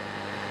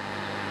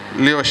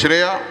 ಲಿಯೋ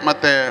ಶ್ರೇಯಾ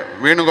ಮತ್ತು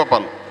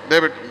ವೇಣುಗೋಪಾಲ್,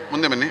 ದಯವಿಟ್ಟು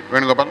ಮುಂದೆ ಬನ್ನಿ.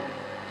 ವೇಣುಗೋಪಾಲ್.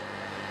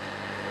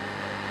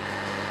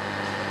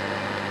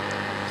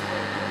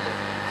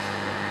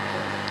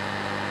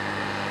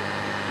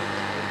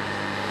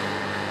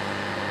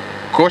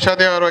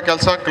 ಕೋಶಾಧಿಕಾರಿಯವರ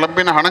ಕೆಲಸ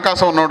ಕ್ಲಬ್ಬಿನ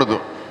ಹಣಕಾಸನ್ನು ನೋಡೋದು.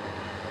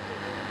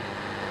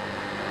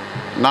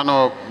 ನಾನು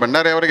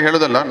ಭಂಡಾರಿ ಅವರಿಗೆ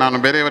ಹೇಳೋದಲ್ಲ, ನಾನು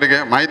ಬೇರೆಯವರಿಗೆ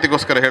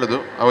ಮಾಹಿತಿಗೋಸ್ಕರ ಹೇಳೋದು.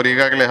 ಅವರು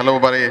ಈಗಾಗಲೇ ಹಲವು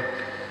ಬಾರಿ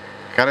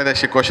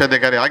ಕಾರ್ಯದರ್ಶಿ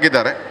ಕೋಶಾಧಿಕಾರಿ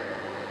ಆಗಿದ್ದಾರೆ.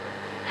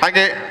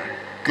 ಹಾಗೆ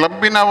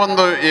ಕ್ಲಬ್ಬಿನ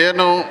ಒಂದು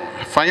ಏನು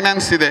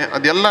ಫೈನಾನ್ಸ್ ಇದೆ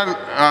ಅದೆಲ್ಲ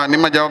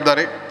ನಿಮ್ಮ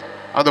ಜವಾಬ್ದಾರಿ.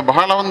 ಅದು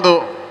ಬಹಳ ಒಂದು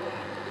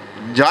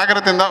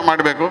ಜಾಗ್ರತೆಯಿಂದ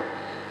ಮಾಡಬೇಕು.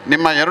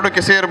 ನಿಮ್ಮ 2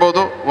 ಕಿಸೆ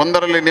ಇರ್ಬೋದು,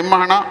 ಒಂದರಲ್ಲಿ ನಿಮ್ಮ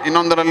ಹಣ,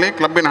 ಇನ್ನೊಂದರಲ್ಲಿ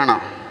ಕ್ಲಬ್ಬಿನ ಹಣ.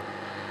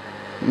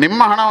 ನಿಮ್ಮ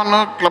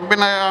ಹಣವನ್ನು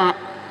ಕ್ಲಬ್ಬಿನ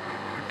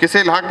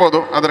ಕಿಸೆಯಲ್ಲಿ ಹಾಕ್ಬೋದು,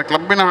 ಆದರೆ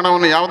ಕ್ಲಬ್ಬಿನ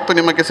ಹಣವನ್ನು ಯಾವತ್ತೂ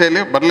ನಿಮ್ಮ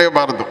ಕಿಸೆಯಲ್ಲಿ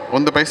ಬರಲೇಬಾರದು,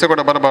 1 ಪೈಸೆ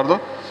ಕೂಡ ಬರಬಾರ್ದು.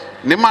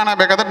 ನಿಮ್ಮ ಹಣ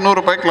ಬೇಕಾದರೆ 100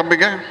 ರೂಪಾಯಿ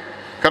ಕ್ಲಬ್ಬಿಗೆ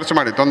ಖರ್ಚು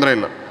ಮಾಡಿ, ತೊಂದರೆ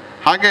ಇಲ್ಲ.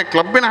 ಹಾಗೆ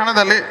ಕ್ಲಬ್ಬಿನ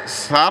ಹಣದಲ್ಲಿ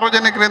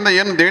ಸಾರ್ವಜನಿಕರಿಂದ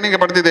ಏನು ದೇಣಿಗೆ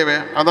ಪಡೆದಿದ್ದೇವೆ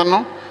ಅದನ್ನು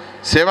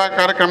ಸೇವಾ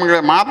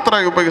ಕಾರ್ಯಕ್ರಮಗಳಿಗೆ ಮಾತ್ರ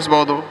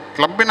ಉಪಯೋಗಿಸ್ಬೋದು.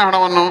 ಕ್ಲಬ್ಬಿನ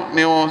ಹಣವನ್ನು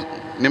ನೀವು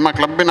ನಿಮ್ಮ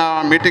ಕ್ಲಬ್ಬಿನ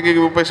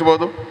ಮೀಟಿಂಗಿಗೆ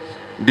ಉಪಯೋಗಿಸ್ಬೋದು,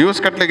 ಡ್ಯೂಸ್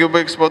ಕಟ್ಟಲಿಕ್ಕೆ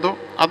ಉಪಯೋಗಿಸ್ಬೋದು,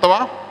 ಅಥವಾ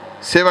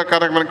ಸೇವಾ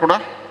ಕಾರ್ಯಕ್ರಮಗಳಿಗೆ ಕೂಡ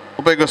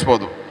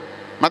ಉಪಯೋಗಿಸ್ಬೋದು.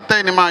 ಮತ್ತು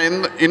ನಿಮ್ಮ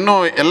ಇನ್ನೂ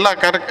ಎಲ್ಲ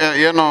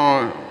ಏನು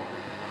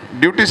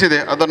ಡ್ಯೂಟೀಸ್ ಇದೆ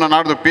ಅದನ್ನು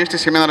ನಾಡ್ದು PhD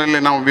ಸೆಮಿನಾರಲ್ಲಿ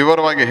ನಾವು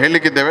ವಿವರವಾಗಿ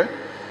ಹೇಳಲಿಕ್ಕಿದ್ದೇವೆ.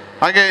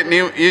 ಹಾಗೆ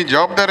ನೀವು ಈ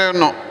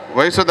ಜವಾಬ್ದಾರಿಯನ್ನು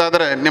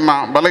ವಹಿಸೋದಾದರೆ ನಿಮ್ಮ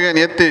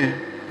ಬಲಗೈಯನ್ನು ಎತ್ತಿ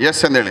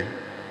S ಎಂದೇಳಿ.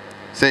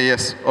 Say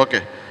yes. Okay.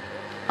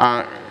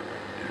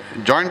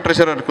 Joint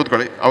treasurer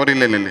ಕೂತ್ಕೊಳ್ಳಿ,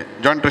 ಅವರಿಲ್ಲೇ ನಿಲ್ಲಿ.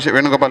 ಜಾಯಿಂಟ್ ಟ್ರೆಷರ್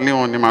ವೇಣುಗೋಪಾಲ್, ನೀವು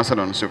ನಿಮ್ಮ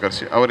ಆಸನವನ್ನು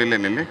ಸ್ವೀಕರಿಸಿ, ಅವರಿಲ್ಲೇ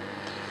ನಿಲ್ಲಿ.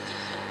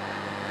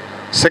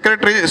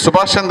 Secretary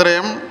Subhash Chandra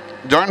M,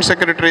 joint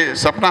secretary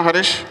Sapna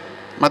Harish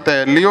ಮತ್ತು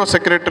Leo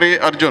secretary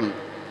Arjun.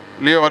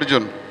 Leo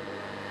Arjun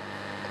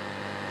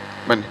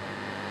ಬನ್ನಿ,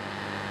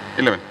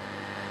 ಇಲ್ಲ ಬನ್ನಿ.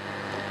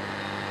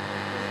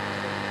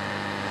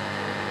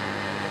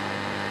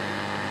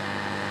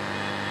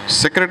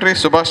 Secretary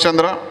Subhash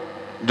Chandra,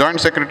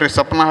 joint secretary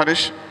Sapna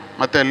Harish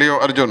ಮತ್ತು ಲಿಯೋ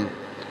ಅರ್ಜುನ್.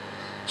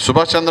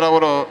 ಸುಭಾಷ್ ಚಂದ್ರ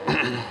ಅವರು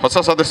ಹೊಸ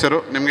ಸದಸ್ಯರು,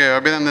 ನಿಮಗೆ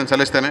ಅಭಿನಂದನೆ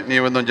ಸಲ್ಲಿಸ್ತೇನೆ.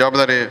 ನೀವೊಂದು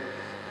ಜವಾಬ್ದಾರಿ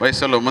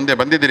ವಹಿಸಲು ಮುಂದೆ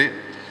ಬಂದಿದ್ದೀರಿ.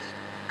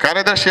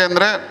 ಕಾರ್ಯದರ್ಶಿ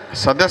ಅಂದರೆ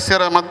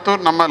ಸದಸ್ಯರ ಮತ್ತು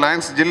ನಮ್ಮ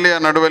ಲಯನ್ಸ್ ಜಿಲ್ಲೆಯ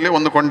ನಡುವಲ್ಲಿ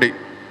ಒಂದು ಕೊಂಡಿ.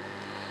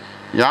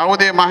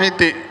 ಯಾವುದೇ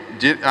ಮಾಹಿತಿ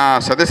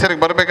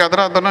ಸದಸ್ಯರಿಗೆ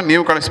ಬರಬೇಕಾದ್ರೆ ಅದನ್ನು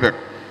ನೀವು ಕಳಿಸ್ಬೇಕು.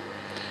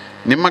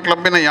 ನಿಮ್ಮ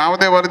ಕ್ಲಬ್ಬಿನ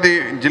ಯಾವುದೇ ವರದಿ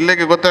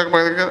ಜಿಲ್ಲೆಗೆ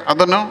ಗೊತ್ತಾಗಬೇಕು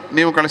ಅದನ್ನು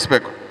ನೀವು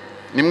ಕಳಿಸ್ಬೇಕು.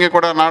 ನಿಮಗೆ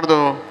ಕೂಡ ನಾಡ್ದು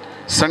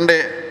ಸಂಡೇ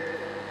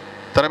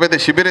ತರಬೇತಿ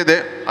ಶಿಬಿರ ಇದೆ,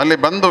 ಅಲ್ಲಿ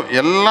ಬಂದು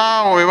ಎಲ್ಲ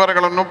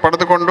ವಿವರಗಳನ್ನು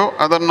ಪಡೆದುಕೊಂಡು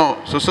ಅದನ್ನು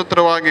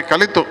ಸುಸೂತ್ರವಾಗಿ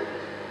ಕಲಿತು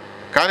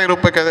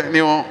ಕಾರ್ಯರೂಪಕ್ಕೆ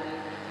ನೀವು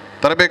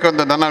ತರಬೇಕು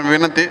ಅಂತ ನನ್ನ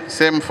ವಿನಂತಿ.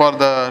 Same for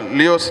the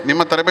ಲಿಯೋಸ್.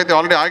 ನಿಮ್ಮ ತರಬೇತಿ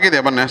ಆಲ್ರೆಡಿ ಆಗಿದೆ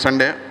ಮೊನ್ನೆ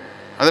ಸಂಡೇ,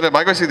 ಅದರಲ್ಲಿ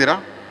ಭಾಗವಹಿಸಿದ್ದೀರಾ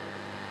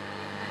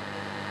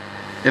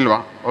ಇಲ್ವಾ?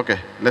 ಓಕೆ.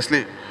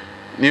 ಲೆಸ್ಲಿ,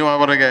 ನೀವು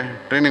ಅವರಿಗೆ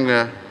ಟ್ರೈನಿಂಗ್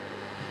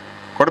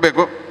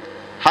ಕೊಡಬೇಕು.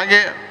 ಹಾಗೆ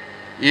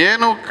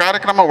ಏನು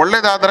ಕಾರ್ಯಕ್ರಮ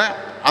ಒಳ್ಳೆಯದಾದರೆ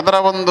ಅದರ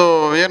ಒಂದು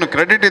ಏನು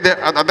ಕ್ರೆಡಿಟ್ ಇದೆ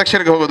ಅದು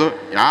ಅಧ್ಯಕ್ಷರಿಗೆ ಹೋಗೋದು.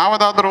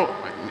 ಯಾವುದಾದ್ರೂ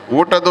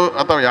ಊಟದ್ದು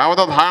ಅಥವಾ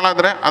ಯಾವುದಾದ್ರು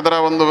ಹಾಳಾದರೆ ಅದರ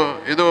ಒಂದು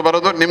ಇದು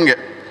ಬರೋದು ನಿಮಗೆ.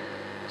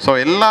 ಸೊ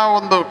ಎಲ್ಲ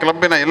ಒಂದು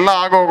ಕ್ಲಬ್ಬಿನ ಎಲ್ಲ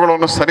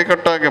ಆಗೋಗಳನ್ನು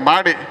ಸರಿಕಟ್ಟಾಗಿ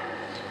ಮಾಡಿ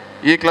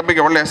ಈ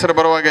ಕ್ಲಬ್ಬಿಗೆ ಒಳ್ಳೆಯ ಹೆಸರು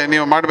ಬರುವಾಗೆ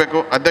ನೀವು ಮಾಡಬೇಕು.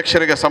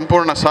 ಅಧ್ಯಕ್ಷರಿಗೆ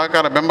ಸಂಪೂರ್ಣ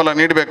ಸಹಕಾರ ಬೆಂಬಲ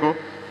ನೀಡಬೇಕು.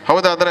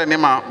 ಹೌದಾದರೆ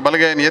ನಿಮ್ಮ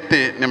ಬಲಗೈಯನ್ನು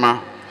ಎತ್ತಿ ನಿಮ್ಮ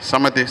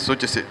ಸಮ್ಮತಿ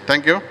ಸೂಚಿಸಿ.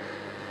 Thank you.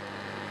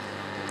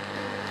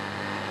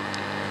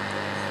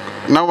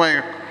 Now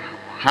I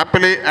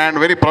happily and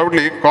very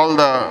proudly call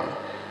the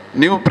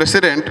new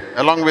president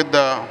along with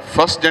the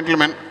first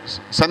gentleman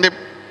Sandeep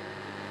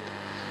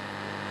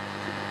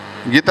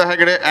Geeta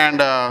Hegde and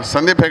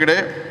Sandeep Hegde,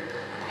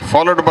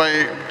 followed by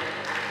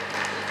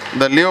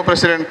the Leo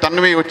president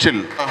Tanvi Uchil.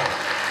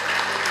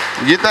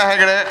 Geeta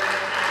Hegde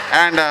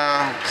and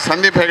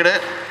Sandeep Hegde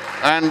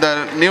and the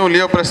new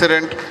Leo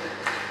president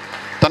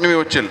Tanvi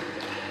Uchil.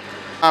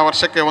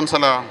 ವರ್ಷಕ್ಕೆ ಒಂದು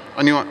ಸಲ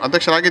ನೀವು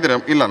ಅಧ್ಯಕ್ಷರಾಗಿದ್ದೀರಾ?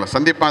 ಇಲ್ಲ,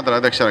 ಸಂದೀಪ್ ಮಾತ್ರ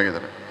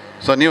ಅಧ್ಯಕ್ಷರಾಗಿದ್ದಾರೆ.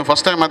 So ನೀವು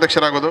first time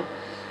ಅಧ್ಯಕ್ಷರಾಗೋದು.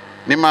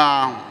 ನಿಮ್ಮ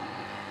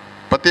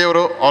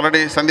ಪತಿಯವರು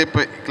already Sandeep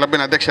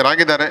ಕ್ಲಬ್ಬಿನ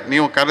ಅಧ್ಯಕ್ಷರಾಗಿದ್ದಾರೆ,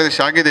 ನೀವು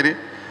ಕಾರ್ಯದರ್ಶಿ ಆಗಿದ್ದೀರಿ.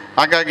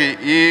 ಹಾಗಾಗಿ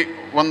ಈ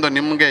ಒಂದು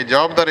ನಿಮಗೆ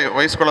ಜವಾಬ್ದಾರಿ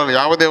ವಹಿಸ್ಕೊಳ್ಳಲು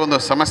ಯಾವುದೇ ಒಂದು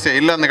ಸಮಸ್ಯೆ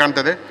ಇಲ್ಲ ಅಂತ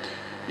ಕಾಣ್ತದೆ.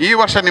 ಈ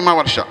ವರ್ಷ ನಿಮ್ಮ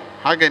ವರ್ಷ.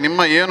 ಹಾಗೆ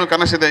ನಿಮ್ಮ ಏನು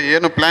ಕನಸಿದೆ,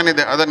 ಏನು ಪ್ಲ್ಯಾನ್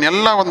ಇದೆ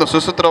ಅದನ್ನೆಲ್ಲ ಒಂದು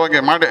ಸುಸೂತ್ರವಾಗಿ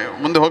ಮಾಡಿ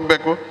ಮುಂದೆ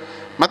ಹೋಗಬೇಕು.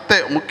 ಮತ್ತು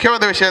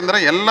ಮುಖ್ಯವಾದ ವಿಷಯ ಅಂದರೆ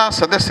ಎಲ್ಲ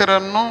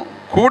ಸದಸ್ಯರನ್ನು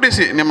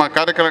ಕೂಡಿಸಿ ನಿಮ್ಮ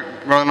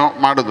ಕಾರ್ಯಕ್ರಮಗಳನ್ನು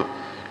ಮಾಡೋದು.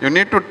 You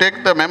need to take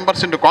the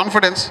members in to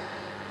confidence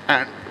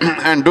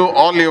and do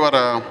all your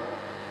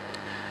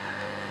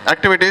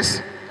activities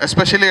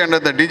especially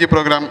under the DG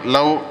program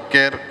love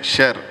care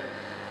share.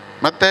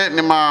 ಮತ್ತು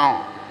ನಿಮ್ಮ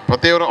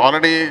ಪತಿಯವರು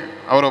ಆಲ್ರೆಡಿ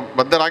ಅವರು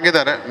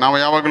ಬದ್ಧರಾಗಿದ್ದಾರೆ. ನಾವು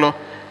ಯಾವಾಗಲೂ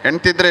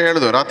ಹೆಣ್ತಿದ್ರೆ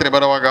ಹೇಳೋದು ರಾತ್ರಿ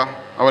ಬರುವಾಗ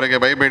ಅವರಿಗೆ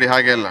ಬೈಬೇಡಿ,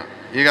 ಹಾಗೆ ಎಲ್ಲ.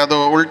 ಈಗ ಅದು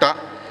ಉಲ್ಟಾ.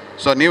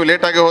 ಸೊ ನೀವು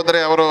ಲೇಟಾಗಿ ಹೋದರೆ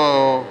ಅವರು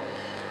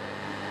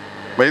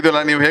ಬೈದಿಲ್ಲ,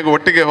 ನೀವು ಹೇಗೆ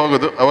ಒಟ್ಟಿಗೆ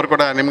ಹೋಗೋದು, ಅವರು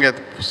ಕೂಡ ನಿಮಗೆ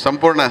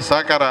ಸಂಪೂರ್ಣ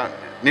ಸಹಕಾರ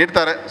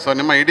ನೀಡ್ತಾರೆ. ಸೊ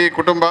ನಿಮ್ಮ ಇಡೀ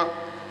ಕುಟುಂಬ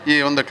ಈ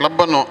ಒಂದು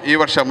ಕ್ಲಬ್ಬನ್ನು ಈ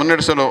ವರ್ಷ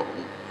ಮುನ್ನಡೆಸಲು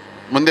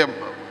ಮುಂದೆ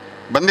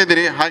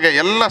ಬಂದಿದ್ದೀರಿ. ಹಾಗೆ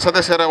ಎಲ್ಲ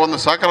ಸದಸ್ಯರ ಒಂದು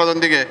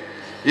ಸಹಕಾರದೊಂದಿಗೆ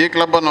ಈ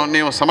ಕ್ಲಬ್ಬನ್ನು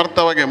ನೀವು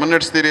ಸಮರ್ಥವಾಗಿ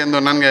ಮುನ್ನಡೆಸ್ತೀರಿ ಎಂದು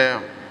ನನಗೆ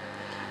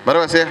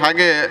ಭರವಸೆ.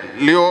 ಹಾಗೆ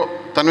ಲಿಯೋ,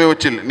 ತನ್ವಿ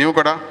ಉಚ್ಚಿಲ್, ನೀವು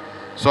ಕೂಡ.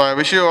 So I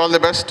wish you all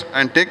the best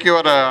and take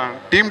your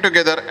team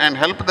together and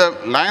help the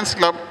Lions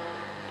club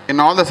in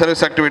all the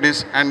service activities,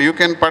 and you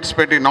can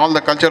participate in all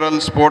the cultural,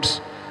 sports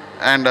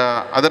and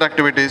other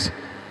activities.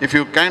 If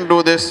you can do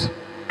this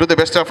to the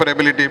best of your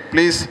ability,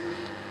 please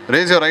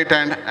raise your right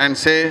hand and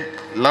say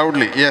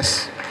loudly yes.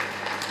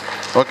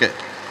 Okay,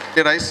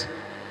 rise.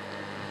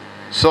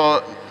 So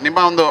ನಿಮ್ಮ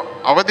ಒಂದು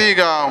ಅವಧಿ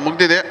ಈಗ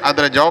ಮುಗಿದಿದೆ,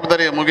 ಅದರ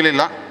ಜವಾಬ್ದಾರಿ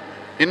ಮುಗಿಲಿಲ್ಲ.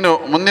 ಇನ್ನು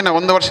ಮುಂದಿನ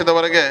 1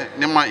 ವರ್ಷದವರೆಗೆ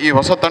ನಿಮ್ಮ ಈ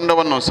ಹೊಸ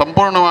ತಂಡವನ್ನು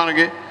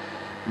ಸಂಪೂರ್ಣವಾಗಿ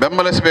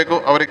ಬೆಂಬಲಿಸಬೇಕು,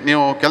 ಅವರಿಗೆ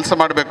ನೀವು ಕೆಲಸ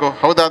ಮಾಡಬೇಕು.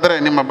 ಹೌದಾದರೆ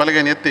ನಿಮ್ಮ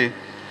ಬಲಗೈ ಎತ್ತಿ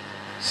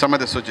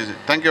ಸಮ್ಮತಿ ಸೂಚಿಸಿ.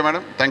 Thank you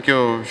madam, thank you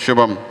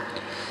Shubham.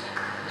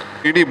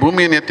 ಇಡೀ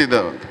ಭೂಮಿಯನ್ನು ಎತ್ತಿದ್ದ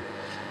ಅಂತ.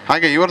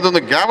 ಹಾಗೆ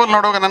ಇವರದೊಂದು ಗ್ಯಾವಲ್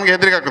ನೋಡುವಾಗ ನನಗೆ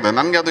ಹೆದರಿಕೆ ಆಗ್ತದೆ.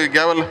 ನನಗೆ ಅದು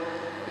ಗ್ಯಾವಲ್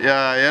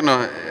ಏನು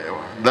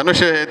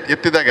ಧನುಷ್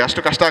ಎತ್ತಿದಾಗೆ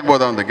ಅಷ್ಟು ಕಷ್ಟ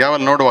ಆಗ್ಬೋದು ಒಂದು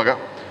ಗ್ಯಾವಲ್ ನೋಡುವಾಗ.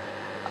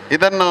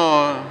 ಇದನ್ನು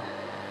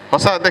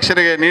ಹೊಸ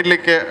ಅಧ್ಯಕ್ಷರಿಗೆ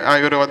ನೀಡಲಿಕ್ಕೆ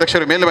ಇವರು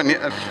ಅಧ್ಯಕ್ಷರು ಮೇಲೆ ಬನ್ನಿ.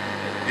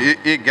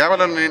 ಈ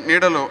ಗ್ಯಾವಲನ್ನು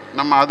ನೀಡಲು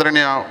ನಮ್ಮ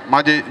ಆದರಣೀಯ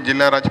ಮಾಜಿ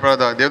ಜಿಲ್ಲಾ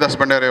ರಾಜ್ಯಪಾಲರಾದ ದೇವದಾಸ್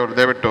ಭಂಡಾರಿ ಅವರು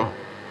ದಯವಿಟ್ಟು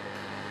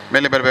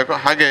ಮೇಲೆ ಬರಬೇಕು.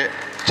 ಹಾಗೆ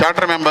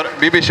charter member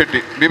B B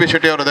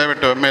Shetty ಅವರು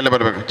ದಯವಿಟ್ಟು ಮೇಲೆ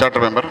ಬರಬೇಕು.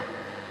 Charter member.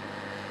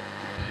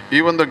 ಈ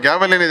ಒಂದು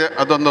ಗ್ಯಾವೆಲ್ ಏನಿದೆ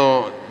ಅದೊಂದು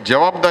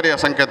ಜವಾಬ್ದಾರಿಯ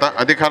ಸಂಕೇತ,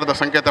 ಅಧಿಕಾರದ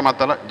ಸಂಕೇತ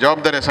ಮಾತಲ್ಲ,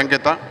 ಜವಾಬ್ದಾರಿಯ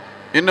ಸಂಕೇತ.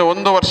 ಇನ್ನು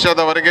 1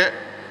 ವರ್ಷದವರೆಗೆ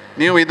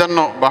ನೀವು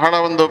ಇದನ್ನು ಬಹಳ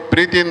ಒಂದು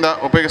ಪ್ರೀತಿಯಿಂದ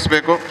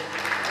ಉಪಯೋಗಿಸಬೇಕು.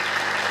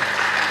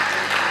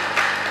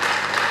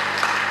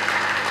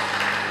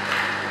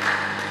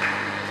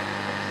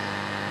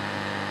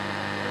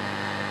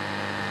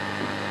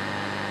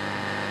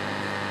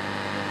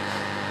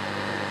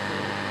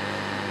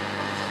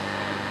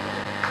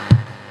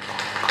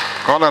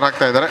 ಕಾಲರ್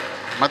ಹಾಕ್ತಾ ಇದ್ದಾರೆ.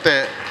 ಮತ್ತು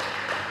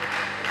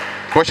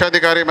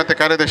ಕೋಶಾಧಿಕಾರಿ ಮತ್ತು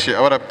ಕಾರ್ಯದರ್ಶಿ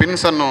ಅವರ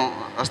ಪಿನ್ಸನ್ನು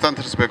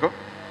ಹಸ್ತಾಂತರಿಸಬೇಕು.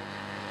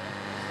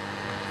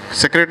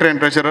 Secretary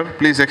and treasurer,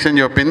 please exchange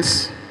your pins.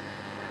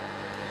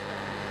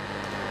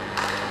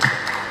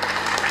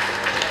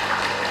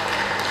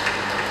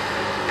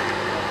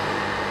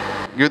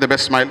 Give the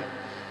best smile.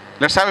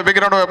 Let's have a big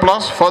round of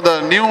applause for the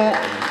new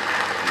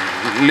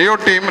Leo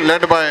team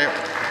led by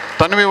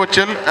Tanvi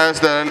Uchil as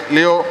the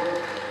Leo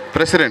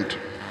president.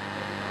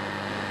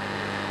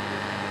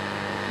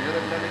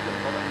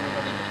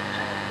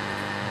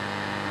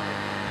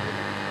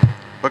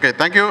 Okay,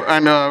 thank you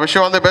and wish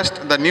you all the best.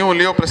 The new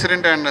Leo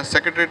president and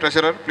secretary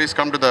treasurer, please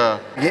come to the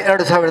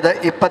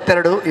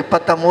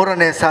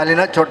 2022-23ನೇ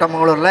ಸಾಲಿನ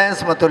ಚೋಟಮಂಗಳೂರು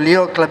Lions ಮತ್ತು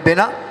Leo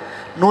ಕ್ಲಬ್ಬಿನ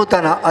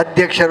ನೂತನ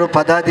ಅಧ್ಯಕ್ಷರು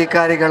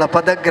ಪದಾಧಿಕಾರಿಗಳ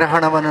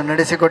ಪದಗ್ರಹಣವನ್ನು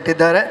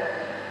ನಡೆಸಿಕೊಟ್ಟಿದ್ದಾರೆ.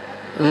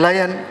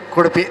 Lion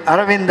ಕುಡುಪಿ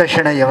Arvind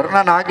ಶೆಣೈಯವರು.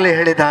 ನಾನು ಆಗಲೇ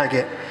ಹೇಳಿದ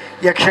ಹಾಗೆ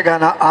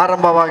ಯಕ್ಷಗಾನ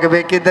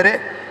ಆರಂಭವಾಗಬೇಕಿದ್ದರೆ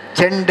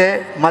ಚೆಂಡೆ,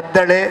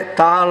 ಮದ್ದಳೆ,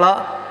 ತಾಳ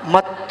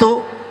ಮತ್ತು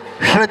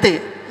ಶ್ರುತಿ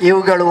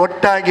ಇವುಗಳು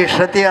ಒಟ್ಟಾಗಿ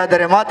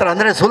ಶ್ರುತಿಯಾದರೆ ಮಾತ್ರ,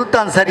 ಅಂದರೆ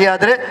ಸುಲ್ತಾನ್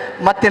ಸರಿಯಾದರೆ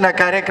ಮತ್ತಿನ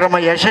ಕಾರ್ಯಕ್ರಮ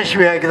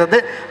ಯಶಸ್ವಿಯಾಗಿರ್ತದೆ.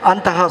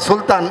 ಅಂತಹ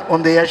ಸುಲ್ತಾನ್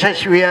ಒಂದು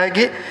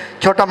ಯಶಸ್ವಿಯಾಗಿ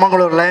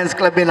ಚೋಟಮಂಗಳೂರು ಲಯನ್ಸ್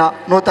ಕ್ಲಬ್ಬಿನ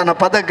ನೂತನ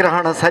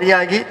ಪದಗ್ರಹಣ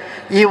ಸರಿಯಾಗಿ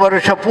ಈ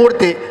ವರ್ಷ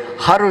ಪೂರ್ತಿ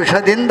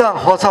ಹರುಷದಿಂದ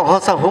ಹೊಸ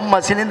ಹೊಸ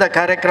ಹುಮ್ಮಸ್ಸಿನಿಂದ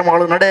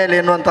ಕಾರ್ಯಕ್ರಮಗಳು ನಡೆಯಲಿ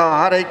ಎನ್ನುವಂತಹ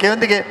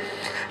ಹಾರೈಕೆಯೊಂದಿಗೆ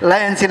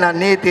ಲಯನ್ಸಿನ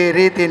ನೀತಿ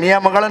ರೀತಿ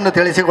ನಿಯಮಗಳನ್ನು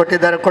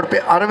ತಿಳಿಸಿಕೊಟ್ಟಿದ್ದಾರೆ ಕೊಡುಪಿ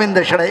ಅರವಿಂದ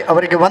ಶೆಣೈ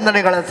ಅವರಿಗೆ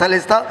ವಂದನೆಗಳನ್ನು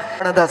ಸಲ್ಲಿಸ್ತಾ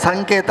ಹಣದ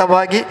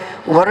ಸಂಕೇತವಾಗಿ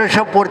ವರ್ಷ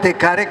ಪೂರ್ತಿ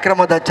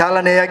ಕಾರ್ಯಕ್ರಮದ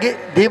ಚಾಲನೆಯಾಗಿ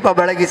ದೀಪ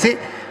ಬೆಳಗಿಸಿ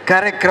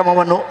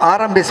ಕಾರ್ಯಕ್ರಮವನ್ನು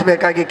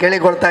ಆರಂಭಿಸಬೇಕಾಗಿ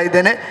ಕೇಳಿಕೊಳ್ತಾ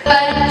ಇದ್ದೇನೆ.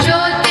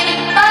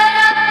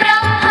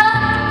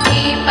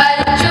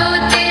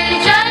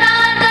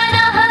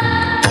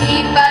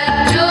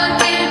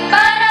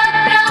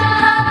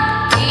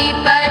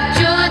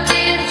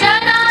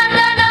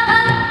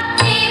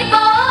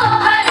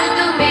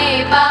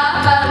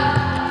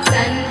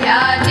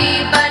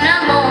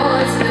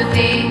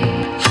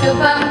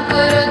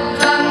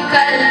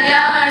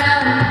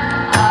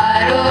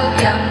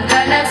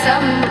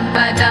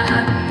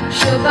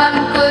 शुभं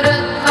कुरु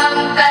त्वं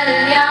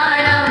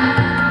कल्याणम्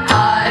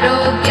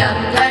आरोग्यं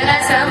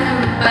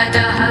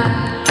धनसम्पदः.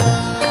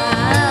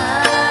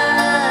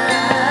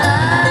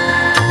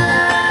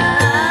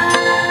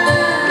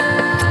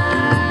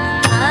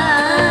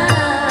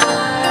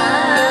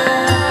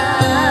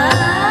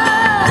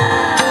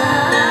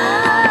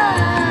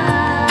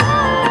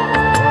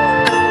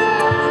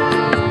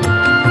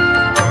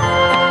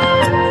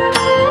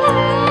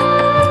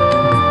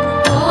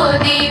 ओ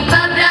दीप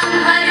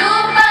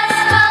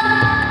ब्रह्मरूपस्त्वं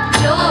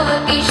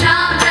ज्योति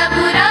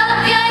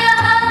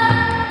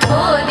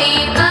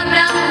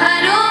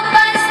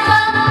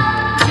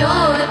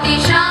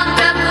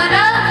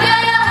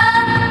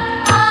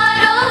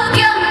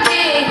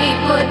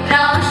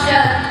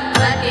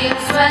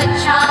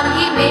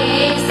गच्छामि मे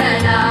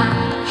सदा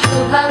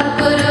शुभं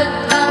कुरु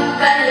त्वं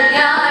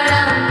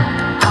कल्याणम्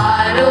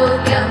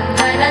आरोग्यं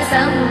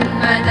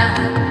धनसम्पदः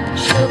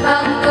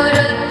शुभं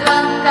कुरु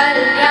त्वं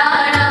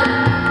कल्याणम्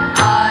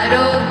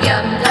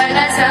आरोग्यं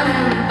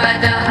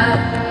धनसम्पदः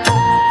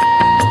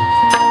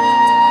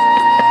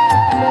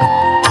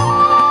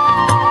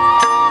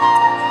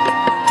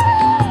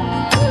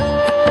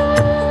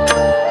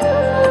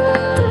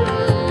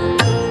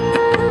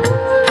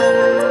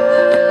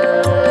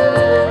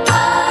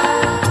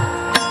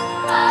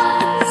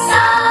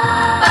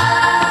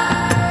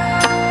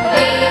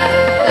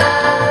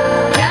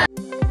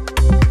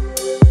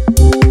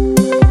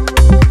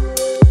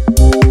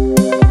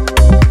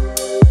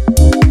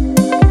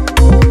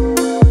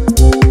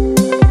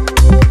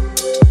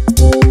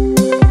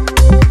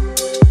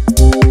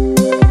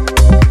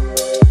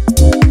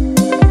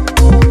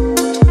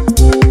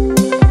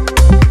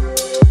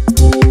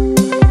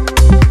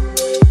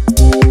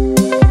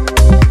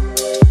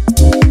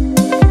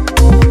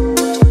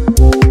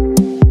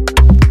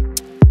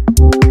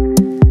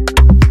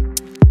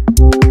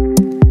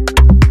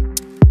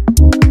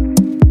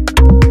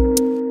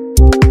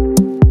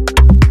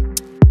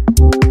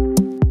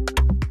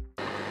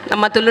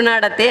ನಮ್ಮ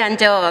ತುಳುನಾಡತ್ತೆ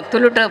ಅಂಚ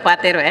ತುಳುಟ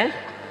ಪಾತೆರುವೆ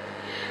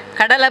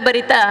ಕಡಲ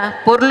ಭರಿತ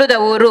ಪೊರ್ಲುದ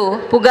ಊರು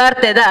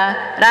ಪುಗಾರ್ತೆದ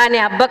ರಾಣಿ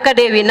ಅಬ್ಬಕ್ಕ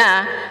ದೇವಿನ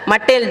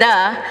ಮಟ್ಟೆಲ್ದ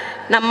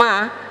ನಮ್ಮ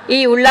ಈ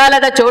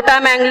ಉಳ್ಳಾಲದ ಚೋಟಾ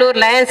ಮ್ಯಾಂಗ್ಳೂರ್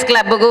ಲಯನ್ಸ್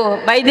ಕ್ಲಬ್ಗೂ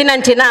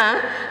ಬೈದಿನಂಚಿನ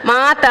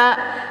ಮಾತ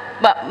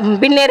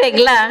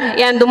ಬಿನ್ನೆರೆಗ್ಲ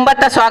ಏನು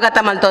ದುಂಬತ್ತ ಸ್ವಾಗತ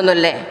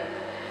ಮಲ್ತೊಂದುಲ್ಲೆ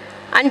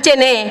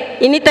ಅಂಚೆನೆ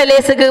ಇನಿತ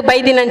ಲೇಸಗ್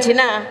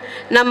ಬೈದಿನಂಚಿನ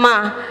ನಮ್ಮ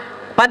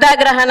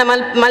ಪದಾಗ್ರಹಣ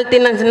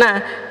ಮಲ್ತಿನಂಚಿನ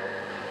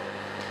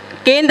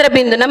ಕೇಂದ್ರ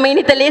ಬಿಂದು ನಮ್ಮ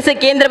ಇನಿತ ಲೇಸ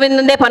ಕೇಂದ್ರ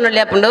ಬಿಂದುಂದೇ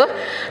ಪನ್ನೊಳ್ಳೆ ಅಪ್ಪುಂಡು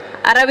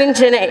ಅರವಿಂದ್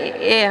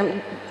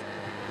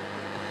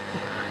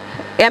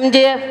MJ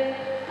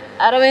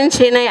ಅರವಿಂದ್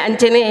ಶೆಣೈ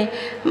ಅಂಚನೆ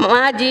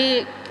ಮಾಜಿ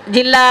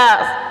ಜಿಲ್ಲಾ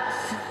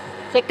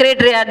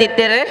ಸೆಕ್ರೆಟರಿ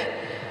ಆದಿತ್ಯರು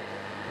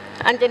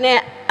ಅಂಚನೆ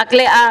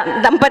ಅಕ್ಲೆ ಆ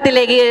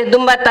ದಂಪತಿಲೆಗೆ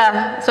ದುಂಬತ್ತ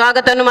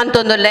ಸ್ವಾಗತವನ್ನು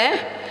ಮಂತೊಂದುಲ್ಲೆ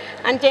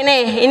ಅಂಚನೆ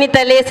ಇನಿತ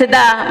ಲೇಸದ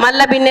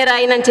ಮಲ್ಲ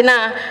ಬಿನ್ನೆರಾಯಿನಂಚಿನ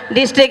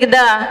ಡಿಸ್ಟ್ರಿಕ್ಟ್ದ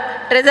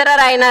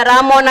ಟ್ರೆಜರರ್ ಆಯ್ನ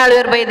ರಾಮಮೋಹನ್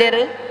ಆಳ್ವೇರ್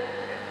ಬೈದೇರು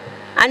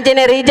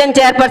ಅಂಚನೆ ರೀಜನ್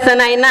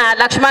ಚೇರ್ಪರ್ಸನ್ ಆಯ್ನ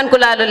ಲಕ್ಷ್ಮಣ್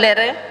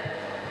ಕುಲಾಲುಲ್ಲೇರು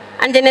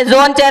ಅಂಚನೆ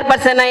ಝೋನ್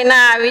ಚೇರ್ಪರ್ಸನ್ ಆಯ್ನ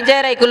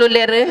ವಿಜಯ್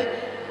ರೈಕುಲುಲ್ಲೇರು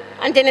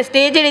ಅಂಚನೆ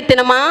ಸ್ಟೇಜ್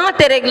ಇತ್ತಿನ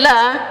ಮಾತೆರೆಗ್ಲ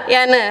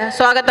ಏನು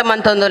ಸ್ವಾಗತ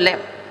ಮಂತೊಂದುಲ್ಲೆ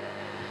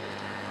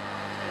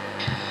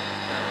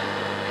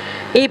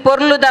ಈ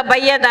ಪೊರ್ಲುದ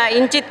ಬಯ್ಯದ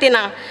ಇಂಚಿತ್ತಿನ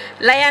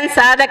ಲಯನ್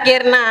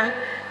ಸಾಧಕೇರ್ನ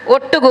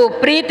ಒಟ್ಟುಗು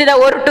ಪ್ರೀತಿದ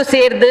ಒರುಟು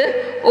ಸೇರ್ದು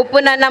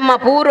ಉಪ್ಪುನ ನಮ್ಮ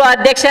ಪೂರ್ವ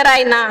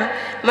ಅಧ್ಯಕ್ಷರಾಯ್ನ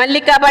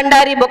ಮಲ್ಲಿಕಾ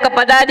ಭಂಡಾರಿ ಬೊಕ್ಕ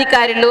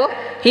ಪದಾಧಿಕಾರಿಲು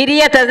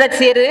ಹಿರಿಯ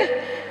ಸದಸ್ಯರು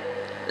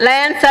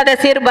ಲಯನ್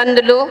ಸದಸ್ಯರು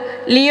ಬಂದುಲು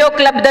ಲಿಯೋ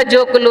ಕ್ಲಬ್ದ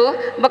ಜೋಕುಲು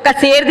ಬೊಕ್ಕ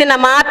ಸೇರ್ದಿನ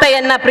ಮಾತ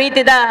ಎನ್ನ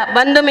ಪ್ರೀತಿದ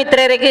ಬಂಧು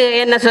ಮಿತ್ರರಿಗೆ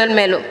ಎನ್ನ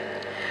ಸೊಲ್ಮೇಲು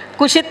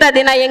ಖುಷಿತ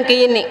ದಿನ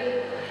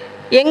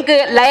ಎಂಕ್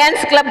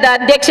ಲಯನ್ಸ್ ಕ್ಲಬ್ದ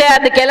ಅಧ್ಯಕ್ಷ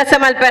ಆದ ಕೆಲಸ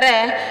ಮಲ್ಪರೆ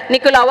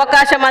ನಿಖುಲು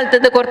ಅವಕಾಶ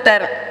ಮಲ್ತದ್ದು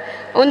ಕೊಡ್ತಾರೆ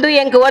ಒಂದು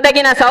ಎಂಕ್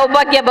ಒದಗಿನ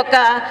ಸೌಭಾಗ್ಯ ಬೊಕ್ಕ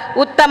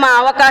ಉತ್ತಮ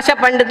ಅವಕಾಶ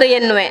ಪಂಡದು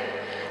ಎನ್ನುವೆ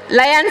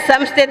ಲಯನ್ಸ್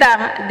ಸಂಸ್ಥೆದ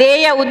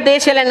ಧ್ಯೇಯ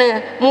ಉದ್ದೇಶలను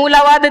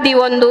ಮೂಲವಾದದಿ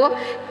ಒಂದು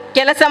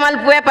ಕೆಲಸ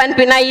ಮಲ್ಪುವೆ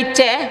ಪನ್ಪಿನ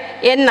ಇಚ್ಛೆ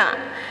ಎನ್ನ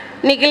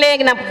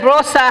ನಿಖಿಲೇನ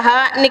ಪ್ರೋತ್ಸಾಹ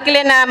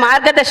ನಿಖಿಲೇನ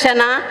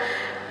ಮಾರ್ಗದರ್ಶನ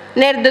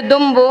ನೆರೆದು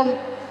ದುಂಬು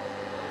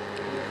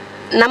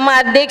ನಮ್ಮ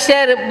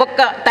ಅಧ್ಯಕ್ಷರ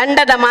ಬೊಕ್ಕ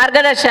ತಂಡದ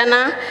ಮಾರ್ಗದರ್ಶನ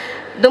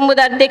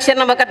ದುಂಬುದ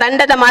ಅಧ್ಯಕ್ಷನ ಬೊಕ್ಕ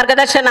ತಂಡದ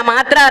ಮಾರ್ಗದರ್ಶನ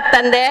ಮಾತ್ರ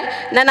ಅತ್ತಂದೆ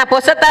ನನ್ನ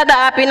ಹೊಸತಾದ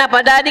ಆಪಿನ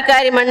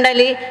ಪದಾಧಿಕಾರಿ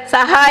ಮಂಡಳಿ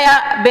ಸಹಾಯ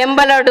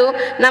ಬೆಂಬಲಡು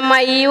ನಮ್ಮ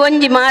ಈ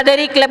ಒಂಜಿ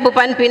ಮಾದರಿ ಕ್ಲಬ್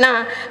ಪನ್ಪಿನ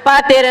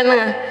ಪಾತೆರನು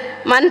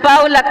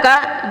ಮನ್ಪಾವುಲಕ್ಕ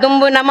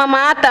ದುಂಬು ನಮ್ಮ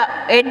ಮಾತ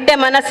ಎಡ್ಡೆ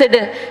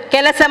ಮನಸ್ಸಿಡು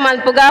ಕೆಲಸ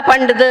ಮಲ್ಪುಗ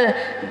ಪಂಡದು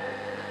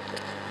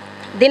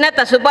ದಿನತ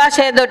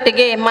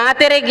ಶುಭಾಶಯದೊಟ್ಟಿಗೆ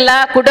ಮಾತೆರೆಗ್ಲ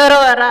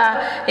ಕುಡರೋರ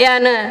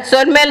ಯಾನು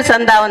ಸೊಲ್ಮೇಲ್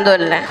ಸಂದ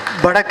ಒಂದೊಲ್ಲೆ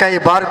ಬಡಕೈ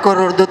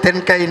ಬಾರ್ಕೂರುರ್ದು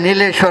ತೆನ್ಕೈ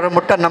ನೀಲೇಶ್ವರ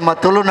ಮುಟ್ಟ ನಮ್ಮ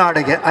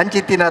ತುಳುನಾಡಿಗೆ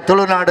ಅಂಚಿತ್ತಿನ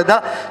ತುಳುನಾಡದ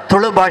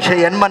ತುಳು ಭಾಷೆ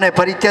ಎನ್ಮನೆ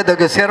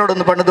ಪರಿಚಯದಾಗ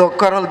ಸೇರೋಡೊಂದು ಬಣ್ಣದ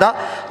ಒಕ್ಕರಲ್ದ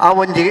ಆ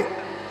ಒಂಜಿ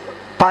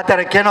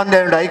ಪಾತ್ರಕ್ಕೇನೊಂದೇ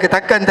ಉಂಡು ಐಕೆ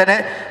ತಕ್ಕಂತೆಯೇ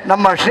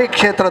ನಮ್ಮ ಶ್ರೀ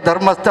ಕ್ಷೇತ್ರ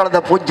ಧರ್ಮಸ್ಥಳದ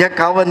ಪೂಜ್ಯ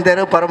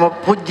ಕಾವಂದೇರು ಪರಮ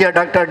ಪೂಜ್ಯ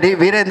ಡಾಕ್ಟರ್ ಡಿ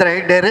ವೀರೇಂದ್ರ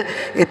ಹೆಗ್ಡೇರು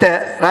ಇತ್ತೆ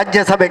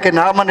ರಾಜ್ಯಸಭೆಗೆ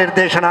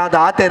ನಾಮನಿರ್ದೇಶನ ಆದ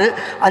ಆತೇರು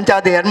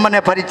ಅಂಚಾದ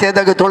ಎನ್ಮನೆ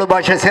ಪರಿಚಯದಾಗ ತುಳು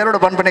ಭಾಷೆ ಸೇರೋಡು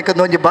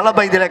ಬನ್ಪನಿಕೊಂದು ಒಂಜಿ ಬಲ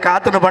ಬೈದಿಲಕ್ಕೆ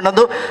ಆತನು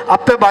ಬಣ್ಣದು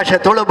ಅಪ್ಪೆ ಭಾಷೆ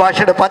ತುಳು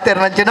ಭಾಷೆಡು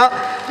ಪಾತೇರಿನಂಚಿನ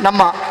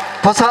ನಮ್ಮ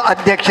ಹೊಸ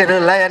ಅಧ್ಯಕ್ಷರು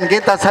ಲಯನ್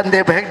ಗೀತಾ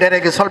ಸಂದೀಪ್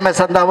ಹೆಗ್ಡೇರಿಗೆ ಸೊಲ್ಮೆ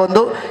ಸಂದ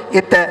ಒಂದು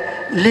ಇತ್ತೆ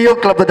ಲಿಯೋ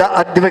ಕ್ಲಬ್ದ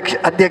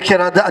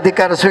ಅಧ್ಯಕ್ಷರಾದ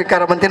ಅಧಿಕಾರ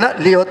ಸ್ವೀಕಾರ ಮಂತಿನ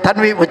Leo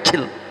Tanvi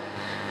Uchil.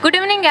 Good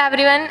evening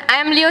everyone, I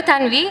am Leo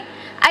Tanvi.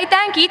 I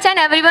thank each and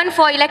everyone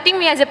for electing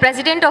me as a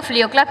president of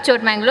Leo Club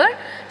Chot Mangalore.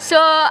 So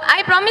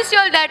I promise you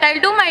all that I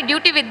will do my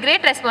duty with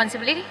great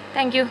responsibility.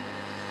 Thank you.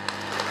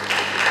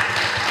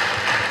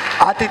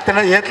 ಆತಿಥ್ಯನ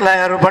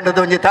ಏತ್ಲಾಯರು ಬಣ್ಣದ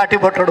ಒಂಜಿ ತಾಟಿ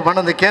ಬೊಟ್ಟಡು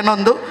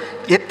ಬಣ್ಣದಕ್ಕೇನೊಂದು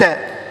ಇತ್ತೆ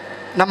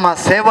ನಮ್ಮ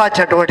ಸೇವಾ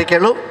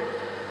ಚಟುವಟಿಕೆಗಳು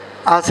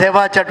ಆ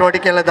ಸೇವಾ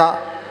ಚಟುವಟಿಕೆಲದ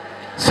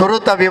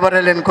ಸುರುತ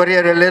ವಿವರಲೇನು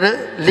ಕೊರಿಯರೆಲ್ಲರು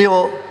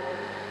Leo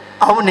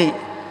ಅವನಿ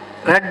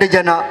 2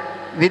 ಜನ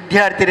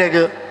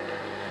ವಿದ್ಯಾರ್ಥಿರಿಗೆ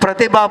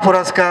ಪ್ರತಿಭಾ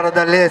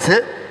ಪುರಸ್ಕಾರದ ಲೇಸ್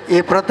ಈ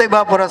ಪ್ರತಿಭಾ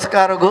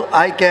ಪುರಸ್ಕಾರಗೂ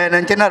ಆಯ್ಕೆ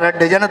ನಂಚಿನ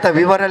 2 ಜನತ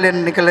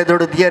ವಿವರಲೇನು ನಿಕಲೆ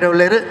ದೊಡ್ಡ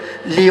ದಿಯರವಲೇರು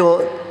Leo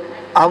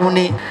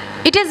Avani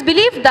It is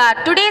believed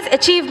that today's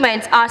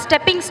achievements are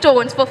stepping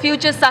stones for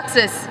future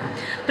success.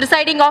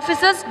 Presiding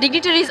officers,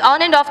 dignitaries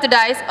on and off the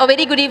dais, a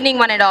very good evening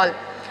one and all.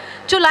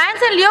 To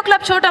Lions and Leo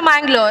Club Chota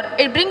Mangalore,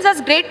 it brings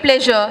us great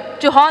pleasure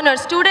to honor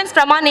students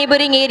from our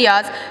neighboring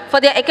areas for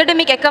their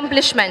academic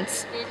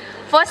accomplishments.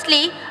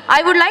 Firstly,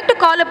 I would like to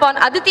call upon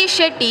Aditi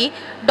Shetty,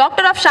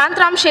 daughter of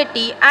Shantram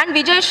Shetty and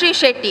Vijay Shri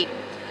Shetty.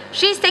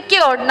 She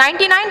secured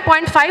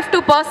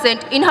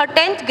 99.52% in her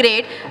 10th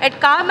grade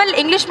at Carmel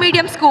English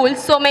Medium School,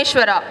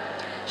 Someshwara.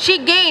 She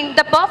gained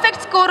the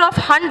perfect score of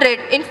 100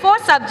 in 4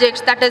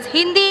 subjects, that is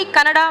Hindi,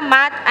 Kannada,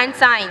 Math and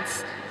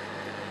Science.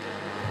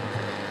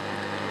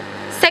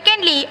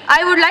 Secondly,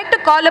 I would like to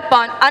call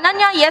upon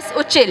Ananya S.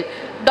 Uchil,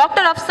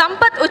 daughter of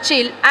Sampath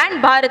Uchil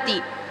and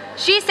Bharati.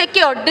 She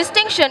secured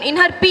distinction in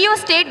her PU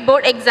State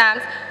Board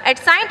exams at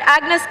St.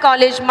 Agnes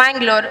College,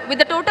 Mangalore with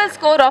a total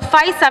score of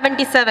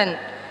 577.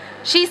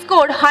 She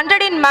scored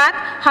 100 in Math,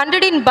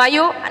 100 in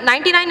Bio,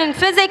 99 in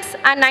Physics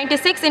and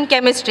 96 in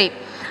Chemistry.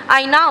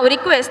 I now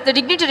request the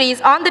dignitaries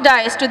on the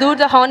dais to do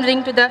the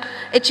honoring to the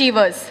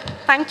achievers.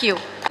 Thank you.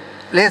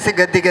 Lazy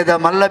ಗದ್ದಿಗೆದ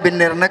ಮಲ್ಲ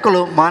ಬಿನ್ನೆರ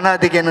ನಕಲು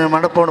ಮಾನಾದಿಗೆಯನ್ನು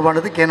ಮಡಪೋಡು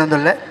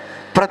ಮಾಡೋದಕ್ಕೇನೊಂದಿಲ್ಲ.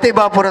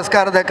 ಪ್ರತಿಭಾ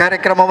ಪುರಸ್ಕಾರದ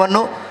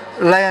ಕಾರ್ಯಕ್ರಮವನ್ನು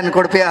lion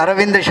ಕೊಡಪಿ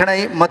Arvind Shenoy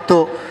ಮತ್ತು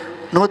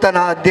ನೂತನ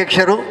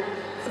ಅಧ್ಯಕ್ಷರು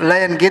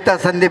lion Geetha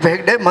Sandeep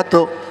Hegde ಮತ್ತು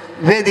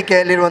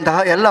ವೇದಿಕೆಯಲ್ಲಿರುವಂತಹ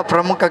ಎಲ್ಲ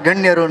ಪ್ರಮುಖ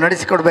ಗಣ್ಯರು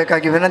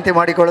ನಡೆಸಿಕೊಡಬೇಕಾಗಿ ವಿನಂತಿ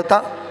ಮಾಡಿಕೊಳ್ಳುತ್ತಾ,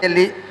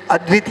 ಇಲ್ಲಿ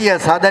ಅದ್ವಿತೀಯ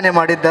ಸಾಧನೆ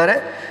ಮಾಡಿದ್ದಾರೆ.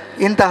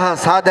 ಇಂತಹ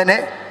ಸಾಧನೆ,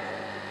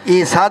 ಈ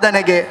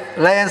ಸಾಧನೆಗೆ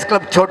ಲಯನ್ಸ್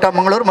ಕ್ಲಬ್ ಛೋಟಾ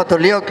ಮಂಗಳೂರು ಮತ್ತು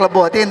ಲಿಯೋ ಕ್ಲಬ್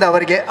ವತಿಯಿಂದ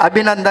ಅವರಿಗೆ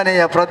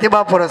ಅಭಿನಂದನೆಯ ಪ್ರತಿಭಾ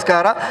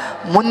ಪುರಸ್ಕಾರ.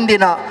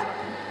 ಮುಂದಿನ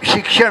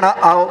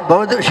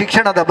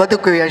ಶಿಕ್ಷಣದ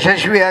ಬದುಕು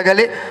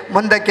ಯಶಸ್ವಿಯಾಗಲಿ,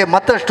 ಮುಂದಕ್ಕೆ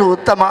ಮತ್ತಷ್ಟು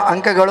ಉತ್ತಮ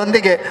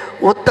ಅಂಕಗಳೊಂದಿಗೆ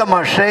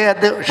ಉತ್ತಮ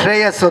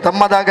ಶ್ರೇಯಸ್ಸು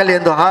ತಮ್ಮದಾಗಲಿ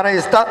ಎಂದು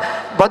ಹಾರೈಸ್ತಾ,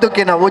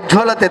 ಬದುಕಿನ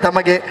ಉಜ್ವಲತೆ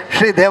ತಮಗೆ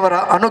ಶ್ರೀದೇವರ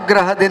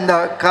ಅನುಗ್ರಹದಿಂದ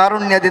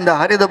ಕಾರುಣ್ಯದಿಂದ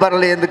ಹರಿದು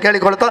ಬರಲಿ ಎಂದು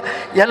ಕೇಳಿಕೊಳ್ತಾ,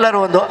 ಎಲ್ಲರೂ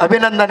ಒಂದು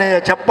ಅಭಿನಂದನೆಯ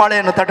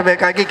ಚಪ್ಪಾಳೆಯನ್ನು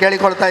ತಟ್ಟಬೇಕಾಗಿ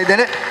ಕೇಳಿಕೊಳ್ತಾ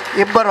ಇದ್ದೇನೆ.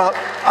 ಇಬ್ಬರ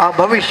ಆ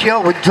ಭವಿಷ್ಯ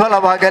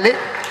ಉಜ್ವಲವಾಗಲಿ,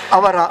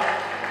 ಅವರ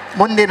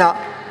ಮುಂದಿನ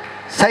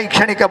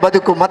ಶೈಕ್ಷಣಿಕ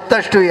ಬದುಕು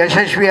ಮತ್ತಷ್ಟು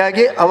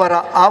ಯಶಸ್ವಿಯಾಗಿ ಅವರ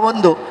ಆ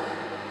ಒಂದು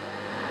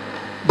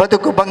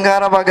ಬದುಕು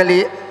ಬಂಗಾರವಾಗಲಿ.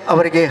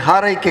 ಅವರಿಗೆ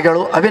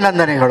ಹಾರೈಕೆಗಳು,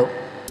 ಅಭಿನಂದನೆಗಳು.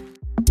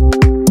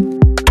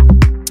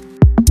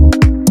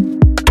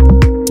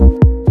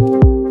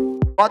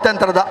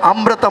 ಸ್ವಾತಂತ್ರ್ಯದ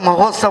ಅಮೃತ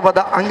ಮಹೋತ್ಸವದ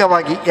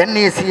ಅಂಗವಾಗಿ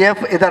NECF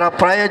ಇದರ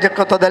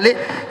ಪ್ರಾಯೋಜಕತ್ವದಲ್ಲಿ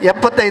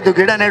 75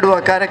 ಗಿಡ ನೆಡುವ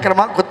ಕಾರ್ಯಕ್ರಮ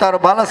ಕುತ್ತಾರು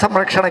ಬಾಲ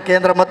ಸಂರಕ್ಷಣಾ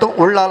ಕೇಂದ್ರ ಮತ್ತು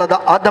ಉಳ್ಳಾಲದ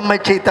ಆದಮ್ಯ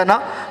ಚೈತನ್ಯ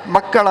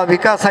ಮಕ್ಕಳ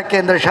ವಿಕಾಸ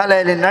ಕೇಂದ್ರ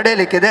ಶಾಲೆಯಲ್ಲಿ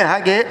ನಡೆಯಲಿಕ್ಕಿದೆ.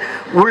 ಹಾಗೆಯೇ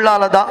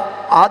ಉಳ್ಳಾಲದ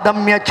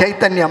ಆದಮ್ಯ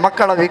ಚೈತನ್ಯ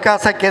ಮಕ್ಕಳ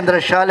ವಿಕಾಸ ಕೇಂದ್ರ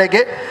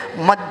ಶಾಲೆಗೆ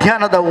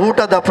ಮಧ್ಯಾಹ್ನದ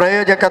ಊಟದ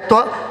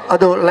ಪ್ರಾಯೋಜಕತ್ವ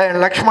ಅದು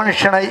ಲಕ್ಷ್ಮಣ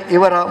ಶೆಣೈ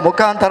ಇವರ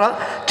ಮುಖಾಂತರ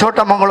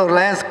ಛೋಟಾ ಮಂಗಳೂರು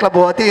ಲಯನ್ಸ್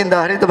ಕ್ಲಬ್ ವತಿಯಿಂದ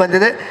ಹರಿದು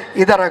ಬಂದಿದೆ.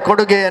 ಇದರ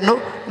ಕೊಡುಗೆಯನ್ನು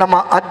ನಮ್ಮ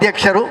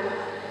ಅಧ್ಯಕ್ಷರು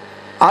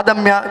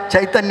ಆದಮ್ಯ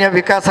ಚೈತನ್ಯ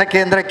ವಿಕಾಸ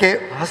ಕೇಂದ್ರಕ್ಕೆ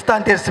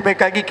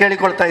ಹಸ್ತಾಂತರಿಸಬೇಕಾಗಿ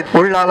ಕೇಳಿಕೊಳ್ತಾ ಇದ್ದರು.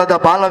 ಉಳ್ಳಾಲದ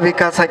ಬಾಲ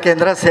ವಿಕಾಸ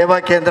ಕೇಂದ್ರ ಸೇವಾ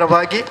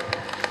ಕೇಂದ್ರವಾಗಿ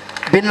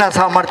ಭಿನ್ನ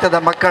ಸಾಮರ್ಥ್ಯದ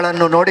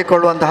ಮಕ್ಕಳನ್ನು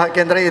ನೋಡಿಕೊಳ್ಳುವಂತಹ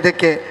ಕೇಂದ್ರ.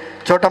 ಇದಕ್ಕೆ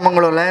ಛೋಟಾ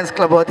ಮಂಗಳೂರು ಲಯನ್ಸ್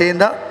ಕ್ಲಬ್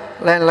ವತಿಯಿಂದ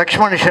ಲಯನ್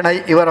ಲಕ್ಷ್ಮಣ ಶೆಣೈ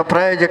ಇವರ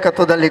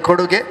ಪ್ರಾಯೋಜಕತ್ವದಲ್ಲಿ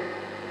ಕೊಡುಗೆ.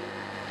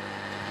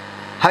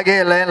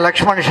 ಹಾಗೆಯೇ ಲಯನ್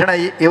ಲಕ್ಷ್ಮಣ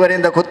ಶೆಣೈ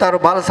ಇವರಿಂದ ಕುತ್ತಾರು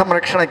ಬಾಲ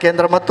ಸಂರಕ್ಷಣಾ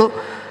ಕೇಂದ್ರ ಮತ್ತು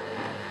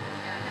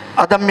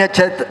ಅದಮ್ಯ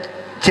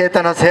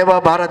ಚೇತನ ಸೇವಾ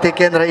ಭಾರತಿ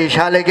ಕೇಂದ್ರ ಈ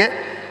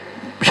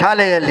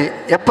ಶಾಲೆಯಲ್ಲಿ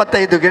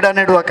 75 ಗಿಡ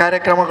ನೆಡುವ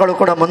ಕಾರ್ಯಕ್ರಮಗಳು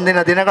ಕೂಡ ಮುಂದಿನ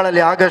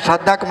ದಿನಗಳಲ್ಲಿ ಆಗಸ್ಟ್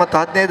 14 ಮತ್ತು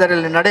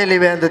 15ರಲ್ಲಿ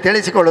ನಡೆಯಲಿವೆ ಎಂದು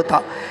ತಿಳಿಸಿಕೊಳ್ಳುತ್ತಾ,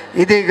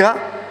 ಇದೀಗ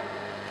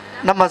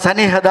ನಮ್ಮ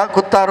ಸನಿಹದ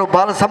ಕುತ್ತಾರು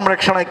ಬಾಲ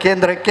ಸಂರಕ್ಷಣಾ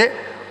ಕೇಂದ್ರಕ್ಕೆ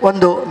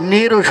ಒಂದು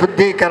ನೀರು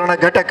ಶುದ್ಧೀಕರಣ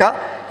ಘಟಕ,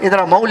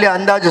 ಇದರ ಮೌಲ್ಯ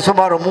ಅಂದಾಜು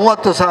ಸುಮಾರು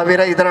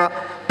 30,000. ಇದರ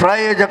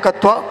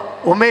ಪ್ರಾಯೋಜಕತ್ವ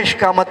ಉಮೇಶ್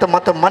ಕಾಮತ್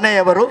ಮತ್ತು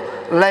ಮನೆಯವರು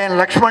ಲಯನ್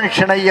ಲಕ್ಷ್ಮಣ್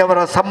ಶೆಣೈಯವರ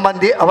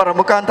ಸಂಬಂಧಿ ಅವರ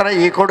ಮುಖಾಂತರ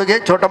ಈ ಕೊಡುಗೆ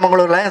ಛೋಟಾ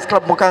ಮಂಗಳೂರು ಲಯನ್ಸ್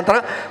ಕ್ಲಬ್ ಮುಖಾಂತರ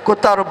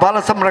ಕುತ್ತಾರು ಬಾಲ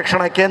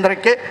ಸಂರಕ್ಷಣಾ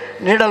ಕೇಂದ್ರಕ್ಕೆ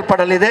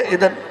ನೀಡಲ್ಪಡಲಿದೆ.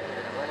 ಇದನ್ನು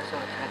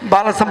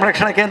ಬಾಲ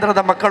ಸಂರಕ್ಷಣಾ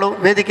ಕೇಂದ್ರದ ಮಕ್ಕಳು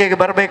ವೇದಿಕೆಗೆ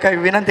ಬರಬೇಕಾಗಿ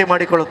ವಿನಂತಿ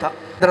ಮಾಡಿಕೊಳ್ಳುತ್ತಾ,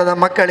 ಕೇಂದ್ರದ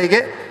ಮಕ್ಕಳಿಗೆ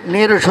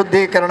ನೀರು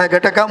ಶುದ್ಧೀಕರಣ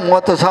ಘಟಕ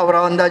 30,000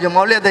 ಅಂದಾಜು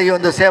ಮೌಲ್ಯದ ಈ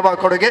ಒಂದು ಸೇವಾ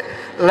ಕೊಡುಗೆ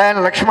ಲಯನ್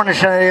ಲಕ್ಷ್ಮಣ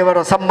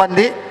ಶೆಣೈಯವರ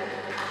ಸಂಬಂಧಿ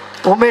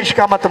ಉಮೇಶ್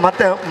ಕಾಮತ್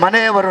ಮತ್ತು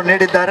ಮನೆಯವರು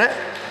ನೀಡಿದ್ದಾರೆ.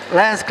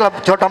 ಲಯನ್ಸ್ ಕ್ಲಬ್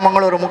ಛೋಟಾ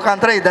ಮಂಗಳೂರು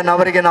ಮುಖಾಂತರ ಇದನ್ನು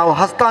ಅವರಿಗೆ ನಾವು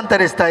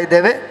ಹಸ್ತಾಂತರಿಸ್ತಾ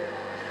ಇದ್ದೇವೆ.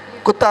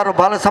 ಕುತ್ತಾರು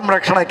ಬಾಲ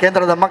ಸಂರಕ್ಷಣಾ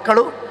ಕೇಂದ್ರದ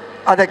ಮಕ್ಕಳು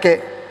ಅದಕ್ಕೆ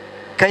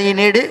ಕೈ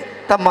ನೀಡಿ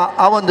ತಮ್ಮ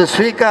ಆ ಒಂದು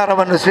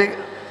ಸ್ವೀಕಾರವನ್ನು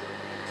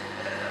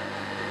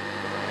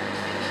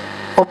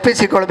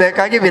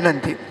ಒಪ್ಪಿಸಿಕೊಳ್ಬೇಕಾಗಿ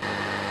ವಿನಂತಿ.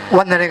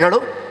 ವಂದನೆಗಳು.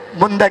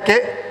 ಮುಂದಕ್ಕೆ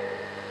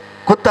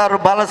ಕುತ್ತಾರು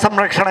ಬಾಲ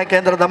ಸಂರಕ್ಷಣಾ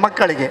ಕೇಂದ್ರದ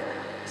ಮಕ್ಕಳಿಗೆ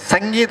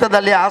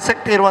ಸಂಗೀತದಲ್ಲಿ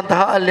ಆಸಕ್ತಿ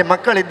ಇರುವಂತಹ ಅಲ್ಲಿ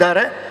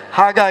ಮಕ್ಕಳಿದ್ದಾರೆ.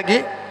 ಹಾಗಾಗಿ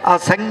ಆ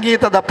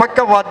ಸಂಗೀತದ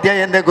ಪಕ್ಕವಾದ್ಯ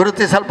ಎಂದೇ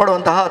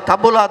ಗುರುತಿಸಲ್ಪಡುವಂತಹ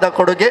ತಬಲಾದ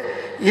ಕೊಡುಗೆ,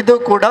 ಇದು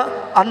ಕೂಡ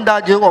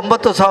ಅಂದಾಜು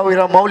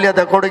 9,000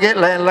 ಮೌಲ್ಯದ ಕೊಡುಗೆ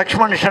ಲಯನ್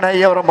ಲಕ್ಷ್ಮಣ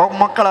ಶೆಣೈಯವರ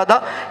ಮೊಮ್ಮಕ್ಕಳಾದ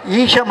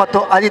ಈಶಾ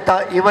ಮತ್ತು ಅದಿತಾ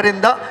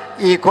ಇವರಿಂದ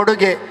ಈ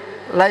ಕೊಡುಗೆ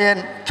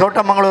lion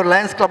Chota Mangaluru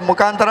Lions club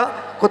ಮುಖಾಂತರ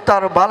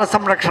ಕುತ್ತಾರು ಬಾಲ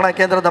ಸಂರಕ್ಷಣಾ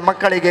ಕೇಂದ್ರದ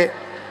ಮಕ್ಕಳಿಗೆ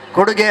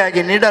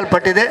ಕೊಡುಗೆಯಾಗಿ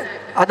ನೀಡಲ್ಪಟ್ಟಿದೆ.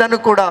 ಅದನ್ನು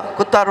ಕೂಡ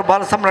ಕುತ್ತಾರು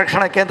ಬಾಲ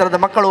ಸಂರಕ್ಷಣಾ ಕೇಂದ್ರದ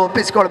ಮಕ್ಕಳು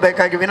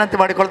ಒಪ್ಪಿಸಿಕೊಳ್ಬೇಕಾಗಿ ವಿನಂತಿ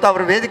ಮಾಡಿಕೊಳ್ತಾ,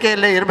 ಅವರು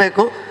ವೇದಿಕೆಯಲ್ಲೇ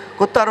ಇರಬೇಕು.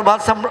 ಕುತ್ತಾರು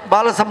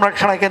ಬಾಲ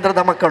ಸಂರಕ್ಷಣಾ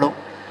ಕೇಂದ್ರದ ಮಕ್ಕಳು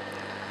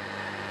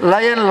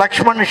ಲಯನ್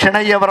ಲಕ್ಷ್ಮಣ್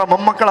ಶೆಣೈಯವರ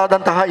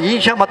ಮೊಮ್ಮಕ್ಕಳಾದಂತಹ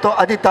ಈಶಾ ಮತ್ತು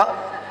ಅದಿತಾ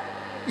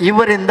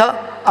ಇವರಿಂದ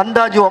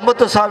ಅಂದಾಜು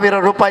 9,000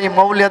 ರೂಪಾಯಿ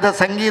ಮೌಲ್ಯದ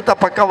ಸಂಗೀತ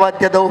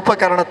ಪಕ್ಕವಾದ್ಯದ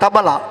ಉಪಕರಣ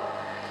ತಬಲ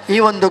ಈ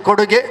ಒಂದು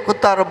ಕೊಡುಗೆ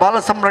ಕುತ್ತಾರು ಬಾಲ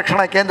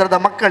ಸಂರಕ್ಷಣಾ ಕೇಂದ್ರದ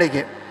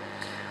ಮಕ್ಕಳಿಗೆ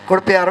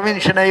ಉಡುಪಿ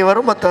ಅರವಿಂದ್ ಶೆಣೈ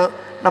ಇವರು ಮತ್ತು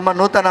ನಮ್ಮ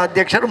ನೂತನ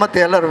ಅಧ್ಯಕ್ಷರು ಮತ್ತು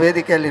ಎಲ್ಲರೂ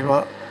ವೇದಿಕೆಯಲ್ಲಿರುವ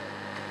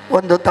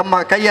ಒಂದು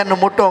ತಮ್ಮ ಕೈಯನ್ನು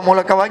ಮುಟ್ಟುವ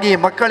ಮೂಲಕವಾಗಿ ಈ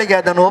ಮಕ್ಕಳಿಗೆ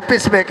ಅದನ್ನು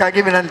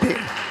ಒಪ್ಪಿಸಬೇಕಾಗಿ ವಿನಂತಿ.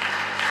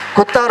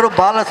 ಕುತ್ತಾರು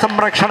ಬಾಲ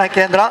ಸಂರಕ್ಷಣಾ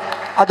ಕೇಂದ್ರ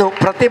ಅದು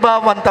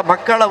ಪ್ರತಿಭಾವಂತ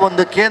ಮಕ್ಕಳ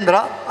ಒಂದು ಕೇಂದ್ರ.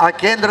 ಆ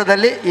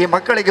ಕೇಂದ್ರದಲ್ಲಿ ಈ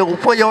ಮಕ್ಕಳಿಗೆ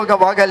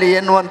ಉಪಯೋಗವಾಗಲಿ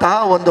ಎನ್ನುವಂತಹ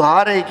ಒಂದು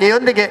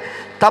ಹಾರೈಕೆಯೊಂದಿಗೆ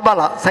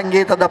ತಬಲ,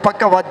 ಸಂಗೀತದ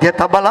ಪಕ್ಕವಾದ್ಯ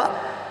ತಬಲ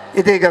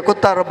ಇದೀಗ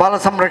ಕುತ್ತಾರು ಬಾಲ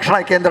ಸಂರಕ್ಷಣಾ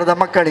ಕೇಂದ್ರದ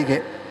ಮಕ್ಕಳಿಗೆ.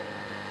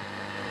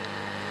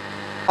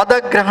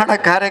 ಪದಗ್ರಹಣ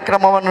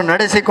ಕಾರ್ಯಕ್ರಮವನ್ನು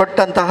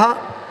ನಡೆಸಿಕೊಟ್ಟಂತಹ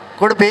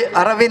ಉಡುಪಿ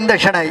ಅರವಿಂದ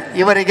ಶೆಣೈ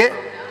ಇವರಿಗೆ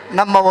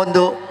ನಮ್ಮ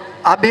ಒಂದು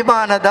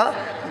ಅಭಿಮಾನದ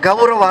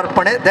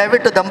ಗೌರವಾರ್ಪಣೆ.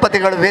 ದಯವಿಟ್ಟು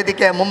ದಂಪತಿಗಳು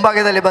ವೇದಿಕೆಯ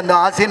ಮುಂಭಾಗದಲ್ಲಿ ಬಂದು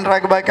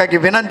ಆಸೀನರಾಗಬೇಕಾಗಿ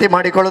ವಿನಂತಿ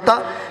ಮಾಡಿಕೊಳ್ಳುತ್ತಾ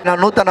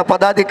ನೂತನ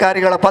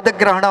ಪದಾಧಿಕಾರಿಗಳ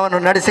ಪದಗ್ರಹಣವನ್ನು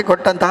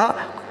ನಡೆಸಿಕೊಟ್ಟಂತಹ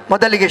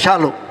ಮೊದಲಿಗೆ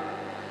ಶಾಲು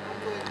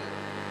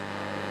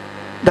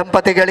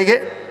ದಂಪತಿಗಳಿಗೆ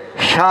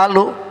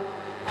ಶಾಲು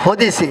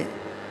ಹೊದಿಸಿ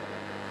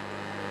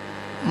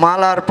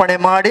ಮಾಲಾರ್ಪಣೆ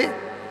ಮಾಡಿ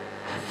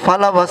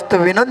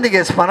ಫಲವಸ್ತುವಿನೊಂದಿಗೆ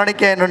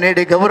ಸ್ಮರಣಿಕೆಯನ್ನು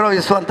ನೀಡಿ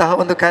ಗೌರವಿಸುವಂತಹ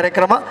ಒಂದು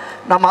ಕಾರ್ಯಕ್ರಮ.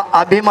 ನಮ್ಮ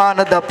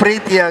ಅಭಿಮಾನದ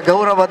ಪ್ರೀತಿಯ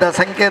ಗೌರವದ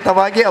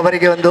ಸಂಕೇತವಾಗಿ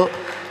ಅವರಿಗೆ ಒಂದು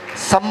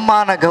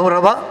ಸಮ್ಮಾನ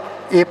ಗೌರವ.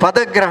 ಈ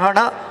ಪದಗ್ರಹಣ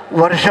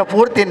ವರ್ಷ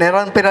ಪೂರ್ತಿ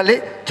ನೆನಪಿರಲಿ,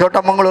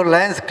 ಚೋಟಮಂಗಳೂರು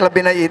ಲಯನ್ಸ್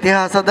ಕ್ಲಬ್ಬಿನ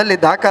ಇತಿಹಾಸದಲ್ಲಿ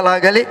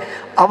ದಾಖಲಾಗಲಿ.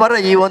 ಅವರ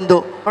ಈ ಒಂದು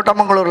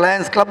ಚೋಟಮಂಗಳೂರು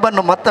ಲಯನ್ಸ್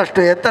ಕ್ಲಬ್ಬನ್ನು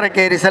ಮತ್ತಷ್ಟು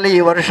ಎತ್ತರಕ್ಕೆ ಏರಿಸಲಿ.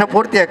 ಈ ವರ್ಷ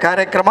ಪೂರ್ತಿಯ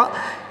ಕಾರ್ಯಕ್ರಮ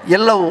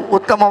ಎಲ್ಲವೂ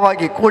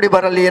ಉತ್ತಮವಾಗಿ ಕೂಡಿ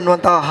ಬರಲಿ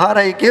ಎನ್ನುವಂತಹ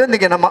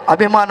ಹಾರೈಕೆಯೊಂದಿಗೆ ನಮ್ಮ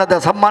ಅಭಿಮಾನದ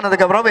ಸಮ್ಮಾನದ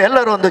ಗೌರವ.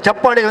 ಎಲ್ಲರೂ ಒಂದು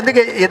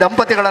ಚಪ್ಪಾಳೆಯೊಂದಿಗೆ ಈ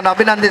ದಂಪತಿಗಳನ್ನು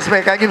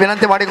ಅಭಿನಂದಿಸಬೇಕಾಗಿ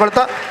ವಿನಂತಿ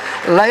ಮಾಡಿಕೊಳ್ತಾ,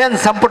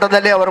 ಲಯನ್ಸ್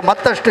ಸಂಪುಟದಲ್ಲಿ ಅವರು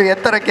ಮತ್ತಷ್ಟು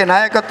ಎತ್ತರಕ್ಕೆ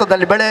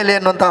ನಾಯಕತ್ವದಲ್ಲಿ ಬೆಳೆಯಲಿ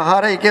ಎನ್ನುವಂತಹ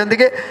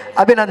ಹಾರೈಕೆಯೊಂದಿಗೆ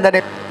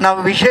ಅಭಿನಂದನೆ. ನಾವು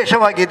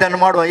ವಿಶೇಷವಾಗಿ ಇದನ್ನು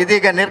ಮಾಡುವ.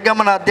 ಇದೀಗ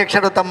ನಿರ್ಗಮನ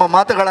ಅಧ್ಯಕ್ಷರು ತಮ್ಮ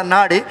ಮಾತುಗಳನ್ನು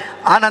ಆಡಿ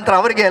ಆನಂತರ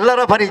ಅವರಿಗೆ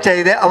ಎಲ್ಲರ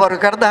ಪರಿಚಯ ಇದೆ. ಅವರು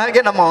ಕರೆದ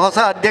ಹಾಗೆ ನಮ್ಮ ಹೊಸ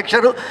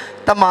ಅಧ್ಯಕ್ಷರು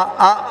ತಮ್ಮ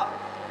ಆ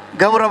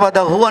ಗೌರವದ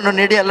ಹೂವನ್ನು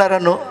ನೀಡಿ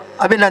ಎಲ್ಲರನ್ನು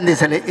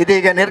ಅಭಿನಂದಿಸಲಿ.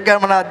 ಇದೀಗ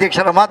ನಿರ್ಗಮನ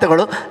ಅಧ್ಯಕ್ಷರ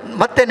ಮಾತುಗಳು.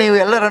 ಮತ್ತೆ ನೀವು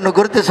ಎಲ್ಲರನ್ನು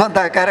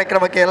ಗುರುತಿಸುವಂತಹ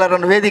ಕಾರ್ಯಕ್ರಮಕ್ಕೆ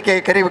ಎಲ್ಲರನ್ನು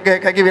ವೇದಿಕೆಗೆ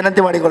ಕರೆಯಬೇಕಾಗಿ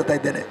ವಿನಂತಿ ಮಾಡಿಕೊಳ್ತಾ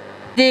ಇದ್ದೇನೆ.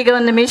 ಇದೀಗ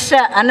ಒಂದು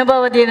ಮಿಶ್ರ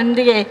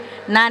ಅನುಭವದೊಂದಿಗೆ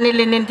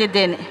ನಾನಿಲ್ಲಿ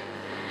ನಿಂತಿದ್ದೇನೆ.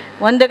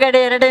 ಒಂದು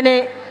ಕಡೆ 2ನೇ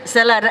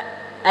ಸಲ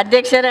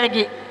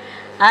ಅಧ್ಯಕ್ಷರಾಗಿ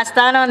ಆ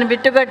ಸ್ಥಾನವನ್ನು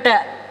ಬಿಟ್ಟುಕೊಟ್ಟ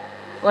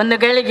ಒಂದು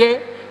ಗಳಿಗೆ,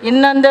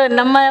 ಇನ್ನೊಂದು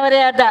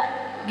ನಮ್ಮವರೇ ಆದ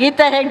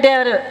ಗೀತಾ ಹೆಗ್ಡೆ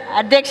ಅವರು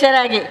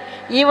ಅಧ್ಯಕ್ಷರಾಗಿ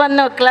ಈ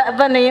ಒಂದು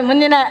ಕ್ಲಬ್ಬನ್ನು ಈ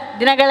ಮುಂದಿನ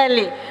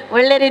ದಿನಗಳಲ್ಲಿ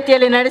ಒಳ್ಳೆ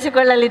ರೀತಿಯಲ್ಲಿ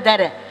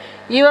ನಡೆಸಿಕೊಳ್ಳಲಿದ್ದಾರೆ.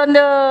 ಈ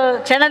ಒಂದು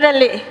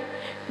ಕ್ಷಣದಲ್ಲಿ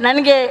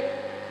ನನಗೆ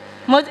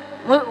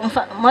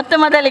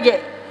ಮೊದಲಿಗೆ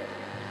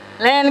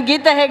ಲಯನ್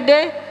ಗೀತಾ ಹೆಗ್ಡೆ,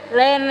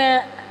 ಲಯನ್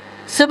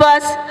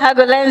ಸುಭಾಷ್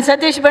ಹಾಗೂ ಲಯನ್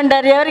ಸತೀಶ್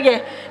ಭಂಡಾರಿ ಅವರಿಗೆ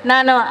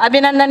ನಾನು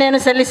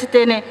ಅಭಿನಂದನೆಯನ್ನು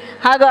ಸಲ್ಲಿಸುತ್ತೇನೆ.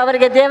 ಹಾಗೂ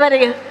ಅವರಿಗೆ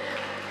ದೇವರಿಗೆ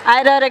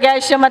ಆಯುರಾರೋಗ್ಯ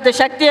ಆಯುಷ್ಯ ಮತ್ತು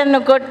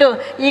ಶಕ್ತಿಯನ್ನು ಕೊಟ್ಟು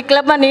ಈ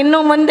ಕ್ಲಬ್ಬನ್ನು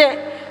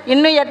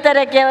ಇನ್ನೂ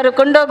ಎತ್ತರಕ್ಕೆ ಅವರು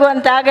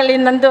ಕೊಂಡೋಗುವಂತೆ ಆಗಲಿ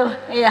ಎಂದು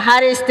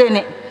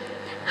ಹಾರೈಸ್ತೇನೆ.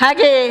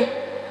 ಹಾಗೆಯೇ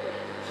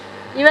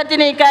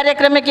ಇವತ್ತಿನ ಈ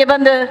ಕಾರ್ಯಕ್ರಮಕ್ಕೆ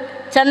ಬಂದು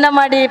ಚಂದ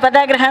ಮಾಡಿ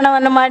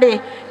ಪದಗ್ರಹಣವನ್ನು ಮಾಡಿ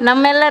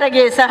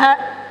ನಮ್ಮೆಲ್ಲರಿಗೆ ಸಹ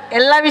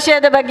ಎಲ್ಲ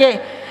ವಿಷಯದ ಬಗ್ಗೆ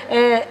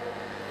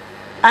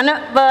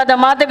ಅನುಭವದ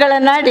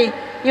ಮಾತುಗಳನ್ನಾಡಿ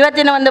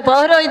ಇವತ್ತಿನ ಒಂದು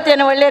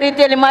ಪೌರೋಹಿತ್ಯವನ್ನು ಒಳ್ಳೆಯ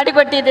ರೀತಿಯಲ್ಲಿ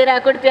ಮಾಡಿಕೊಟ್ಟಿದ್ದೀರಾ.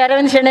 ಉಡುಪಿ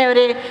ಅರವಿಂದ್ ಶೆಣೈ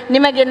ಅವರೇ,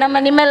 ನಿಮಗೆ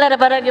ನಿಮ್ಮೆಲ್ಲರ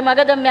ಪರವಾಗಿ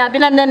ಮಗದೊಮ್ಮೆ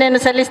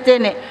ಅಭಿನಂದನೆಯನ್ನು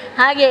ಸಲ್ಲಿಸ್ತೇನೆ.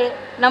 ಹಾಗೆ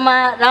ನಮ್ಮ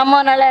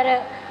ರಾಮಮೋಹನ್ ಅಳಾರ್,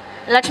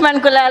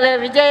 ಲಕ್ಷ್ಮಣ್ ಕುಲಾಲ್,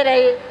 ವಿಜಯ್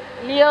ರೈ,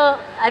 ಲಿಯೋ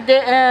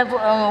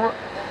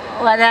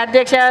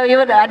ಅಧ್ಯಕ್ಷ,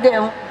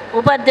 ಇವರು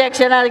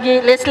ಉಪಾಧ್ಯಕ್ಷರಾಗಿ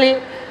ಲೆಸ್ಲಿ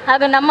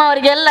ಹಾಗೂ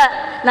ನಮ್ಮವರಿಗೆಲ್ಲ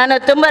ನಾನು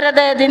ತುಂಬ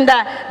ಹೃದಯದಿಂದ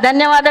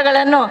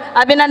ಧನ್ಯವಾದಗಳನ್ನು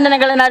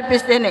ಅಭಿನಂದನೆಗಳನ್ನು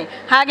ಅರ್ಪಿಸ್ತೇನೆ.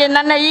 ಹಾಗೆ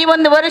ನನ್ನ ಈ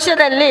ಒಂದು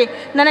ವರ್ಷದಲ್ಲಿ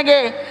ನನಗೆ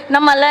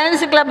ನಮ್ಮ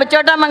ಲಯನ್ಸ್ ಕ್ಲಬ್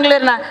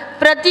ಚೋಟಮಂಗಳೂರಿನ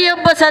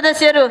ಪ್ರತಿಯೊಬ್ಬ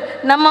ಸದಸ್ಯರು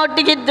ನಮ್ಮ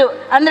ಒಟ್ಟಿಗಿದ್ದು,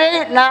 ಅಂದರೆ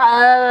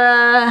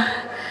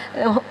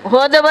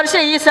ಹೋದ ವರ್ಷ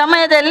ಈ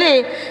ಸಮಯದಲ್ಲಿ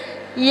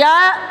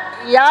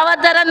ಯಾವ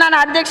ಥರ ನಾನು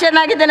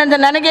ಅಧ್ಯಕ್ಷನಾಗಿದ್ದೇನೆ ಅಂತ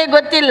ನನಗೆ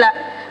ಗೊತ್ತಿಲ್ಲ.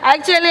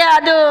 ಆ್ಯಕ್ಚುಲಿ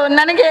ಅದು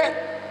ನನಗೆ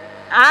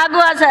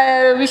ಆಗುವ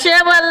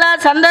ವಿಷಯವೂ ಅಲ್ಲ,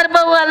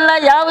 ಸಂದರ್ಭವೂ ಅಲ್ಲ,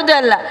 ಯಾವುದೂ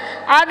ಅಲ್ಲ.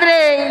 ಆದರೆ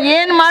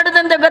ಏನು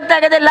ಮಾಡೋದಂತ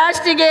ಗೊತ್ತಾಗದೆ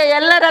ಲಾಸ್ಟಿಗೆ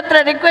ಎಲ್ಲರ ಹತ್ರ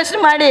ರಿಕ್ವೆಸ್ಟ್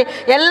ಮಾಡಿ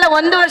ಎಲ್ಲ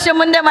 1 ವರ್ಷ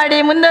ಮುಂದೆ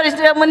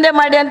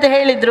ಮಾಡಿ ಅಂತ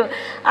ಹೇಳಿದರು.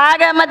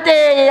 ಆಗ ಮತ್ತೆ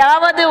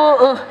ಯಾವುದು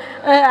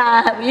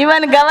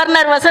ಈವನ್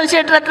ಗವರ್ನರ್ ವಸಂತ್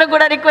ಶೆಟ್ಟರ್ ಹತ್ರ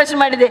ಕೂಡ ರಿಕ್ವೆಸ್ಟ್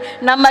ಮಾಡಿದೆ,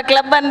 ನಮ್ಮ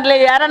ಕ್ಲಬ್ಬಲ್ಲಿ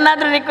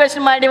ಯಾರನ್ನಾದರೂ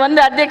ರಿಕ್ವೆಸ್ಟ್ ಮಾಡಿ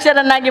ಒಂದು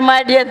ಅಧ್ಯಕ್ಷರನ್ನಾಗಿ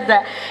ಮಾಡಿ ಅಂತ.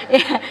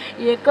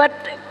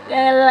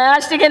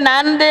 ಲಾಸ್ಟಿಗೆ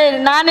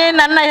ನಾನೇ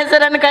ನನ್ನ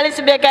ಹೆಸರನ್ನು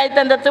ಕಳಿಸಬೇಕಾಯ್ತು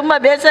ಅಂತ ತುಂಬ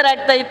ಬೇಸರ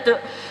ಆಗ್ತಾ ಇತ್ತು.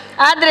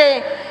 ಆದರೆ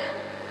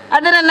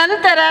ಅದರ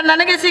ನಂತರ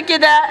ನನಗೆ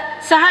ಸಿಕ್ಕಿದ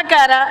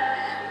ಸಹಕಾರ,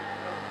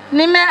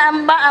 ನಿಮ್ಮ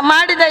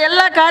ಮಾಡಿದ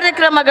ಎಲ್ಲ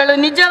ಕಾರ್ಯಕ್ರಮಗಳು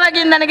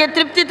ನಿಜವಾಗಿ ನನಗೆ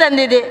ತೃಪ್ತಿ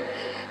ತಂದಿದೆ.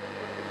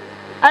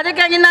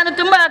 ಅದಕ್ಕಾಗಿ ನಾನು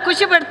ತುಂಬ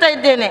ಖುಷಿ ಪಡ್ತಾ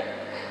ಇದ್ದೇನೆ.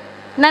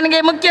 ನನಗೆ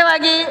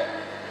ಮುಖ್ಯವಾಗಿ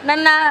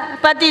ನನ್ನ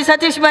ಪತಿ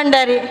ಸತೀಶ್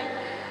ಭಂಡಾರಿ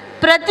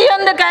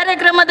ಪ್ರತಿಯೊಂದು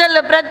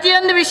ಕಾರ್ಯಕ್ರಮದಲ್ಲೂ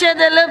ಪ್ರತಿಯೊಂದು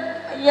ವಿಷಯದಲ್ಲೂ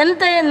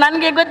ಎಂತ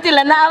ನನಗೆ ಗೊತ್ತಿಲ್ಲ,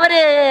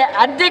 ಅವರೇ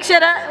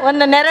ಅಧ್ಯಕ್ಷರ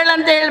ಒಂದು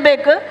ನೆರಳಂತ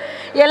ಹೇಳಬೇಕು.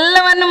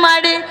 ಎಲ್ಲವನ್ನು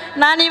ಮಾಡಿ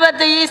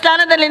ನಾನಿವತ್ತು ಈ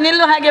ಸ್ಥಾನದಲ್ಲಿ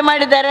ನಿಲ್ಲುವ ಹಾಗೆ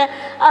ಮಾಡಿದ್ದಾರೆ.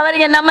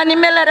 ಅವರಿಗೆ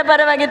ನಿಮ್ಮೆಲ್ಲರ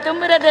ಪರವಾಗಿ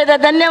ತುಂಬ ಹೃದಯದ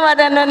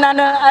ಧನ್ಯವಾದವನ್ನು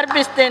ನಾನು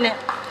ಅರ್ಪಿಸ್ತೇನೆ.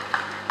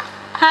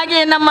 ಹಾಗೆ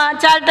ನಮ್ಮ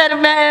ಚಾರ್ಟರ್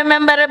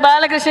ಮೆಂಬರ್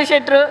ಬಾಲಕೃಷ್ಣ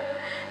ಶೆಟ್ಟರು,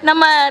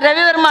 ನಮ್ಮ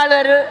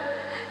ರವಿವರ್ಮಾಳವರು,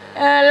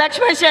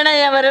 ಲಕ್ಷ್ಮಣ್ ಶೆಣೈ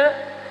ಅವರು,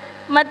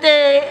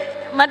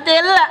 ಮತ್ತು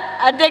ಎಲ್ಲ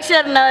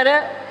ಅಧ್ಯಕ್ಷರನವರು,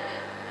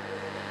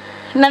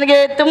 ನನಗೆ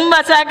ತುಂಬ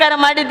ಸಹಕಾರ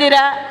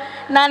ಮಾಡಿದ್ದೀರಾ.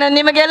 ನಾನು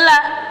ನಿಮಗೆಲ್ಲ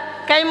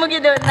ಕೈ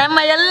ಮುಗಿದು ನಮ್ಮ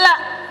ಎಲ್ಲ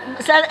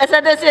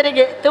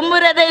ಸದಸ್ಯರಿಗೆ ತುಂಬ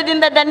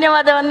ಹೃದಯದಿಂದ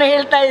ಧನ್ಯವಾದವನ್ನು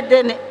ಹೇಳ್ತಾ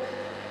ಇದ್ದೇನೆ.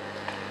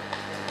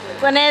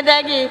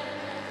 ಕೊನೆಯದಾಗಿ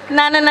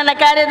ನಾನು ನನ್ನ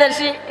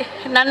ಕಾರ್ಯದರ್ಶಿ,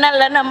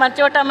 ನನ್ನಲ್ಲ ನಮ್ಮ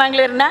ಚೋಟಾ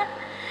ಮಂಗಳೂರಿನ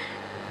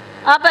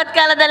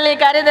ಆಪತ್ಕಾಲದಲ್ಲಿ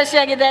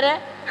ಕಾರ್ಯದರ್ಶಿಯಾಗಿದ್ದಾರೆ.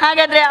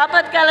 ಹಾಗಾದರೆ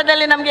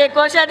ಆಪತ್ಕಾಲದಲ್ಲಿ ನಮಗೆ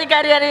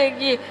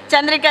ಕೋಶಾಧಿಕಾರಿಯಾಗಿ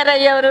ಚಂದ್ರಿಕಾ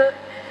ರೈ ಅವರು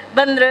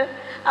ಬಂದರು.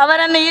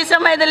 ಅವರನ್ನು ಈ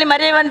ಸಮಯದಲ್ಲಿ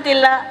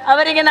ಮರೆಯುವಂತಿಲ್ಲ.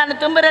 ಅವರಿಗೆ ನಾನು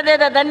ತುಂಬ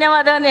ಹೃದಯದ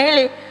ಧನ್ಯವಾದವನ್ನು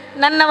ಹೇಳಿ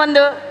ನನ್ನ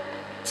ಒಂದು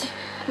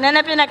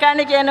ನೆನಪಿನ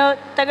ಕಾಣಿಕೆಯನ್ನು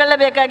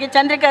ತಗೊಳ್ಳಬೇಕಾಗಿ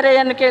ಚಂದ್ರಿಕಾ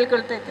ರೈಯನ್ನು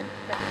ಕೇಳಿಕೊಳ್ತಾ ಇದ್ದೇನೆ.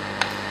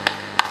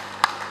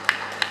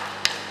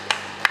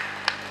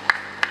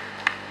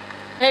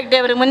 ಹೆಗ್ಡೆ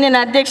ಅವರು ಮುಂದಿನ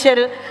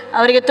ಅಧ್ಯಕ್ಷರು,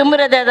 ಅವರಿಗೆ ತುಂಬ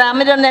ಹೃದಯದ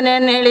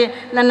ಅಭಿನಂದನೆಯನ್ನು ಹೇಳಿ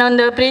ನನ್ನ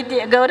ಒಂದು ಪ್ರೀತಿ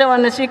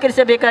ಗೌರವವನ್ನು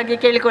ಸ್ವೀಕರಿಸಬೇಕಾಗಿ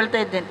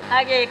ಕೇಳಿಕೊಳ್ತಾ ಇದ್ದೇನೆ.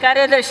 ಹಾಗೆ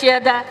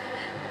ಕಾರ್ಯದರ್ಶಿಯಾದ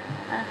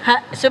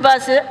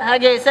ಸುಭಾಷ್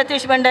ಹಾಗೆ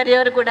ಸತೀಶ್ ಭಂಡಾರಿ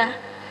ಅವರು ಕೂಡ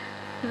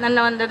ನನ್ನ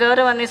ಒಂದು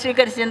ಗೌರವವನ್ನು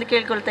ಸ್ವೀಕರಿಸಿ ಎಂದು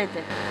ಕೇಳಿಕೊಳ್ತಾ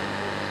ಇದ್ದೇನೆ.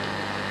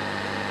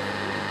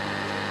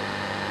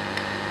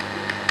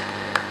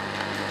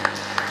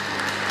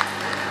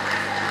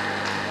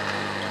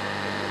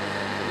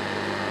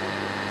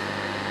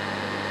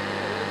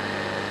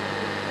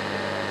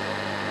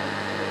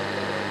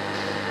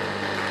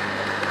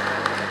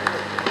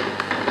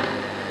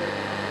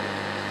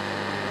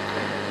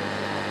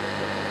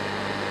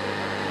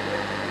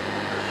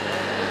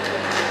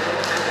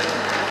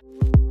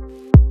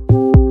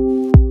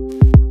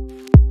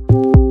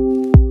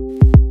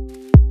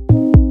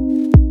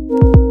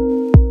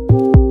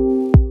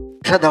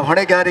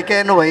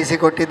 ಹೊಣೆಗಾರಿಕೆಯನ್ನು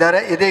ವಹಿಸಿಕೊಟ್ಟಿದ್ದಾರೆ.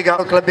 ಇದೀಗ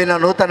ಕ್ಲಬ್ಬಿನ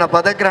ನೂತನ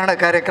ಪದಗ್ರಹಣ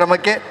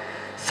ಕಾರ್ಯಕ್ರಮಕ್ಕೆ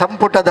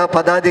ಸಂಪುಟದ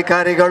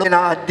ಪದಾಧಿಕಾರಿಗಳು,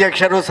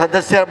 ಅಧ್ಯಕ್ಷರು,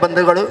 ಸದಸ್ಯ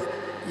ಬಂಧುಗಳು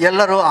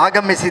ಎಲ್ಲರೂ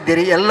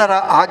ಆಗಮಿಸಿದ್ದೀರಿ. ಎಲ್ಲರ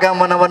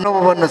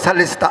ಆಗಮನವನ್ನು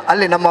ಸಲ್ಲಿಸ್ತಾ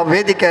ಅಲ್ಲಿ ನಮ್ಮ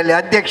ವೇದಿಕೆಯಲ್ಲಿ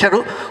ಅಧ್ಯಕ್ಷರು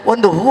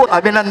ಒಂದು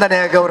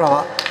ಅಭಿನಂದನೆಯ ಗೌರವ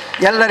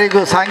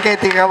ಎಲ್ಲರಿಗೂ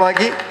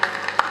ಸಾಂಕೇತಿಕವಾಗಿ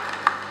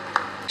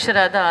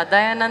ಅಧ್ಯಕ್ಷರಾದ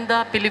ದಯಾನಂದ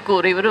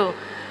ಪಿಲಿಕೂರ್ ಇವರು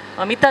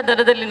ಮಿತ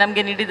ದರದಲ್ಲಿ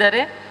ನಮಗೆ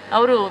ನೀಡಿದ್ದಾರೆ.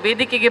 ಅವರು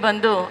ವೇದಿಕೆಗೆ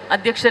ಬಂದು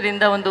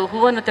ಅಧ್ಯಕ್ಷರಿಂದ ಒಂದು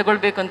ಹೂವನ್ನು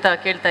ತಗೊಳ್ಬೇಕು ಅಂತ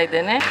ಕೇಳ್ತಾ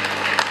ಇದ್ದೇನೆ.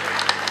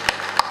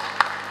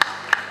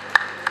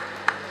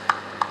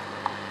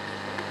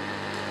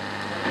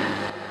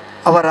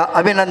 ಅವರ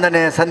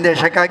ಅಭಿನಂದನೆಯ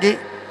ಸಂದೇಶಕ್ಕಾಗಿ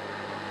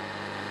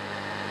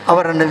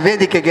ಅವರನ್ನು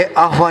ವೇದಿಕೆಗೆ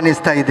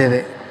ಆಹ್ವಾನಿಸ್ತಾ ಇದ್ದೇವೆ.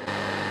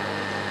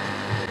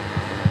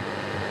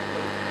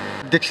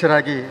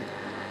 ಅಧ್ಯಕ್ಷರಾಗಿ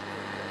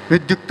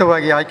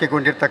ವಿದ್ಯುಕ್ತವಾಗಿ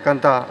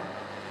ಆಯ್ಕೆಗೊಂಡಿರ್ತಕ್ಕಂಥ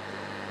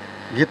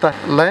ಗೀತಾ,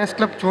 ಲಯನ್ಸ್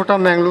ಕ್ಲಬ್ ಚೋಟಾ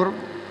ಮ್ಯಾಂಗ್ಳೂರು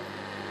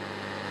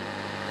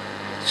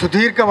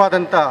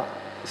ಸುದೀರ್ಘವಾದಂಥ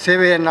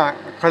ಸೇವೆಯನ್ನು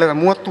ಕಳೆದ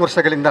 30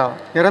 ವರ್ಷಗಳಿಂದ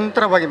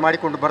ನಿರಂತರವಾಗಿ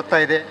ಮಾಡಿಕೊಂಡು ಬರ್ತಾ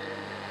ಇದೆ.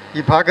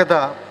 ಈ ಭಾಗದ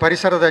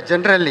ಪರಿಸರದ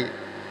ಜನರಲ್ಲಿ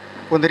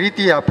ಒಂದು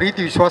ರೀತಿಯ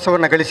ಪ್ರೀತಿ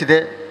ವಿಶ್ವಾಸವನ್ನು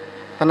ಗಳಿಸಿದೆ.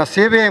 ತನ್ನ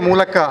ಸೇವೆಯ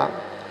ಮೂಲಕ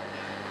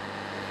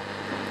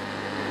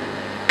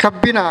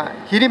ಕ್ಲಬ್ಬಿನ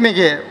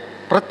ಹಿರಿಮೆಗೆ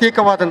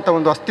ಪ್ರತ್ಯೇಕವಾದಂಥ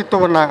ಒಂದು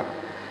ಅಸ್ತಿತ್ವವನ್ನು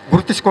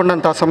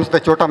ಗುರುತಿಸಿಕೊಂಡಂಥ ಸಂಸ್ಥೆ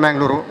ಚೋಟಾ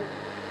ಮ್ಯಾಂಗ್ಳೂರು.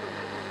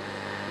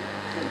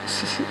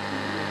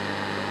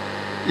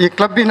 ಈ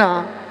ಕ್ಲಬ್ಬಿನ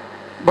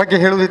ಬಗ್ಗೆ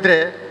ಹೇಳುವುದಿದ್ದರೆ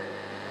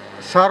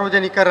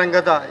ಸಾರ್ವಜನಿಕ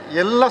ರಂಗದ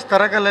ಎಲ್ಲ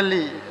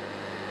ಸ್ತರಗಳಲ್ಲಿ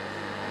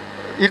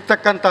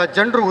ಇರ್ತಕ್ಕಂಥ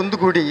ಜನರು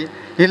ಒಂದುಗೂಡಿ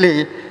ಇಲ್ಲಿ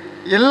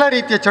ಎಲ್ಲ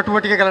ರೀತಿಯ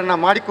ಚಟುವಟಿಕೆಗಳನ್ನು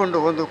ಮಾಡಿಕೊಂಡು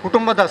ಒಂದು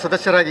ಕುಟುಂಬದ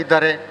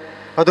ಸದಸ್ಯರಾಗಿದ್ದಾರೆ.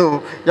 ಅದು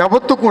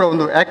ಯಾವತ್ತೂ ಕೂಡ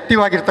ಒಂದು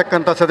ಆ್ಯಕ್ಟಿವ್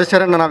ಆಗಿರ್ತಕ್ಕಂಥ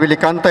ಸದಸ್ಯರನ್ನು ನಾವಿಲ್ಲಿ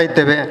ಕಾಣ್ತಾ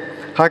ಇದ್ದೇವೆ.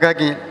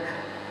 ಹಾಗಾಗಿ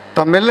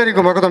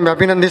ತಮ್ಮೆಲ್ಲರಿಗೂ ಮಗದೊಮ್ಮೆ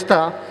ಅಭಿನಂದಿಸ್ತಾ,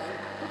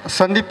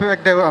 ಸಂದೀಪ್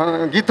ಹೆಗ್ಡೆ,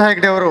 ಗೀತಾ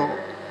ಹೆಗ್ಡೆ ಅವರು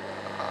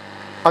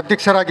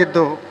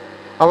ಅಧ್ಯಕ್ಷರಾಗಿದ್ದು,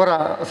 ಅವರ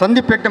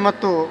ಸಂದೀಪ್ ಹೆಗ್ಡೆ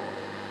ಮತ್ತು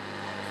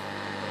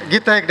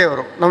ಗೀತಾ ಹೆಗ್ಡೆ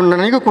ಅವರು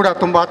ನನಗೂ ಕೂಡ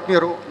ತುಂಬ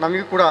ಆತ್ಮೀಯರು,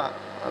 ನಮಗೂ ಕೂಡ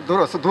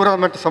ದೂರದ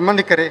ಮಟ್ಟ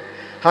ಸಂಬಂಧಿಕರೇ.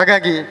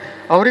 ಹಾಗಾಗಿ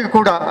ಅವರಿಗೂ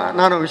ಕೂಡ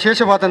ನಾನು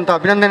ವಿಶೇಷವಾದಂಥ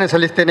ಅಭಿನಂದನೆ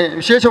ಸಲ್ಲಿಸ್ತೇನೆ.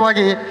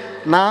 ವಿಶೇಷವಾಗಿ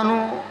ನಾನು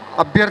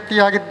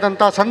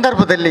ಅಭ್ಯರ್ಥಿಯಾಗಿದ್ದಂಥ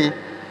ಸಂದರ್ಭದಲ್ಲಿ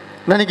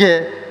ನನಗೆ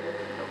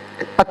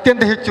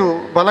ಅತ್ಯಂತ ಹೆಚ್ಚು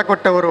ಬಲ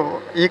ಕೊಟ್ಟವರು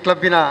ಈ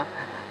ಕ್ಲಬ್ಬಿನ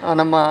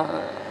ನಮ್ಮ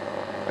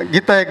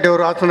ಗೀತಾ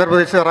ಹೆಗ್ಡೆಯವರು. ಆ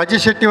ಸಂದರ್ಭದಲ್ಲಿ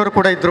ರಾಜೇಶ್ ಶೆಟ್ಟಿಯವರು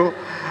ಕೂಡ ಇದ್ದರು.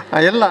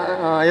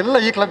 ಎಲ್ಲ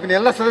ಈ ಕ್ಲಬ್ಬಿನ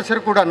ಎಲ್ಲ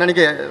ಸದಸ್ಯರು ಕೂಡ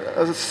ನನಗೆ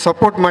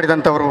ಸಪೋರ್ಟ್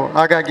ಮಾಡಿದಂಥವರು.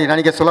 ಹಾಗಾಗಿ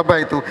ನನಗೆ ಸುಲಭ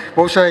ಆಯಿತು.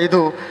 ಬಹುಶಃ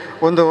ಇದು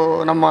ಒಂದು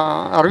ನಮ್ಮ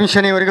ಅರವಿಂದ್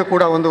ಶೆಣಿಯವರಿಗೂ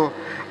ಕೂಡ ಒಂದು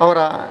ಅವರ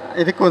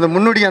ಇದಕ್ಕೆ ಒಂದು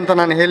ಮುನ್ನುಡಿ ಅಂತ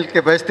ನಾನು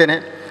ಹೇಳಲಿಕ್ಕೆ ಬಯಸ್ತೇನೆ.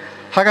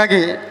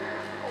 ಹಾಗಾಗಿ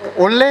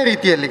ಒಳ್ಳೆಯ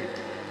ರೀತಿಯಲ್ಲಿ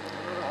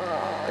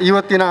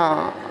ಇವತ್ತಿನ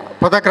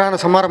ಪದಗ್ರಹಣ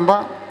ಸಮಾರಂಭ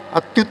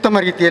ಅತ್ಯುತ್ತಮ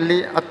ರೀತಿಯಲ್ಲಿ,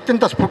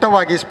 ಅತ್ಯಂತ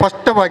ಸ್ಫುಟವಾಗಿ,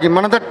 ಸ್ಪಷ್ಟವಾಗಿ,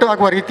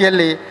 ಮನದಟ್ಟವಾಗುವ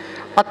ರೀತಿಯಲ್ಲಿ,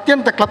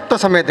 ಅತ್ಯಂತ ಕ್ಲಪ್ತ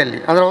ಸಮಯದಲ್ಲಿ,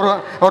 ಅಂದರೆ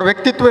ಅವರ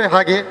ವ್ಯಕ್ತಿತ್ವವೇ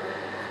ಹಾಗೆ,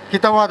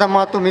 ಹಿತವಾದ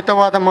ಮಾತು,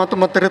 ಮಿತವಾದ ಮಾತು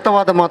ಮತ್ತು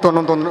ಋತವಾದ ಮಾತು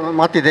ಅನ್ನೋದೊಂದು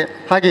ಮಾತಿದೆ.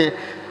 ಹಾಗೆ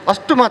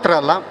ಅಷ್ಟು ಮಾತ್ರ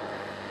ಅಲ್ಲ,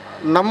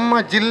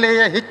 ನಮ್ಮ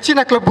ಜಿಲ್ಲೆಯ ಹೆಚ್ಚಿನ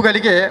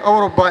ಕ್ಲಬ್ಗಳಿಗೆ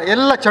ಅವರೊಬ್ಬ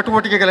ಎಲ್ಲ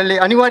ಚಟುವಟಿಕೆಗಳಲ್ಲಿ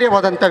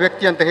ಅನಿವಾರ್ಯವಾದಂಥ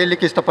ವ್ಯಕ್ತಿ ಅಂತ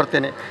ಹೇಳಲಿಕ್ಕೆ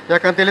ಇಷ್ಟಪಡ್ತೇನೆ.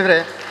 ಯಾಕಂತ ಹೇಳಿದರೆ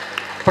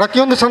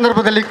ಪ್ರತಿಯೊಂದು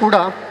ಸಂದರ್ಭದಲ್ಲಿ ಕೂಡ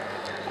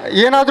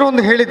ಏನಾದರೂ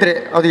ಒಂದು ಹೇಳಿದರೆ,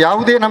 ಅದು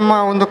ಯಾವುದೇ ನಮ್ಮ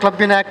ಒಂದು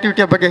ಕ್ಲಬ್ಬಿನ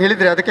ಆ್ಯಕ್ಟಿವಿಟಿಯ ಬಗ್ಗೆ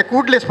ಹೇಳಿದರೆ ಅದಕ್ಕೆ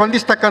ಕೂಡಲೇ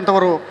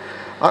ಸ್ಪಂದಿಸ್ತಕ್ಕಂಥವರು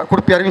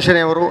ಕುಡುಪಿ ಅರವಿಂದ್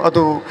ಶೆಣಿಯವರು.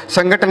 ಅದು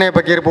ಸಂಘಟನೆಯ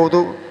ಬಗ್ಗೆ ಇರ್ಬೋದು,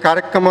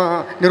 ಕಾರ್ಯಕ್ರಮ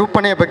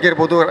ನಿರೂಪಣೆಯ ಬಗ್ಗೆ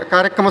ಇರ್ಬೋದು,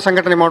 ಕಾರ್ಯಕ್ರಮ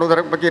ಸಂಘಟನೆ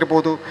ಮಾಡುವುದರ ಬಗ್ಗೆ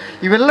ಇರ್ಬೋದು,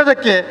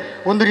 ಇವೆಲ್ಲದಕ್ಕೆ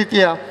ಒಂದು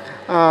ರೀತಿಯ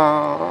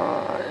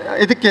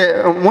ಇದಕ್ಕೆ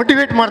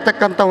ಮೋಟಿವೇಟ್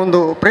ಮಾಡ್ತಕ್ಕಂಥ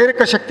ಒಂದು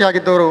ಪ್ರೇರಕ ಶಕ್ತಿ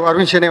ಆಗಿದ್ದವರು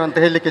ಅರವಿಂದ್ ಶೆಣಿ ಅಂತ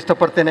ಹೇಳಲಿಕ್ಕೆ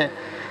ಇಷ್ಟಪಡ್ತೇನೆ.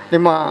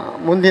 ನಿಮ್ಮ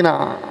ಮುಂದಿನ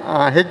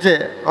ಹೆಜ್ಜೆ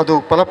ಅದು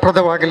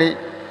ಫಲಪ್ರದವಾಗಲಿ,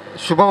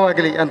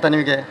 ಶುಭವಾಗಲಿ ಅಂತ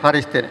ನಿಮಗೆ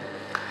ಹಾರೈಸ್ತೇನೆ.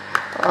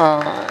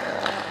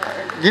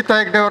 ಗೀತಾ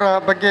ಹೆಗ್ಡೆ ಅವರ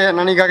ಬಗ್ಗೆ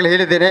ನಾನು ಈಗಾಗಲೇ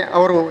ಹೇಳಿದ್ದೇನೆ.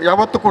 ಅವರು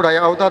ಯಾವತ್ತೂ ಕೂಡ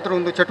ಯಾವುದಾದ್ರೂ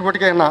ಒಂದು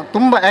ಚಟುವಟಿಕೆಯನ್ನು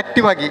ತುಂಬ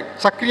ಆ್ಯಕ್ಟಿವ್ ಆಗಿ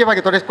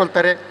ಸಕ್ರಿಯವಾಗಿ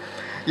ತೊಡಗಿಸ್ಕೊಳ್ತಾರೆ.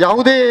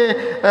 ಯಾವುದೇ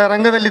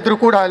ರಂಗದಲ್ಲಿದ್ದರೂ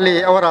ಕೂಡ ಅಲ್ಲಿ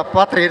ಅವರ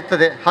ಪಾತ್ರ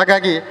ಇರ್ತದೆ.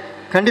 ಹಾಗಾಗಿ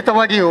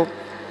ಖಂಡಿತವಾಗಿಯೂ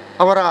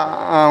ಅವರ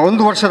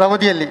 1 ವರ್ಷದ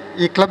ಅವಧಿಯಲ್ಲಿ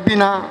ಈ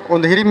ಕ್ಲಬ್ಬಿನ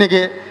ಒಂದು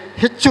ಹಿರಿಮೆಗೆ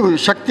ಹೆಚ್ಚು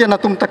ಶಕ್ತಿಯನ್ನು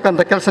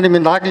ತುಂಬತಕ್ಕಂಥ ಕೆಲಸ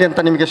ನಿಮ್ಮಿಂದ ಆಗಲಿ ಅಂತ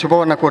ನಿಮಗೆ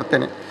ಶುಭವನ್ನು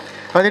ಕೋರ್ತೇನೆ.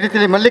 ಅದೇ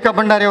ರೀತಿಯಲ್ಲಿ ಮಲ್ಲಿಕಾ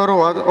ಭಂಡಾರಿ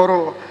ಅವರು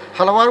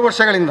ಹಲವಾರು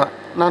ವರ್ಷಗಳಿಂದ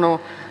ನಾನು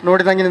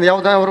ನೋಡಿದಂಗಿನಿಂದ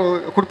ಅವರು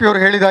ಕುಡುಪಿಯವರು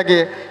ಹೇಳಿದಾಗೆ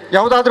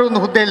ಯಾವುದಾದ್ರೂ ಒಂದು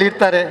ಹುದ್ದೆಯಲ್ಲಿ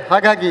ಇರ್ತಾರೆ.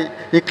 ಹಾಗಾಗಿ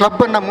ಈ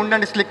ಕ್ಲಬ್ಬನ್ನು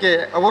ಮುನ್ನಡೆಸಲಿಕ್ಕೆ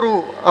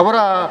ಅವರ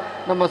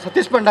ನಮ್ಮ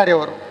ಸತೀಶ್ ಭಂಡಾರಿ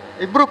ಅವರು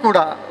ಇಬ್ಬರೂ ಕೂಡ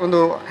ಒಂದು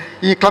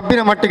ಈ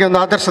ಕ್ಲಬ್ಬಿನ ಮಟ್ಟಿಗೆ ಒಂದು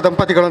ಆದರ್ಶ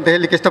ದಂಪತಿಗಳು ಅಂತ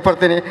ಹೇಳಲಿಕ್ಕೆ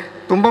ಇಷ್ಟಪಡ್ತೇನೆ.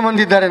 ತುಂಬ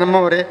ಮಂದಿ ಇದ್ದಾರೆ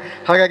ನಮ್ಮವರೇ,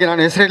 ಹಾಗಾಗಿ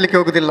ನಾನು ಹೆಸರಿಡಲಿಕ್ಕೆ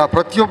ಹೋಗೋದಿಲ್ಲ.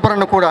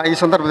 ಪ್ರತಿಯೊಬ್ಬರನ್ನು ಕೂಡ ಈ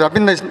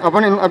ಸಂದರ್ಭದಲ್ಲಿ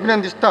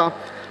ಅಭಿನಂದಿಸ್ತಾ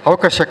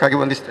ಅವಕಾಶಕ್ಕಾಗಿ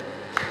ವಂದಿಸ್ತೇನೆ.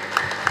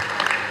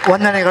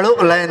 ವಂದನೆಗಳು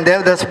ಲಯನ್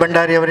ದೇವದಾಸ್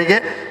ಭಂಡಾರಿ ಅವರಿಗೆ.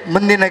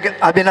 ಮುಂದಿನ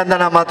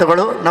ಅಭಿನಂದನಾ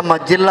ಮಾತುಗಳು ನಮ್ಮ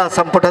ಜಿಲ್ಲಾ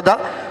ಸಂಪುಟದ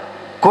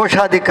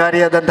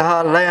ಕೋಶಾಧಿಕಾರಿಯಾದಂತಹ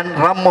ಲಯನ್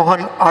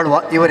ರಾಮಮೋಹನ್ ಆಳ್ವ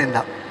ಇವರಿಂದ.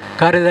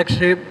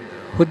 ಕಾರ್ಯದರ್ಶಿ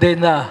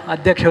ಹುದ್ದೆಯಿಂದ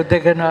ಅಧ್ಯಕ್ಷ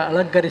ಹುದ್ದೆಯನ್ನು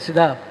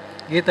ಅಲಂಕರಿಸಿದ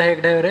ಗೀತಾ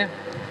ಹೆಗ್ಡೆ ಅವರೇ,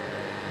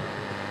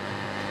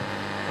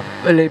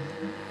 ಅಲ್ಲಿ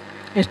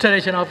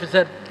ಇನ್ಸ್ಟಾಲೇಷನ್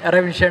ಆಫೀಸರ್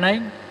ಅರವಿಂದ್ ಶೆಣೈ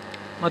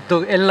ಮತ್ತು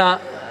ಎಲ್ಲ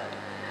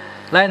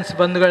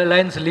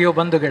ಲಯನ್ಸ್ ಲಿಯೋ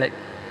ಬಂಧುಗಳೇ,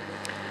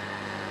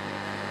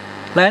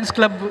 ಲಯನ್ಸ್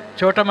ಕ್ಲಬ್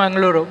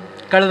ಚೋಟಮಂಗಳೂರು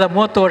ಕಳೆದ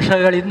 30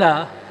 ವರ್ಷಗಳಿಂದ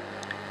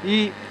ಈ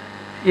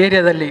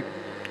ಏರಿಯಾದಲ್ಲಿ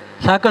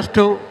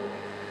ಸಾಕಷ್ಟು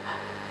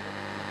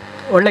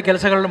ಒಳ್ಳೆ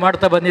ಕೆಲಸಗಳನ್ನು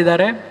ಮಾಡ್ತಾ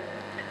ಬಂದಿದ್ದಾರೆ.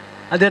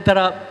 ಅದೇ ಥರ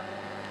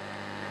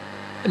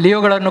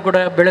ಲಿಯೋಗಳನ್ನು ಕೂಡ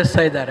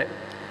ಬೆಳೆಸ್ತಾ ಇದ್ದಾರೆ.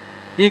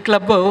 ಈ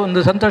ಕ್ಲಬ್ಬು ಒಂದು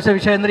ಸಂತೋಷ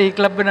ವಿಷಯ ಅಂದರೆ, ಈ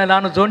ಕ್ಲಬ್ಬಿನ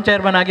ನಾನು ಝೋನ್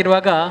ಚೇರ್ಮನ್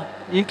ಆಗಿರುವಾಗ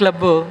ಈ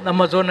ಕ್ಲಬ್ಬು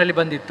ನಮ್ಮ ಝೋನಲ್ಲಿ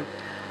ಬಂದಿತ್ತು.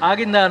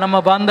 ಆಗಿಂದ ನಮ್ಮ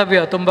ಬಾಂಧವ್ಯ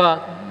ತುಂಬ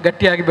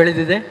ಗಟ್ಟಿಯಾಗಿ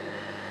ಬೆಳೆದಿದೆ.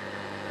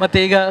 ಮತ್ತು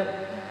ಈಗ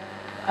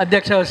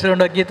ಅಧ್ಯಕ್ಷ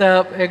ವಹಿಸಿಕೊಂಡ ಗೀತಾ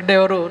ಹೆಗ್ಡೆ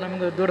ಅವರು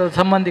ನಮಗೆ ದೂರದ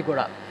ಸಂಬಂಧಿ ಕೂಡ.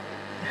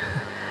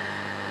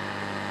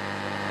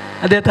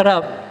 ಅದೇ ಥರ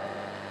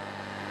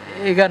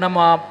ಈಗ ನಮ್ಮ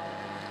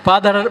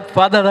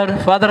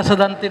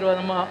ಫಾದರ್ಸದಂತಿರುವ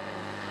ನಮ್ಮ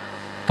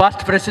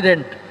ಪಾಸ್ಟ್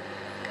ಪ್ರೆಸಿಡೆಂಟ್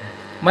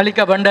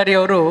ಮಲ್ಲಿಕಾ ಭಂಡಾರಿ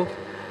ಅವರು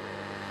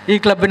ಈ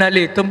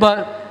ಕ್ಲಬ್ಬಿನಲ್ಲಿ ತುಂಬ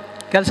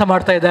ಕೆಲಸ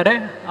ಮಾಡ್ತಾ ಇದ್ದಾರೆ.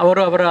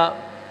 ಅವರ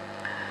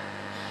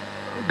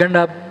ಗಂಡ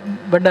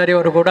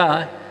ಭಂಡಾರಿಯವರು ಕೂಡ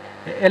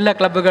ಎಲ್ಲ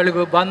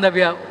ಕ್ಲಬ್ಗಳಿಗೂ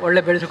ಬಾಂಧವ್ಯ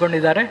ಒಳ್ಳೆ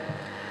ಬೆಳೆಸಿಕೊಂಡಿದ್ದಾರೆ.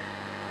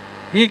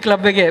 ಈ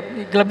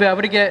ಕ್ಲಬ್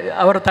ಅವರಿಗೆ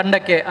ಅವರ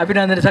ತಂಡಕ್ಕೆ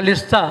ಅಭಿನಂದನೆ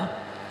ಸಲ್ಲಿಸ್ತಾ,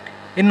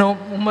 ಇನ್ನು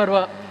ಮುಂಬರುವ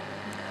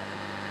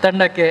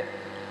ತಂಡಕ್ಕೆ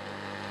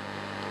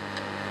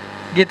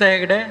ಗೀತಾ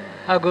ಹೆಗ್ಡೆ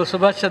ಹಾಗೂ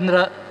ಸುಭಾಷ್ ಚಂದ್ರ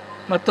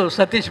ಮತ್ತು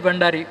Satish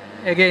Bhandari,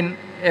 again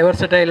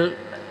ಎವರ್ಸಟೈಲ್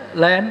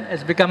lion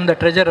S become the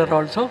treasurer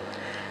also,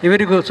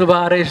 ಇವರಿಗೂ ಶುಭ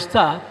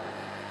ಹಾರೈಸ್ತಾ,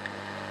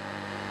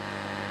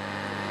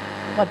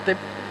 ಮತ್ತು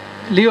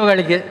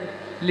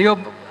ಲಿಯೋ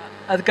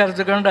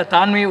ಅಧಿಕಾರಿಸಿಕೊಂಡ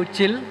ತಾನ್ವಿ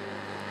ಉಚ್ಚಿಲ್,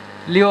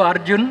 ಲಿಯೋ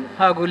ಅರ್ಜುನ್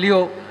ಹಾಗೂ ಲಿಯೋ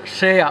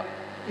ಶ್ರೇಯಾ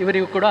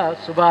ಇವರಿಗೂ ಕೂಡ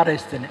ಶುಭ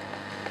ಹಾರೈಸ್ತೇನೆ.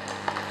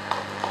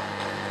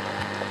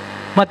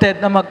 ಮತ್ತು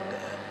ನಮ್ಮ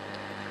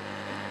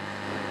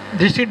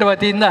ಡಿಸ್ಟ್ರಿಕ್ಟ್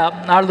ವತಿಯಿಂದ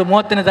ನಾಳ್ದು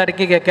 30ನೇ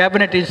ತಾರೀಕಿಗೆ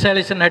ಕ್ಯಾಬಿನೆಟ್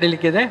ಇನ್ಸ್ಟಾಲೇಷನ್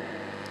ನಡೀಲಿಕ್ಕಿದೆ.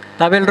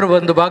 ತಾವೆಲ್ಲರೂ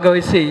ಬಂದು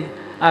ಭಾಗವಹಿಸಿ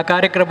ಆ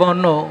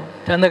ಕಾರ್ಯಕ್ರಮವನ್ನು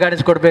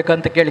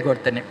ಚಂದಗಾಣಿಸಿಕೊಡ್ಬೇಕಂತ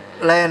ಕೇಳಿಕೊಡ್ತೇನೆ.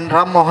 ಲಯನ್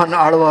ರಾಮಮೋಹನ್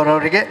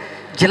ಆಳ್ವರವರಿಗೆ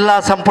ಜಿಲ್ಲಾ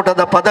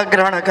ಸಂಪುಟದ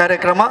ಪದಗ್ರಹಣ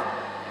ಕಾರ್ಯಕ್ರಮ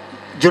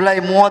ಜುಲೈ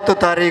 30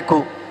 ತಾರೀಕು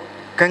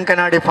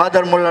ಕಂಕನಾಡಿ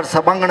ಫಾದರ್ ಮುಲ್ಲರ್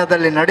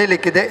ಸಭಾಂಗಣದಲ್ಲಿ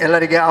ನಡೀಲಿಕ್ಕಿದೆ.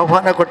 ಎಲ್ಲರಿಗೆ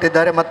ಆಹ್ವಾನ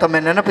ಕೊಟ್ಟಿದ್ದಾರೆ. ಮತ್ತೊಮ್ಮೆ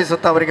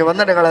ನೆನಪಿಸುತ್ತಾ ಅವರಿಗೆ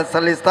ವಂದನೆಗಳನ್ನು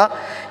ಸಲ್ಲಿಸ್ತಾ,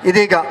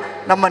 ಇದೀಗ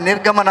ನಮ್ಮ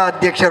ನಿರ್ಗಮನ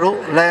ಅಧ್ಯಕ್ಷರು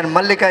ಲಯನ್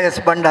ಮಲ್ಲಿಕಾ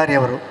ಎಸ್ ಭಂಡಾರಿ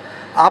ಅವರು.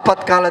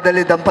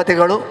 ಆಪತ್ಕಾಲದಲ್ಲಿ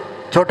ದಂಪತಿಗಳು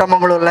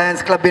ಚೋಟಮಂಗಳೂರು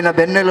ಲಯನ್ಸ್ ಕ್ಲಬ್ಬಿನ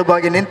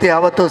ಬೆನ್ನೆಲುಬಾಗಿ ನಿಂತು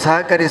ಯಾವತ್ತೂ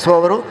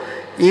ಸಹಕರಿಸುವವರು.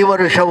 ಈ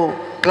ವರ್ಷವೂ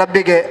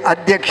ಕ್ಲಬ್ಬಿಗೆ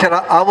ಅಧ್ಯಕ್ಷರ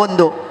ಆ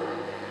ಒಂದು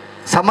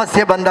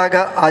ಸಮಸ್ಯೆ ಬಂದಾಗ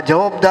ಆ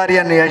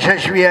ಜವಾಬ್ದಾರಿಯನ್ನು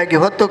ಯಶಸ್ವಿಯಾಗಿ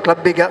ಹೊತ್ತು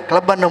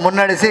ಕ್ಲಬ್ಬನ್ನು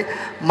ಮುನ್ನಡೆಸಿ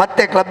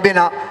ಮತ್ತೆ ಕ್ಲಬ್ಬಿನ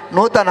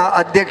ನೂತನ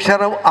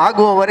ಅಧ್ಯಕ್ಷರು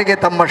ಆಗುವವರೆಗೆ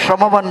ತಮ್ಮ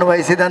ಶ್ರಮವನ್ನು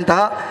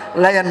ವಹಿಸಿದಂತಹ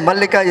ಲಯನ್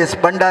ಮಲ್ಲಿಕಾ ಎಸ್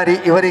ಭಂಡಾರಿ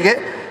ಇವರಿಗೆ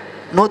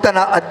ನೂತನ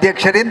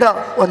ಅಧ್ಯಕ್ಷರಿಂದ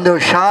ಒಂದು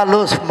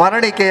ಶಾಲು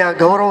ಸ್ಮರಣಿಕೆಯ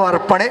ಗೌರವ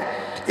ಅರ್ಪಣೆ.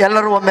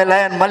 ಎಲ್ಲರೂ ಒಮ್ಮೆ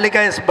ಲಯನ್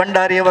ಮಲ್ಲಿಕಾ ಎಸ್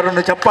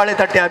ಭಂಡಾರಿಯವರನ್ನು ಚಪ್ಪಾಳೆ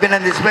ತಟ್ಟಿ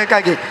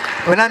ಅಭಿನಂದಿಸಬೇಕಾಗಿ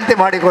ವಿನಂತಿ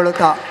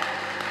ಮಾಡಿಕೊಳ್ಳುತ್ತಾ,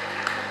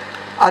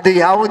 ಅದು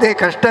ಯಾವುದೇ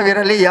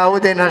ಕಷ್ಟವಿರಲಿ,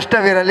 ಯಾವುದೇ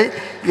ನಷ್ಟವಿರಲಿ,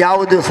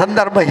 ಯಾವುದು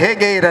ಸಂದರ್ಭ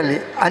ಹೇಗೆ ಇರಲಿ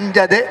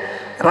ಅಂಜದೆ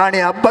ರಾಣಿ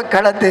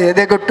ಹಬ್ಬಕ್ಕಳತೆ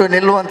ಎದೆಗುಟ್ಟು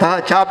ನಿಲ್ಲುವಂತಹ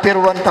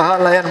ಚಾಪಿರುವಂತಹ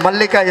ಲಯನ್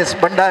ಮಲ್ಲಿಕಾ ಎಸ್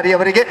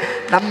ಭಂಡಾರಿಯವರಿಗೆ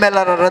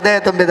ನಮ್ಮೆಲ್ಲರ ಹೃದಯ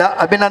ತುಂಬಿದ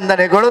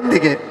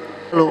ಅಭಿನಂದನೆಗಳೊಂದಿಗೆ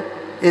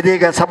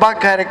ಇದೀಗ ಸಭಾ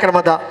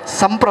ಕಾರ್ಯಕ್ರಮದ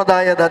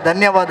ಸಂಪ್ರದಾಯದ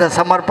ಧನ್ಯವಾದ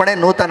ಸಮರ್ಪಣೆ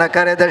ನೂತನ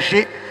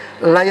ಕಾರ್ಯದರ್ಶಿ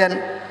ಲಯನ್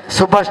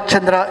ಸುಭಾಷ್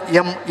ಚಂದ್ರ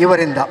ಎಂ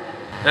ಇವರಿಂದ.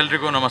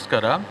 ಎಲ್ರಿಗೂ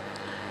ನಮಸ್ಕಾರ.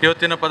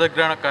 ಇವತ್ತಿನ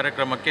ಪದಗ್ರಹಣ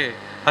ಕಾರ್ಯಕ್ರಮಕ್ಕೆ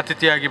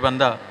ಅತಿಥಿಯಾಗಿ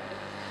ಬಂದ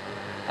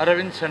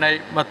ಅರವಿಂದ್ ಶೆಣೈ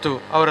ಮತ್ತು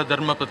ಅವರ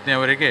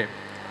ಧರ್ಮಪತ್ನಿಯವರಿಗೆ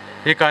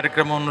ಈ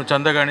ಕಾರ್ಯಕ್ರಮವನ್ನು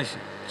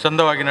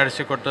ಚಂದವಾಗಿ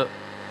ನಡೆಸಿಕೊಟ್ಟ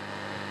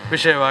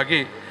ವಿಷಯವಾಗಿ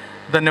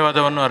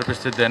ಧನ್ಯವಾದವನ್ನು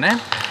ಅರ್ಪಿಸುತ್ತಿದ್ದೇನೆ.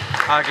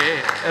 ಹಾಗೆಯೇ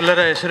ಎಲ್ಲರ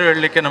ಹೆಸರು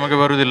ಹೇಳಲಿಕ್ಕೆ ನಮಗೆ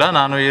ಬರುವುದಿಲ್ಲ.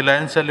 ನಾನು ಈ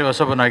ಲಯನ್ಸಲ್ಲಿ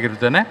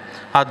ಹೊಸಬನಾಗಿರುತ್ತೇನೆ.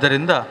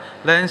 ಆದ್ದರಿಂದ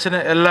ಲಯನ್ಸಿನ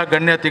ಎಲ್ಲ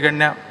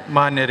ಗಣ್ಯ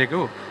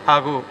ಮಾನ್ಯರಿಗೂ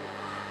ಹಾಗೂ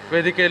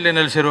ವೇದಿಕೆಯಲ್ಲಿ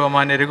ನೆಲೆಸಿರುವ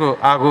ಮಾನ್ಯರಿಗೂ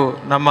ಹಾಗೂ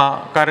ನಮ್ಮ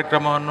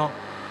ಕಾರ್ಯಕ್ರಮವನ್ನು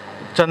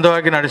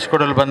ಚಂದವಾಗಿ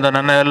ನಡೆಸಿಕೊಡಲು ಬಂದ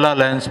ನನ್ನ ಎಲ್ಲ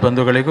ಲಯನ್ಸ್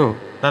ಬಂಧುಗಳಿಗೂ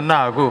ನನ್ನ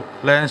ಹಾಗೂ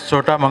ಲಯನ್ಸ್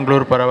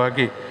ಚೋಟಮಂಗಳೂರು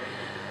ಪರವಾಗಿ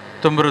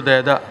ತುಂಬ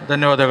ಹೃದಯದ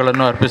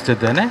ಧನ್ಯವಾದಗಳನ್ನು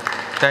ಅರ್ಪಿಸುತ್ತಿದ್ದೇನೆ.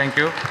 Thank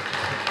you.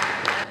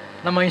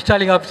 ನಮ್ಮ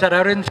ಇನ್ಸ್ಟಾಲಿಂಗ್ ಆಫೀಸರ್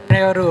ಅರವಿಂದ್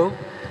ಶೆಣೈ ಅವರು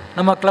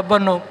ನಮ್ಮ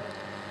ಕ್ಲಬ್ಬನ್ನು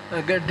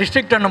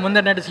ಡಿಸ್ಟ್ರಿಕ್ಟನ್ನು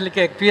ಮುಂದೆ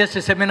ನಡೆಸಲಿಕ್ಕೆ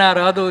PSC ಸೆಮಿನಾರ್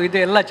ಅದು ಇದು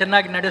ಎಲ್ಲ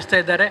ಚೆನ್ನಾಗಿ ನಡೆಸ್ತಾ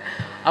ಇದ್ದಾರೆ.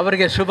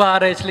 ಅವರಿಗೆ ಶುಭ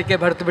ಹಾರೈಸಲಿಕ್ಕೆ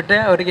ಮರೆತುಬಿಟ್ಟೆ.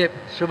 ಅವರಿಗೆ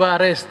ಶುಭ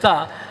ಹಾರೈಸ್ತಾ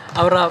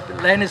ಅವರ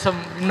ಲಯನಿಸಮ್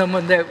ಇನ್ನು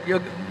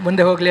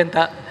ಮುಂದೆ ಹೋಗಲಿ ಅಂತ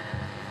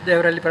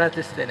ದೇವರಲ್ಲಿ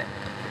ಪ್ರಾರ್ಥಿಸ್ತೇನೆ.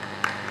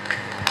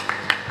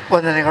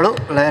 ವಂದನೆಗಳು.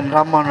 ಲಯನ್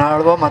ರಾಮಮೋಹನ್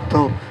ಆಳ್ವ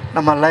ಮತ್ತು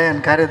ನಮ್ಮ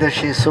ಲಯನ್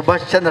ಕಾರ್ಯದರ್ಶಿ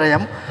ಸುಭಾಷ್ ಚಂದ್ರ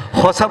ಎಂ.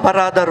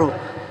 ಹೊಸಬರಾದರೂ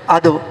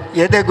ಅದು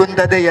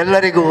ಎದೆಗುಂದದೆ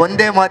ಎಲ್ಲರಿಗೂ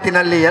ಒಂದೇ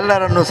ಮಾತಿನಲ್ಲಿ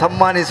ಎಲ್ಲರನ್ನು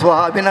ಸನ್ಮಾನಿಸುವ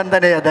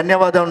ಅಭಿನಂದನೆಯ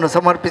ಧನ್ಯವಾದವನ್ನು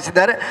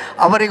ಸಮರ್ಪಿಸಿದ್ದಾರೆ.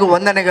 ಅವರಿಗೂ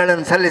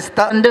ವಂದನೆಗಳನ್ನು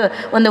ಸಲ್ಲಿಸ್ತಾ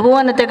ಒಂದು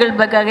ಹೂವನ್ನು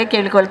ತೆಗೊಳ್ಬೇಕಾಗಿ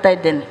ಕೇಳಿಕೊಳ್ತಾ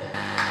ಇದ್ದೇನೆ.